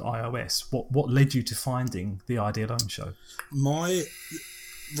found iOS? What led you to finding the Ideal Home Show?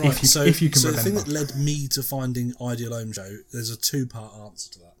 If you can remember. The thing that led me to finding Ideal Home Show, there's a two-part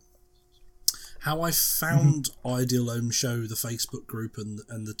answer to that. How I found Ideal Home Show, the Facebook group and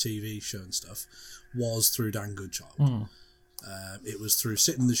the TV show and stuff, was through Dan Goodchild. It was through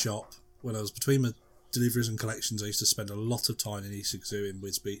sitting in the shop when I was between my deliveries and collections. I used to spend a lot of time in East Zoo in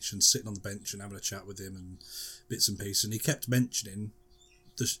Wiz Beach and sitting on the bench and having a chat with him and bits and pieces. And he kept mentioning,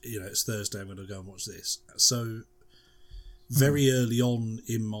 it's Thursday, I'm going to go and watch this. So very early on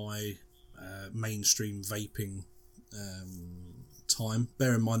in my mainstream vaping time,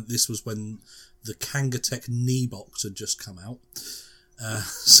 bear in mind this was when the Kangatech knee box had just come out,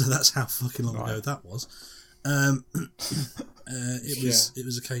 so that's how fucking long ago that was. It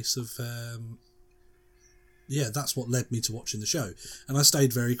was a case of that's what led me to watching the show, and I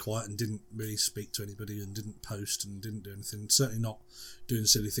stayed very quiet and didn't really speak to anybody and didn't post and didn't do anything, certainly not doing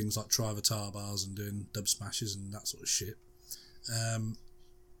silly things like Trivatar bars and doing dub smashes and that sort of shit.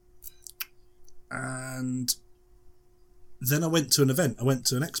 And then I went to an event. I went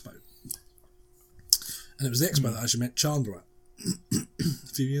to an expo, and it was the expo that I actually met Chandler at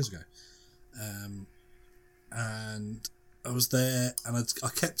a few years ago. And I was there, and I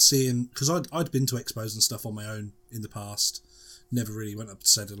kept seeing, because I'd been to expos and stuff on my own in the past, never really went up to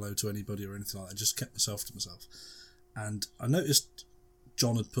say hello to anybody or anything like that. I just kept myself to myself. And I noticed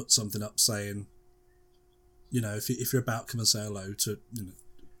John had put something up saying, if you're about, come and say hello to,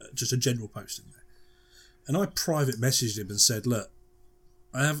 just a general posting there. And I private messaged him and said, look,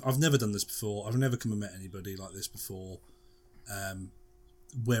 I've never done this before. I've never come and met anybody like this before.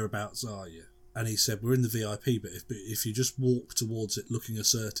 Whereabouts are you? And he said, we're in the VIP, but if you just walk towards it looking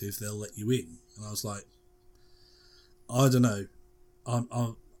assertive, they'll let you in. And I was like, I don't know.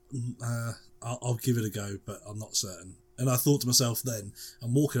 I'll give it a go, but I'm not certain. And I thought to myself then,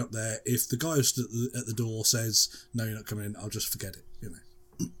 I'm walking up there, if the guy who's at the door says, no, you're not coming in, I'll just forget it,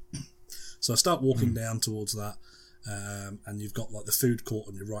 So I start walking down towards that, and you've got like the food court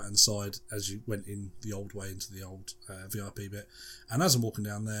on your right hand side as you went in the old way into the old VIP bit. And as I'm walking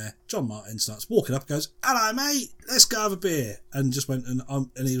down there, John Martin starts walking up and goes, hello mate, let's go have a beer. And just went, and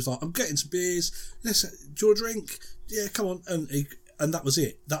he was like, I'm getting some beers, do you want a drink? Yeah, come on. And that was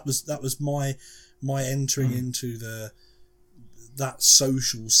it. That was my entering into that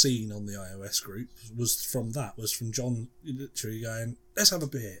social scene on the iOS group was from John literally going, let's have a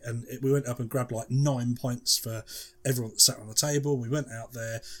beer. And we went up and grabbed like 9 pints for everyone that sat on the table. We went out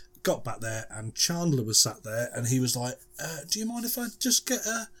there, got back there, and Chandler was sat there, and he was like, do you mind if I just get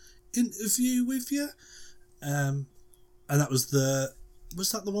a interview with you? And that was that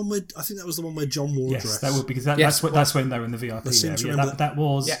the one where, I think that was the one where John wore a dress. Yes, that would, because that's when they were in the VIP area. That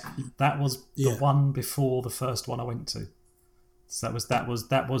was the one before the first one I went to. So that was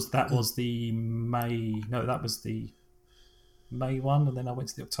the May. No, that was the May one, and then I went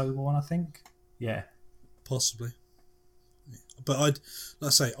to the October one, I think. Yeah, possibly. But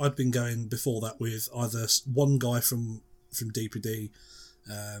I'd been going before that with either one guy from DPD.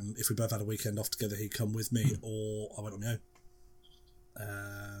 If we both had a weekend off together, he'd come with me, or I went on my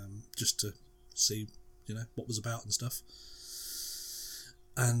own, just to see, what was about and stuff.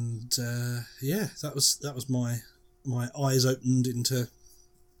 And that was my eyes opened into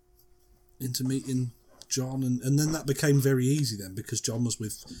meeting John, and then that became very easy then, because John was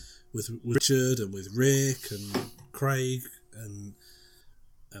with Richard and with Rick and Craig and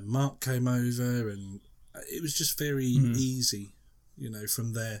Mark came over, and it was just very easy,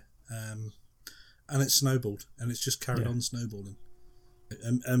 from there, and it snowballed, and it's just carried on snowballing.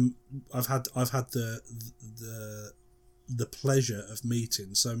 I've had the the pleasure of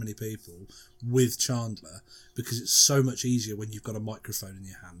meeting so many people with Chandler, because it's so much easier when you've got a microphone in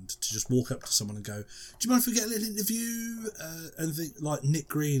your hand to just walk up to someone and go, "Do you mind if we get a little interview?" And think like Nick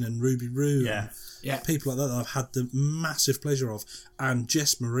Green and Ruby Roo, Yeah. and people like that I've had the massive pleasure of, and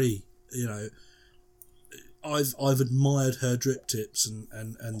Jess Marie. You know, I've admired her drip tips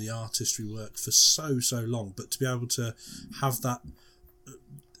and the artistry work for so long, but to be able to have that.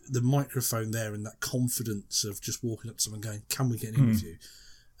 The microphone there and that confidence of just walking up to someone going, "Can we get an interview?"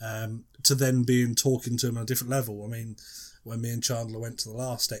 To then being talking to them on a different level. I mean, when me and Chandler went to the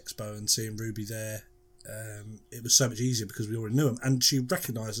last expo and seeing Ruby there, it was so much easier because we already knew him, and she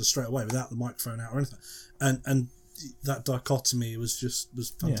recognised us straight away without the microphone out or anything. And that dichotomy was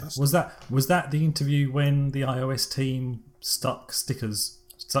fantastic. Yeah. Was that the interview when the iOS team stuck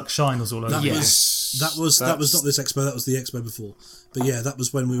shiners all over? That was not this expo. That was the expo before. But yeah, that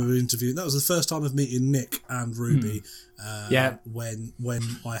was when we were interviewing. That was the first time of meeting Nick and Ruby. When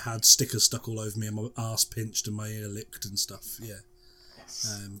I had stickers stuck all over me and my arse pinched and my ear licked and stuff. Yeah.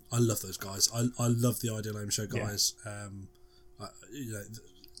 I love those guys. I love the Ideal Home Show guys.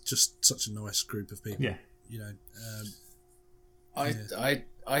 Just such a nice group of people. Yeah.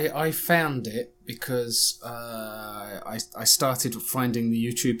 I found it because I started finding the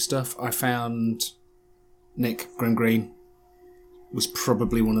YouTube stuff. I found Nick Green was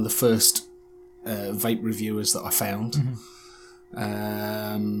probably one of the first vape reviewers that I found.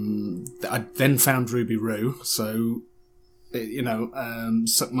 I then found Ruby Roo, so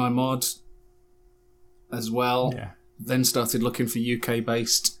Suck My Mod as well. Yeah. Then started looking for UK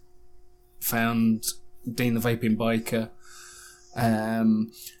based. Found Dean the Vaping Biker.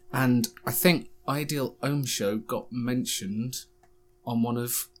 And I think Ideal Home Show got mentioned on one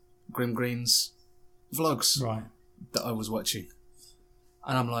of Grim Green's vlogs that I was watching.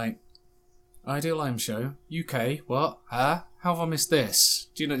 And I'm like, Ideal Home Show, UK, what? Huh? How have I missed this?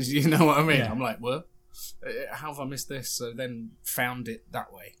 Do you know what I mean? Yeah. I'm like, what? How have I missed this? So then found it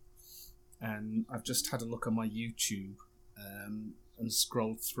that way. And I've just had a look on my YouTube and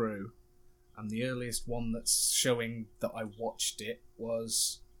scrolled through. And the earliest one that's showing that I watched it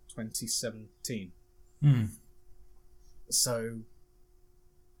was 2017. So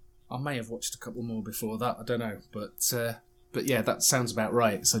I may have watched a couple more before that. I don't know, but yeah, that sounds about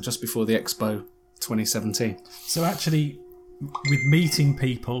right. So just before the Expo 2017. So actually, with meeting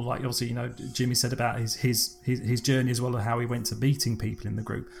people, like obviously Jimmy said about his journey as well as how he went to meeting people in the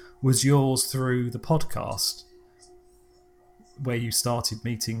group. Was yours through the podcast? Where you started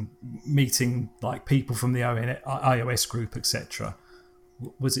meeting like people from the iOS group, etc.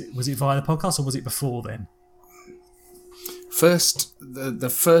 Was it via the podcast or was it before then? The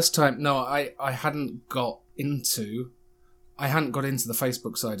first time, no, I hadn't got into the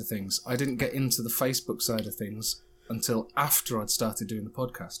Facebook side of things. I didn't get into the Facebook side of things until after I'd started doing the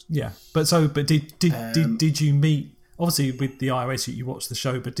podcast. Yeah, but did you meet? Obviously, with the iOS, you watched the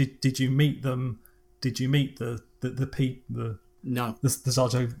show, but did you meet them? Did you meet the No. The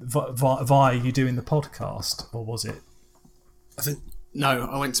Zarjo via you doing the podcast, or was it? I think no.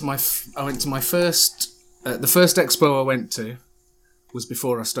 I went to my first the first expo I went to was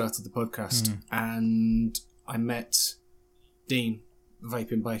before I started the podcast, and I met Dean, the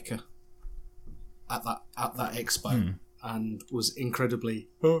Vaping Biker, at that expo, and was incredibly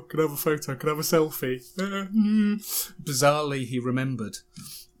can I have a photo? Can I have a selfie? Bizarrely, he remembered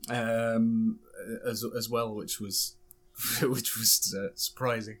as well, which was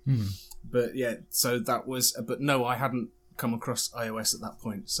surprising. But yeah, so that was. But no, I hadn't come across iOS at that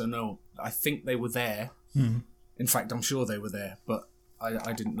point. So no, I think they were there. In fact, I'm sure they were there, but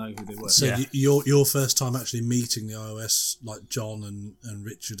I didn't know who they were. So your first time actually meeting the iOS, like John and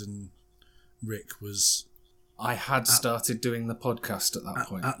Richard and Rick, was. I had started doing the podcast at that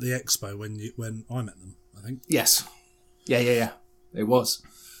point at the expo when I met them. I think. Yes. Yeah. It was.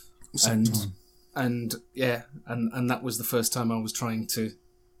 So, And that was the first time I was trying to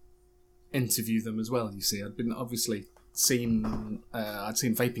interview them as well. You see, I'd been obviously I'd seen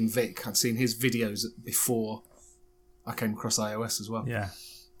Vaping Vic, I'd seen his videos before I came across iOS as well. Yeah,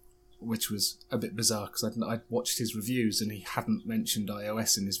 which was a bit bizarre because I'd watched his reviews and he hadn't mentioned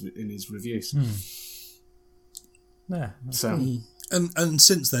iOS in his reviews. Yeah. So and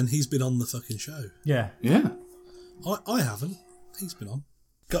since then he's been on the fucking show. Yeah. I haven't. He's been on.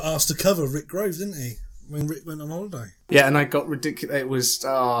 Got asked to cover Rick Grove, didn't he? When Rick went on holiday. Yeah, and I got ridiculous. It was.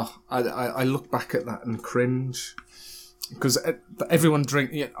 I look back at that and cringe because everyone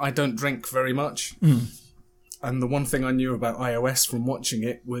drink. Yeah, I don't drink very much, and the one thing I knew about iOS from watching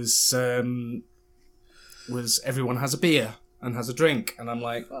it was everyone has a beer, and has a drink, and I'm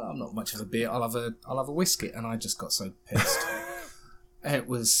like, I'm not much of a beer. I'll have a whiskey, and I just got so pissed. It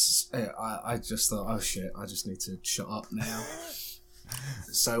was. I just thought, oh shit, I just need to shut up now.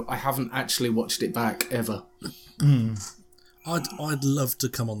 So I haven't actually watched it back ever. I'd love to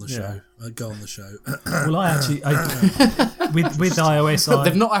come on the show. I'd go on the show. Well, with iOS,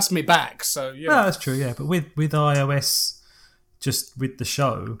 They've not asked me back, so yeah. No, that's true. Yeah, but with iOS, just with the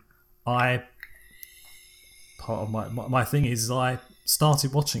show, part of my thing is I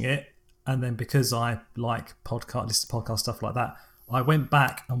started watching it, and then because I like listen to podcast stuff like that, I went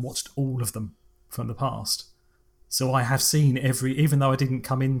back and watched all of them from the past. So I have seen even though I didn't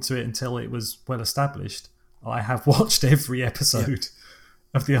come into it until it was well established, I have watched every episode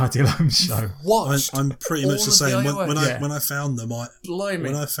of the Ideal Home Show. I'm pretty much the same. When I found them, Blimey.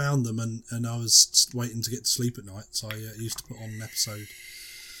 when I found them and I was waiting to get to sleep at night, so I used to put on an episode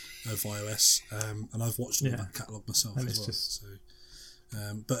of iOS, and I've watched all that catalogue myself as well. So,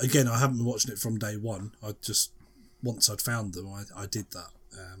 but again, I haven't been watching it from day one. Once I'd found them, I did that.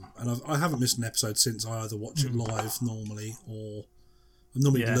 And I haven't missed an episode since. I either watch it live normally, or I'm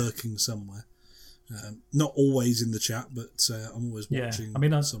normally lurking somewhere. Not always in the chat, but I'm always watching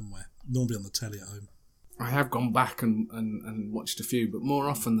somewhere. Normally on the telly at home. I have gone back and watched a few, but more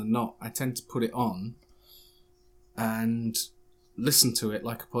often than not, I tend to put it on and listen to it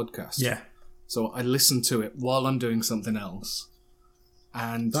like a podcast. Yeah. So I listen to it while I'm doing something else.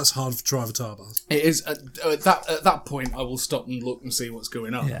 And that's hard for Trivatar bars. It is. At that point, I will stop and look and see what's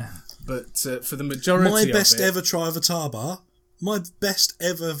going on. Yeah. But for the majority of it... My best ever Trivatar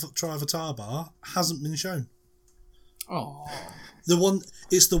bar hasn't been shown. Oh.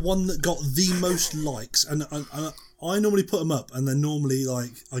 It's the one that got the most likes, and I normally put them up, and then normally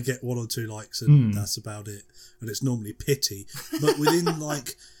like I get 1 or 2 likes, and that's about it. And it's normally pity. But within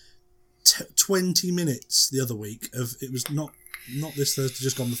like 20 minutes the other week it was not this Thursday,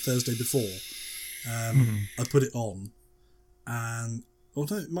 just gone the Thursday before. I put it on, and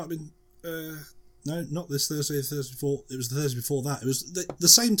it might have been no, not this Thursday. The Thursday before, it was the Thursday before that. It was the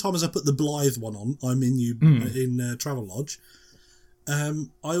same time as I put the Blythe one on. I'm in in Travelodge.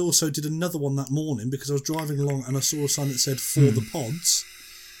 I also did another one that morning because I was driving along and I saw a sign that said "For the Pods,"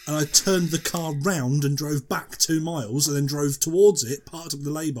 and I turned the car round and drove back 2 miles and then drove towards it, parked up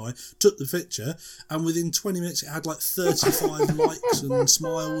the lay-by, took the picture, and within 20 minutes it had like 35 likes and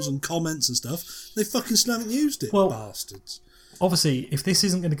smiles and comments and stuff. They fucking still haven't used it, bastards. Obviously, if this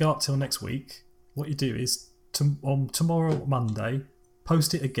isn't going to go up till next week, what you do is on tomorrow, Monday,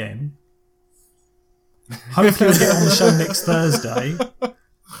 post it again. Hopefully, we'll get on the show next Thursday,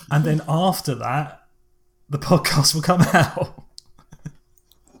 and then after that, the podcast will come out.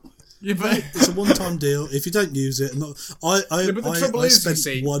 Yeah, but it's a one-time deal. If you don't use it, the trouble is,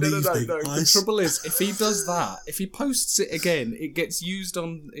 spent one evening. The trouble is, if he does that, if he posts it again, it gets used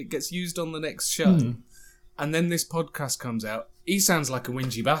on the next show, and then this podcast comes out. He sounds like a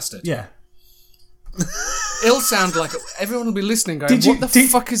whingy bastard. Yeah. He'll sound like everyone will be listening, going, "What the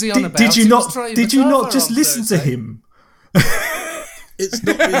fuck is he on about?" Did you not just listen to him? It's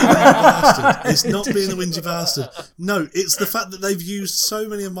not being a whingy bastard. It's not being a whingy bastard. No, it's the fact that they've used so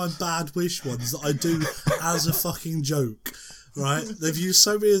many of my bad wish ones that I do as a fucking joke. Right? They've used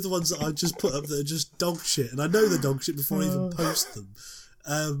so many of the ones that I just put up that are just dog shit, and I know they're dog shit before I even post them.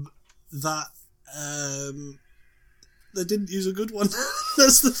 They didn't use a good one.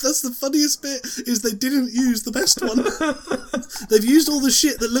 That's the funniest bit, is they didn't use the best one. They've used all the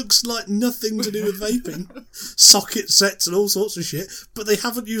shit that looks like nothing to do with vaping, socket sets and all sorts of shit, but they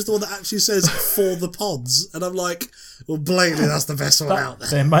haven't used the one that actually says "For the Pods," and I'm like, well, blatantly that's the best one out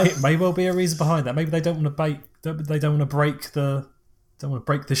there. There may well be a reason behind that. Maybe they don't want to break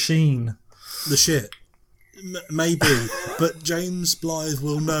the sheen. The shit. Maybe, but James Blythe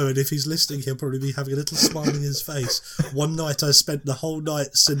will know, and if he's listening, he'll probably be having a little smile on his face. One night I spent the whole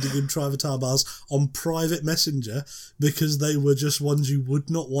night sending him Trivatar bars on private messenger because they were just ones you would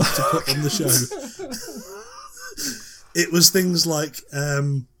not want to put on the show. It was things like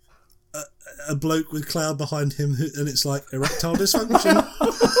a bloke with cloud behind him, and it's like erectile dysfunction.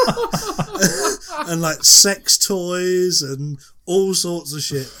 And like sex toys and all sorts of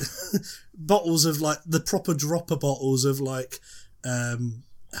shit. Bottles of like the proper dropper bottles of like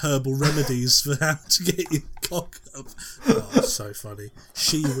herbal remedies for how to get your cock up. Oh, it's so funny.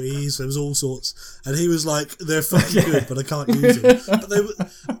 Shiwis, there was all sorts, and he was like, "They're fucking good, but I can't use them."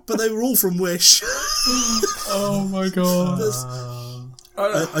 But they were all from Wish. Oh my god!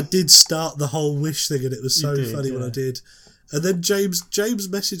 I did start the whole Wish thing, and it was so funny when I did. And then James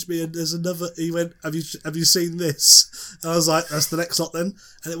messaged me, and there's another. He went, "Have you seen this?" And I was like, "That's the next lot then."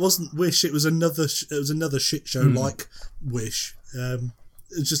 And it wasn't Wish; it was another. It was another shit show like Wish. It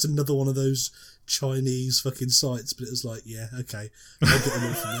was just another one of those Chinese fucking sites. But it was like, yeah, okay, I'll get them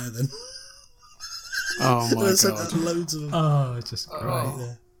all from there then. Oh my And I sent god! out loads of them. Oh, it's just great.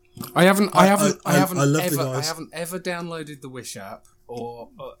 Yeah. I haven't love the guys. I haven't ever downloaded the Wish app or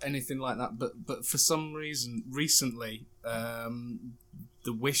anything like that. But for some reason, recently,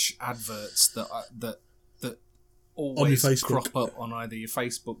 the Wish adverts that always crop up on either your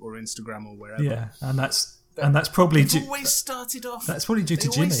Facebook or Instagram or wherever. Yeah, and that's probably always started off. That's probably due to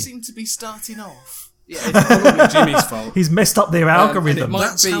they Jimmy. always seem to be starting off. Yeah, it's probably Jimmy's fault. He's messed up their algorithm.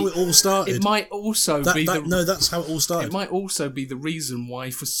 That's how it all started. It might also be that's how it all started. It might also be the reason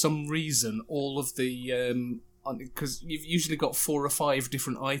why, for some reason, all of the because you've usually got 4 or 5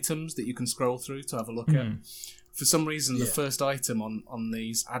 different items that you can scroll through to have a look at. For some reason, the first item on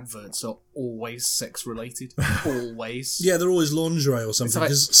these adverts are always sex related. Always. Yeah, they're always lingerie or something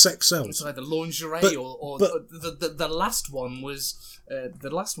because sex sells. It's either lingerie or the last one was the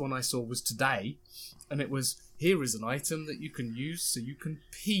last one I saw was today, and it was, here is an item that you can use so you can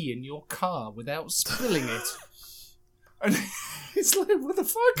pee in your car without spilling it. And it's like, what the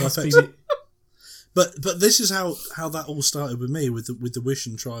fuck? But this is how that all started with me with the Wish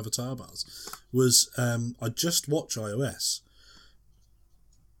and Try Avatar bars. Was I just watched iOS,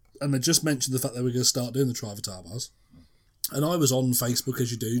 and I just mentioned the fact that we're going to start doing the Try Avatar bars, and I was on Facebook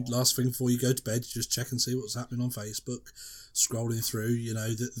as you do. Last thing before you go to bed, you just check and see what's happening on Facebook, scrolling through,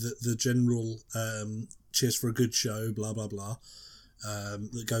 the general cheers for a good show, blah blah blah,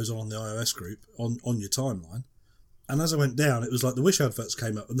 that goes on the iOS group on your timeline. And as I went down, it was like the Wish adverts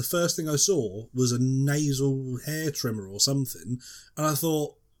came up, and the first thing I saw was a nasal hair trimmer or something, and I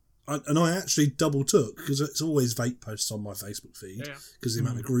thought, and I actually double took, because it's always vape posts on my Facebook feed, because the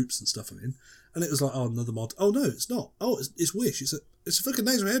amount of groups and stuff I'm in, and it was like, oh, another mod. Oh no, it's not. Oh, it's Wish. It's a fucking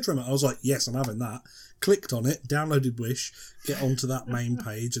nasal hair trimmer. I was like, yes, I'm having that. Clicked on it, downloaded Wish, get onto that main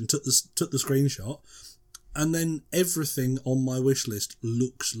page, and took the screenshot, and then everything on my wish list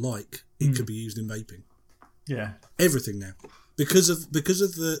looks like it could be used in vaping. Yeah, everything now, because of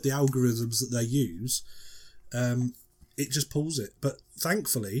the algorithms that they use, it just pulls it. But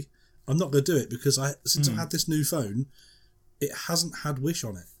thankfully, I'm not going to do it because since I've had this new phone, it hasn't had Wish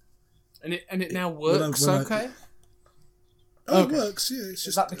on it, and it now works. Okay. It works. Yeah, it's just,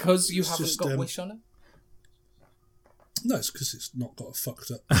 is that because you haven't got Wish on it? No, it's because it's not got a fucked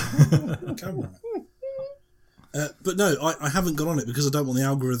up camera on it. But no, I haven't got on it because I don't want the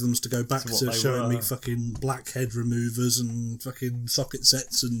algorithms to go back to showing me fucking blackhead removers and fucking socket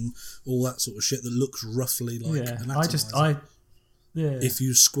sets and all that sort of shit that looks roughly like an atomizer. If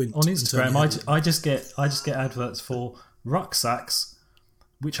you squint on Instagram, I just get adverts for rucksacks,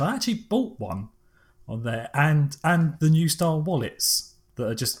 which I actually bought one on there, and the new style wallets that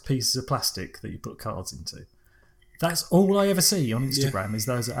are just pieces of plastic that you put cards into. That's all I ever see on Instagram is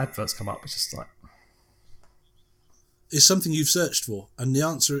those adverts come up. It's just like, it's something you've searched for, and the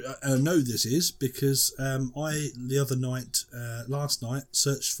answer I know this is because last night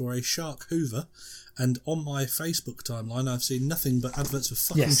ssearched for a shark hoover, and on my Facebook timeline I've seen nothing but adverts for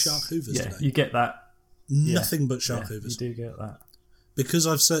fucking shark hoovers today. You get that. Nothing but shark hoovers. You do get that. Because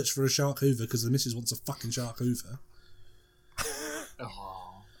I've searched for a shark hoover because the missus wants a fucking shark hoover.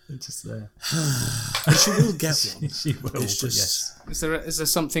 It's just there. And she will get one. She will. It's just, Is there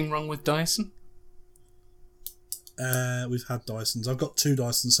something wrong with Dyson? We've had Dysons. I've got 2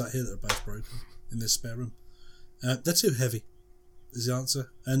 Dysons sat here that are both broken in this spare room. They're too heavy, is the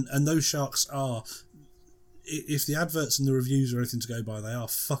answer. And those sharks are, if the adverts and the reviews are anything to go by, they are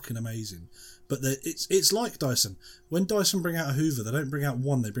fucking amazing. But it's like Dyson. When Dyson bring out a Hoover, they don't bring out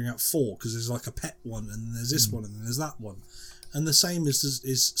 1, they bring out 4, because there's like a pet one, and there's this one, and then there's that one. And the same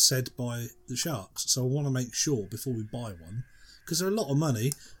is said by the sharks. So I want to make sure before we buy one, because they're a lot of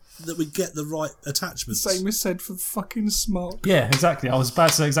money, that we get the right attachments. Same is said for fucking Smart. Yeah, exactly. I was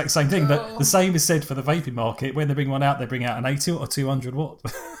about to say the exact same thing. But the same is said for the vaping market. When they bring one out, they bring out an 80 or 200 watt.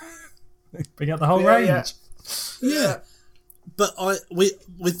 They bring out the whole range. Yeah. But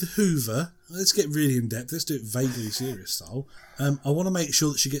with the Hoover, let's get really in depth. Let's do it vaguely serious style. I want to make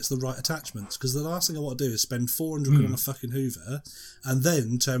sure that she gets the right attachments, because the last thing I want to do is spend 400 quid on a fucking Hoover and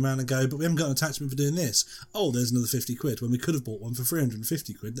then turn around and go, but we haven't got an attachment for doing this. Oh, there's another 50 quid when we could have bought one for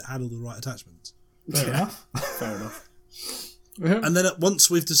 350 quid that had all the right attachments. Fair enough. Fair enough. And then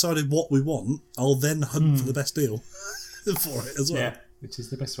once we've decided what we want, I'll then hunt for the best deal for it as well. Yeah, which is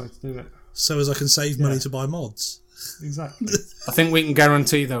the best way to do it. So as I can save money to buy mods. Exactly. I think we can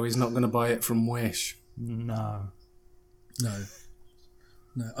guarantee, though, he's not going to buy it from Wish. No. No.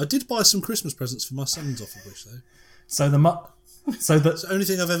 I did buy some Christmas presents for my sons off of Wish though. So it's the only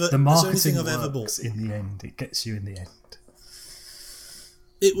thing I've ever. the marketing it's the only thing I've ever works bought. in the end. It gets you in the end.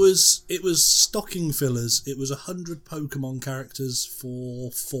 It was stocking fillers. It was 100 Pokemon characters for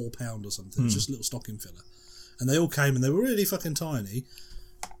 £4 or something. It was just a little stocking filler, and they all came and they were really fucking tiny.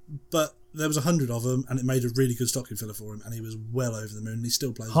 But there was 100 of them, and it made a really good stocking filler for him, and he was well over the moon. And he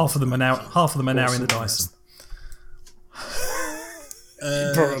still plays. Half of them are now in the Dyson.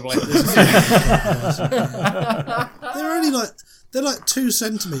 Probably. They're like 2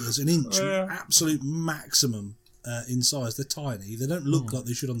 centimeters, an inch, absolute maximum in size. They're tiny. They don't look like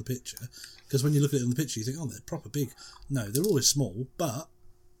they should on the picture, because when you look at it on the picture, you think, oh, they're proper big. No, they're always small, but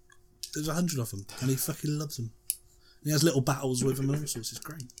there's 100 of them, and he fucking loves them. And he has little battles with them and all sorts. It's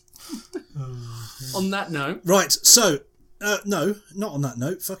great. On that note, Right, so no, not on that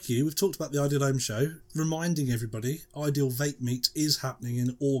note. Fuck you. We've talked about the Ideal Home Show. Reminding everybody, Ideal Vape Meet is happening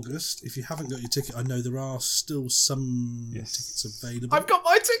in August. If you haven't got your ticket, I know there are still some tickets available. I've got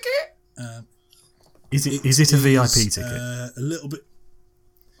my ticket. Is it a VIP ticket? A little bit.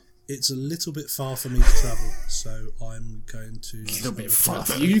 It's a little bit far for me to travel, so I'm going to. A little bit far.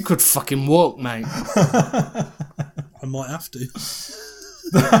 You could fucking walk, mate. I might have to.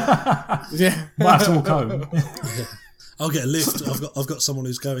 Yeah. Might have to walk home. I'll get a lift. I've got someone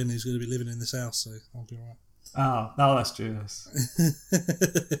who's going. Who's going to be living in this house, so I'll be alright. No, that's true.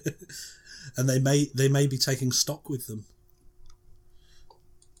 And they may be taking stock with them.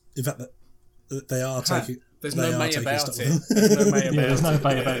 In fact, that they are taking. There's they no are may taking about stock it. with them. There's no may about Yeah, there's no it.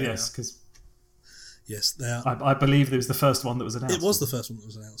 bay about it, yes, because Yes, they are. I believe it was the first one that was announced. It was the first one that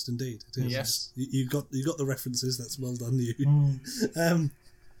was announced. Indeed, it is. Yes. You got the references. That's well done, you.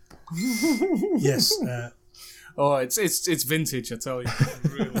 Yes. Oh, it's vintage, I tell you.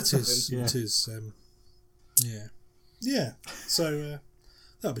 Really It is. Yeah. It is. Yeah. So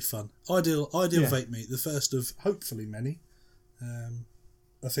that'll be fun. Ideal Vape Meet, the first of hopefully many.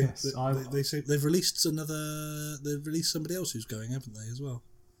 I think Yes, that they say they've released another. They've released somebody else who's going, haven't they, as well?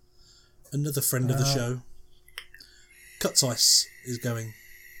 Another friend of the show, Cuts Ice, is going.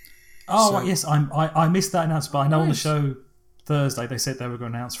 Oh, So- right, yes, I missed that announcement, but I know on the Nice. show Thursday they said they were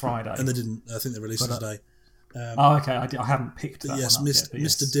going to announce Friday. And they didn't. I think they released it today. Oh, okay, I haven't picked that But yes, one up yet, but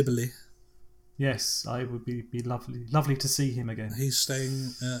Mr. Dibley. Yes, I would be lovely to see him again. He's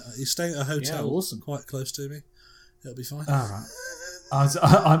staying at a hotel awesome. quite close to me. It'll be fine. All right.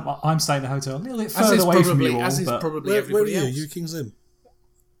 I'm staying at a hotel a little bit As further is away from probably, you all, as is but probably Where are everybody you? else. You King's Lynn?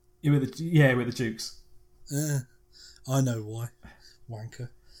 you're with the Dukes. I know why. Wanker.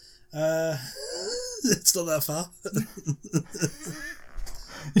 It's not that far.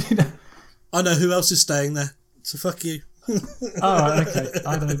 You know, I know who else is staying there. So fuck you. all right, okay.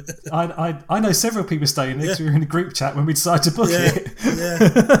 I know several people staying there because we were in a group chat when we decided to book it.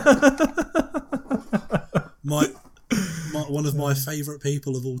 One of my favourite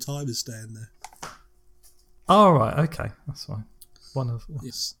people of all time is staying there. All right, okay, that's fine. One of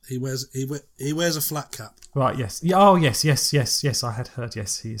Yes, he wears a flat cap. right, yes, yeah, oh yes. I had heard.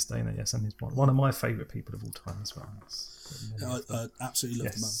 Yes, he is staying there. Yes, and he's one of my favourite people of all time as well. I absolutely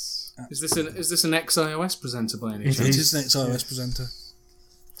love the man. Yes, Is this an ex-iOS presenter by any It chance? It is, is next iOS presenter.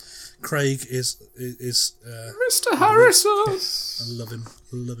 Craig is Mr. Harrison! I love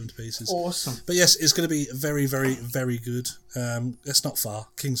him to pieces. Awesome. But yes, it's going to be very, very, very good. It's not far.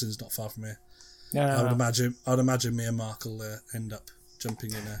 Kingston's not far from here. Yeah. I'd imagine me and Mark will end up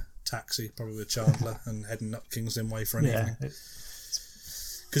jumping in a taxi, probably with Chandler, and heading up Kingston Way for an evening.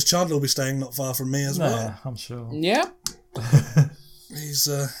 Because Chandler will be staying not far from me as well. I'm sure. Yeah. He's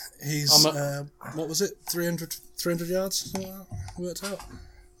what was it? 300 yards? Something like that? Worked out.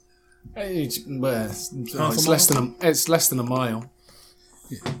 Well, Half a it's less than a mile.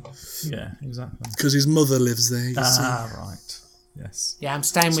 Yeah, exactly. Because his mother lives there. You see. Right. Yes. Yeah, I'm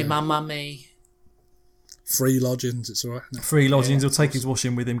staying with my mummy. Free lodgings, it's alright. Free lodgings. He'll take his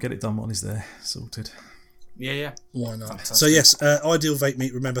washing with him. Get it done while he's there. Sorted. Yeah. Why not? Fantastic. So yes, Ideal Vape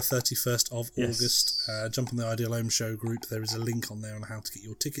Meet, remember 31st of Yes. August. Jump on the Ideal Home Show group. There is a link on there on how to get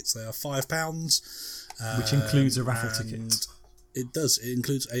your tickets. They are £5. Which includes a raffle ticket. and It does. It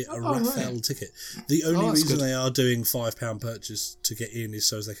includes a raffle ticket. The only that's reason good. they are doing £5 purchase to get in is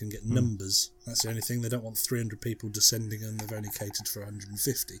so as they can get numbers. That's the only thing. They don't want 300 people descending, and they've only catered for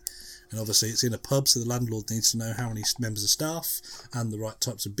 150. And obviously, it's in a pub, so the landlord needs to know how many members of staff and the right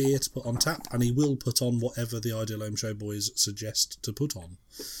types of beer to put on tap. And he will put on whatever the Ideal Home Show boys suggest to put on.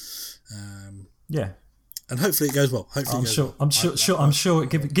 Yeah. And hopefully, it goes well. Hopefully, I'm it goes sure. well. I'm sure.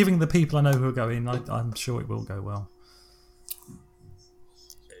 Giving the people I know who are going, I'm sure it will go well.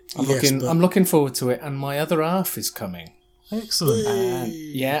 I'm Yes, looking. but- I'm looking forward to it, and my other half is coming. Excellent.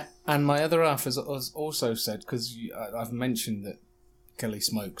 And my other half has also said, because I've mentioned that Kelly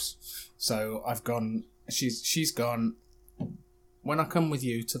smokes, so I've gone. She's gone. When I come with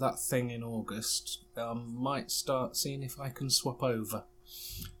you to that thing in August, I might start seeing if I can swap over.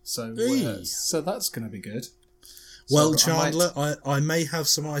 So that's going to be good. Well, Chandler, I may have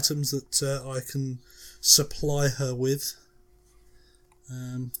some items that I can supply her with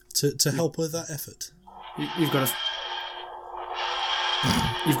to help with that effort. You've got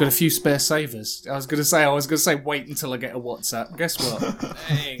a few spare savers. I was going to say wait until I get a WhatsApp. Guess what?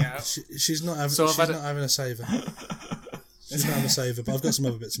 There you go. She's not having a saver. She's not having a saver, but I've got some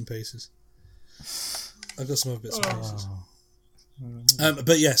other bits and pieces. But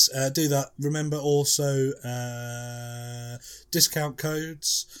yes, do that. Remember also discount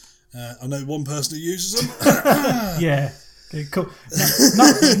codes. I know one person who uses them. Yeah. Okay, cool.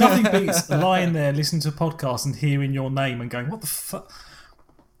 Nothing beats lying there listening to a podcast and hearing your name and going, "What the fuck?"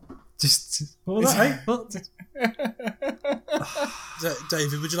 Just what was that? Hey? What?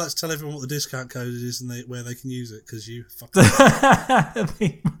 David, would you like to tell everyone what the discount code is and where they can use it? Because you For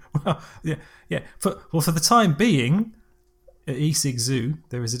the time being, at eSig Zoo,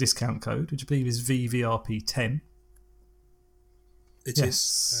 there is a discount code, which I believe is VVRP10. It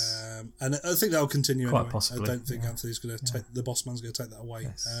is. And I think that'll continue Quite anyway. possibly. I don't think Anthony's going to take the boss man's going to take that away.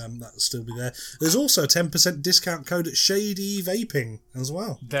 Yes. That'll still be there. There's also a 10% discount code at Shady Vaping as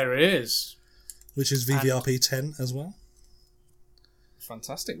well. There is. Which is VVRP10 as well.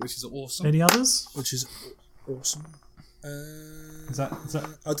 Fantastic, which is awesome. Any others? Which is awesome. Is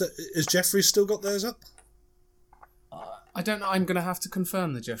Is Jeffrey's still got theirs up? I don't know. I'm going to have to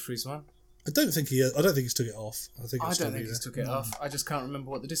confirm the Jeffries one. I don't think he's took it off. I don't think he's took it off. I just can't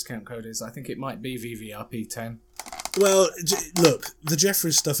remember what the discount code is. I think it might be VVRP10. Well, look, the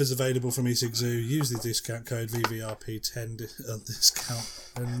Jeffries stuff is available from eSig Zoo. Use the discount code VVRP10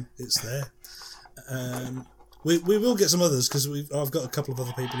 discount, and it's there. We will get some others because I've got a couple of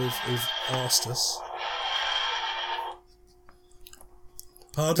other people who've asked us.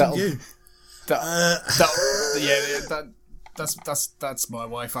 Pardon you. That's my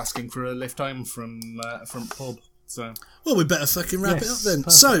wife asking for a lift home from pub. So well, we better fucking wrap it up then.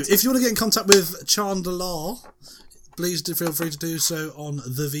 Perfect. So, if you want to get in contact with Chandler, please do feel free to do so on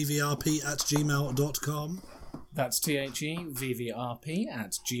thevvrp@gmail.com. That's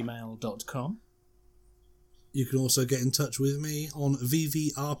THEVVRP@gmail.com. You can also get in touch with me on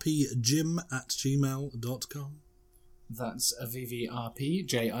vvrpjim@gmail.com. That's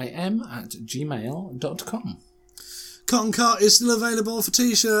vvrpjim@gmail.com. Cotton Cart is still available for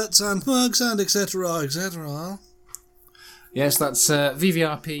t-shirts and mugs and etc. etc. Yes, that's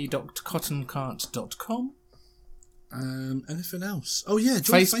vvrp.cottoncart.com. Anything else? Oh yeah,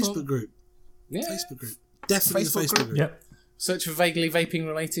 join the Facebook group. Yeah. Facebook group. Definitely the Facebook group. Yep. Search for Vaguely Vaping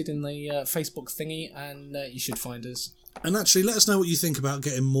Related in the Facebook thingy and you should find us. And actually, let us know what you think about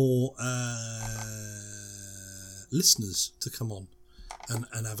getting more listeners to come on and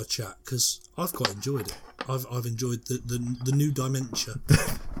have a chat, because I've quite enjoyed it. I've enjoyed the new dementia.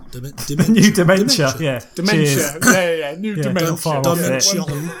 New dementia, yeah. Dementia, yeah. New dementia.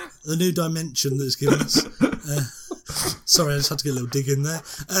 The new dimension that's given us. Sorry, I just had to get a little dig in there.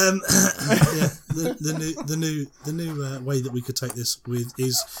 The new way that we could take this with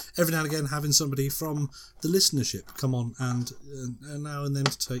is every now and again having somebody from the listenership come on and now and then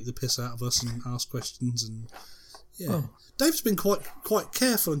to take the piss out of us and ask questions and Dave's been quite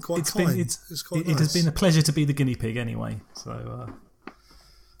careful and quite kind. It has been a pleasure to be the guinea pig anyway. So.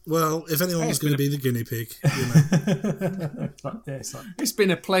 Well, if anyone was going to be the guinea pig, it's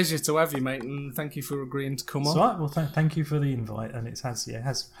been a pleasure to have you, mate, and thank you for agreeing to come on. Right. Well, thank you for the invite, and it has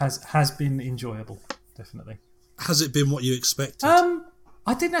been enjoyable, definitely. Has it been what you expected?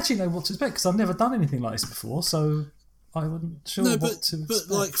 I didn't actually know what to expect because I've never done anything like this before, so I wasn't sure what to expect. But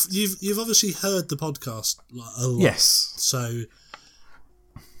like you've obviously heard the podcast a lot. Yes. So,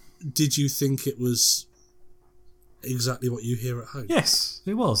 did you think it was exactly what you hear at home? Yes,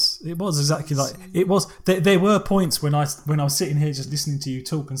 it was. It was exactly like it was. There were points when I was sitting here just listening to you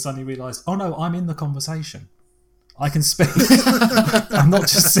talk and suddenly realised, oh no, I'm in the conversation. I can speak. I'm not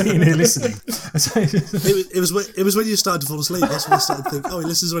just sitting here listening. It was when you started to fall asleep. That's when I started to think, oh, he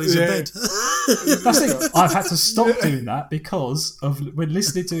listens when he's in bed. That's it. I've had to stop doing that because of when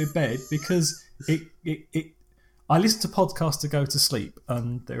listening to it in bed, because I listen to podcasts to go to sleep,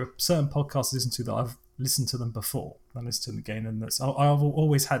 and there are certain podcasts I listen to that I've listened to them before and listen to them again, and I've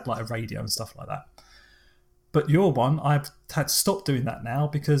always had like a radio and stuff like that. But your one, I've had to stop doing that now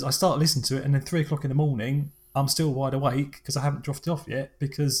because I start listening to it, and then 3 o'clock in the morning, I'm still wide awake because I haven't drifted off yet,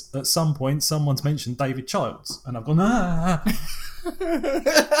 because at some point someone's mentioned David Childs and I've gone,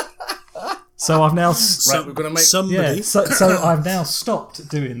 So I've now Right, we're going to make... somebody. Yeah, so I've now stopped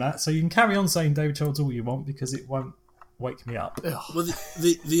doing that. So you can carry on saying David Childs all you want because it won't wake me up. Well,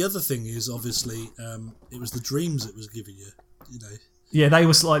 the other thing is, obviously, it was the dreams it was giving you, you know. Yeah, they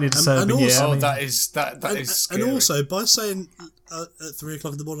were slightly disturbing. and also- Oh, that is scary. And also, by saying at 3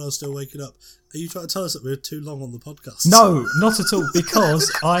 o'clock in the morning I was still waking up, are you trying to tell us that we're too long on the podcast? No, not at all,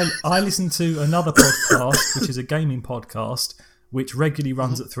 because I listen to another podcast, which is a gaming podcast, which regularly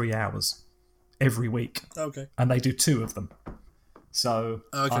runs at 3 hours every week. Okay. And they do 2 of them. So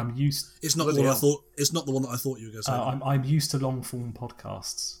Okay. I'm used. It's not the one I thought. It's not the one that I thought you were going to say. I'm used to long form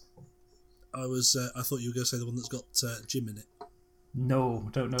podcasts. I thought you were going to say the one that's got Jim in it. No,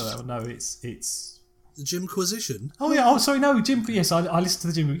 don't know that one. No, it's. The Jimquisition. Oh yeah. Oh, sorry. No, Jim. Yes, I listen to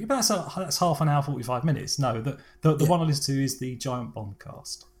the Jim. But that's half an hour, 45 minutes. No, the one I listen to is the Giant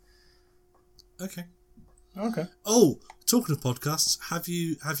Bombcast. Okay. Okay. Oh, talking of podcasts, have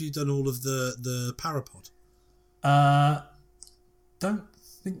you done all of the Parapod? Don't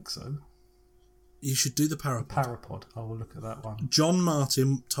think so. You should do the Parapod. Parapod. I will look at that one. John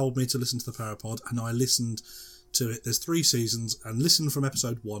Martin told me to listen to the Parapod, and I listened to it. There's 3 seasons, and listen from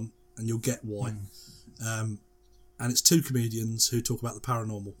episode 1, and you'll get why. And it's 2 comedians who talk about the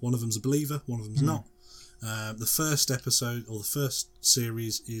paranormal. One of them's a believer, one of them's not. The first episode, or the first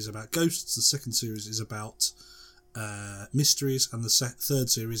series, is about ghosts. The second series is about mysteries, and the third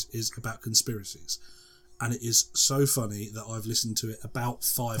series is about conspiracies. And it is so funny that I've listened to it about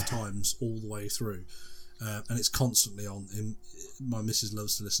 5 times all the way through. And it's constantly on. My missus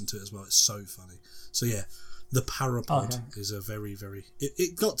loves to listen to it as well. It's so funny. So yeah, the Parapod is a very, very...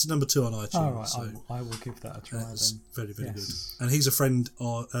 It got to number 2 on iTunes. All right, so I will give that a try then. very, very Yes. good. And he's a friend,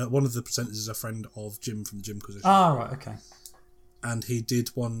 one of the presenters is a friend of Jim from the Jimquisition. Ah, right, okay. And he did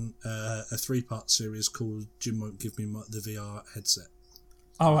one, a 3-part series called Jim Won't Give Me the VR Headset.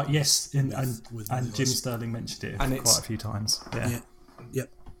 All right, yes, and with Jim Sterling mentioned it quite a few times. Yeah. Yep.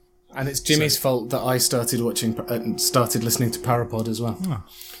 And it's Jimmy's fault that I started listening to Parapod as well. Oh,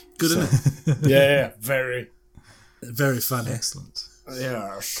 Good, isn't it? Yeah, very. Very funny. excellent.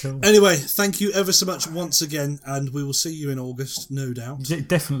 Yeah. Cool. Anyway, thank you ever so much once again, and we will see you in August, no doubt.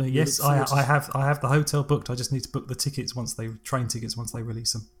 Definitely, yes. look forward to- I have the hotel booked. I just need to book the tickets train tickets once they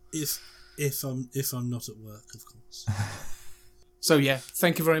release them. If I'm not at work, of course. So yeah,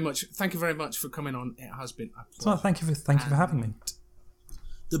 thank you very much. Thank you very much for coming on. It has been a pleasure. So thank you for having me.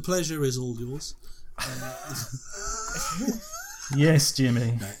 The pleasure is all yours. Yes,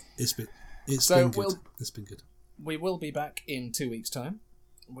 Jimmy. No, it's been good. It's been good. We will be back in 2 weeks' time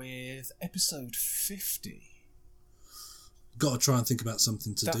with episode 50. Got to try and think about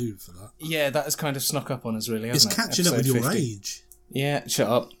something to do for that. Yeah, that has kind of snuck up on us, really, It's hasn't it? catching up with Episode your 50. age. Yeah, shut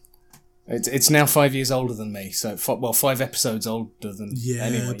up. It's now 5 years older than me, so 5 episodes older than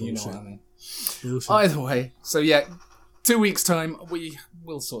anyway. Bullshit. You know what I mean. Bullshit. Either way, so yeah, 2 weeks' time we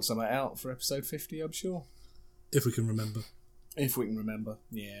will sort something out for episode 50. I'm sure, If we can remember. if we can remember.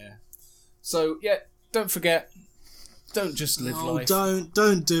 Yeah. So yeah, don't forget. Don't just live life. Don't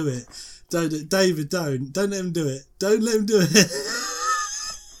do it. David, don't let him do it. Don't let him do it.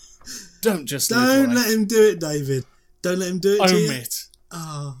 Don't just live Don't life. let him do it, David. Don't let him do it to Own you. it.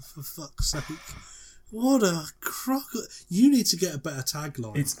 Oh, for fuck's sake. What a crock. You need to get a better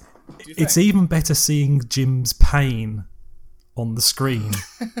tagline. It's even better seeing Jim's pain on the screen.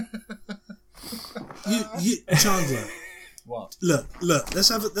 You Chandler. What? Look. Let's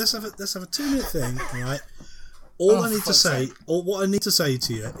have a 2-minute thing, right? All I need to say, or what I need to say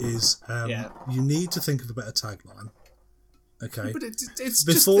to you is, you need to think of a better tagline. Okay. But it's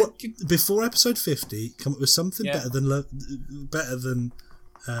before episode 50, come up with something better than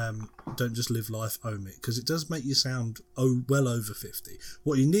don't just live life, own it, because it does make you sound well over 50.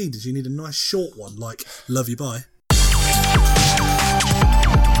 What you need is a nice short one like love you, bye.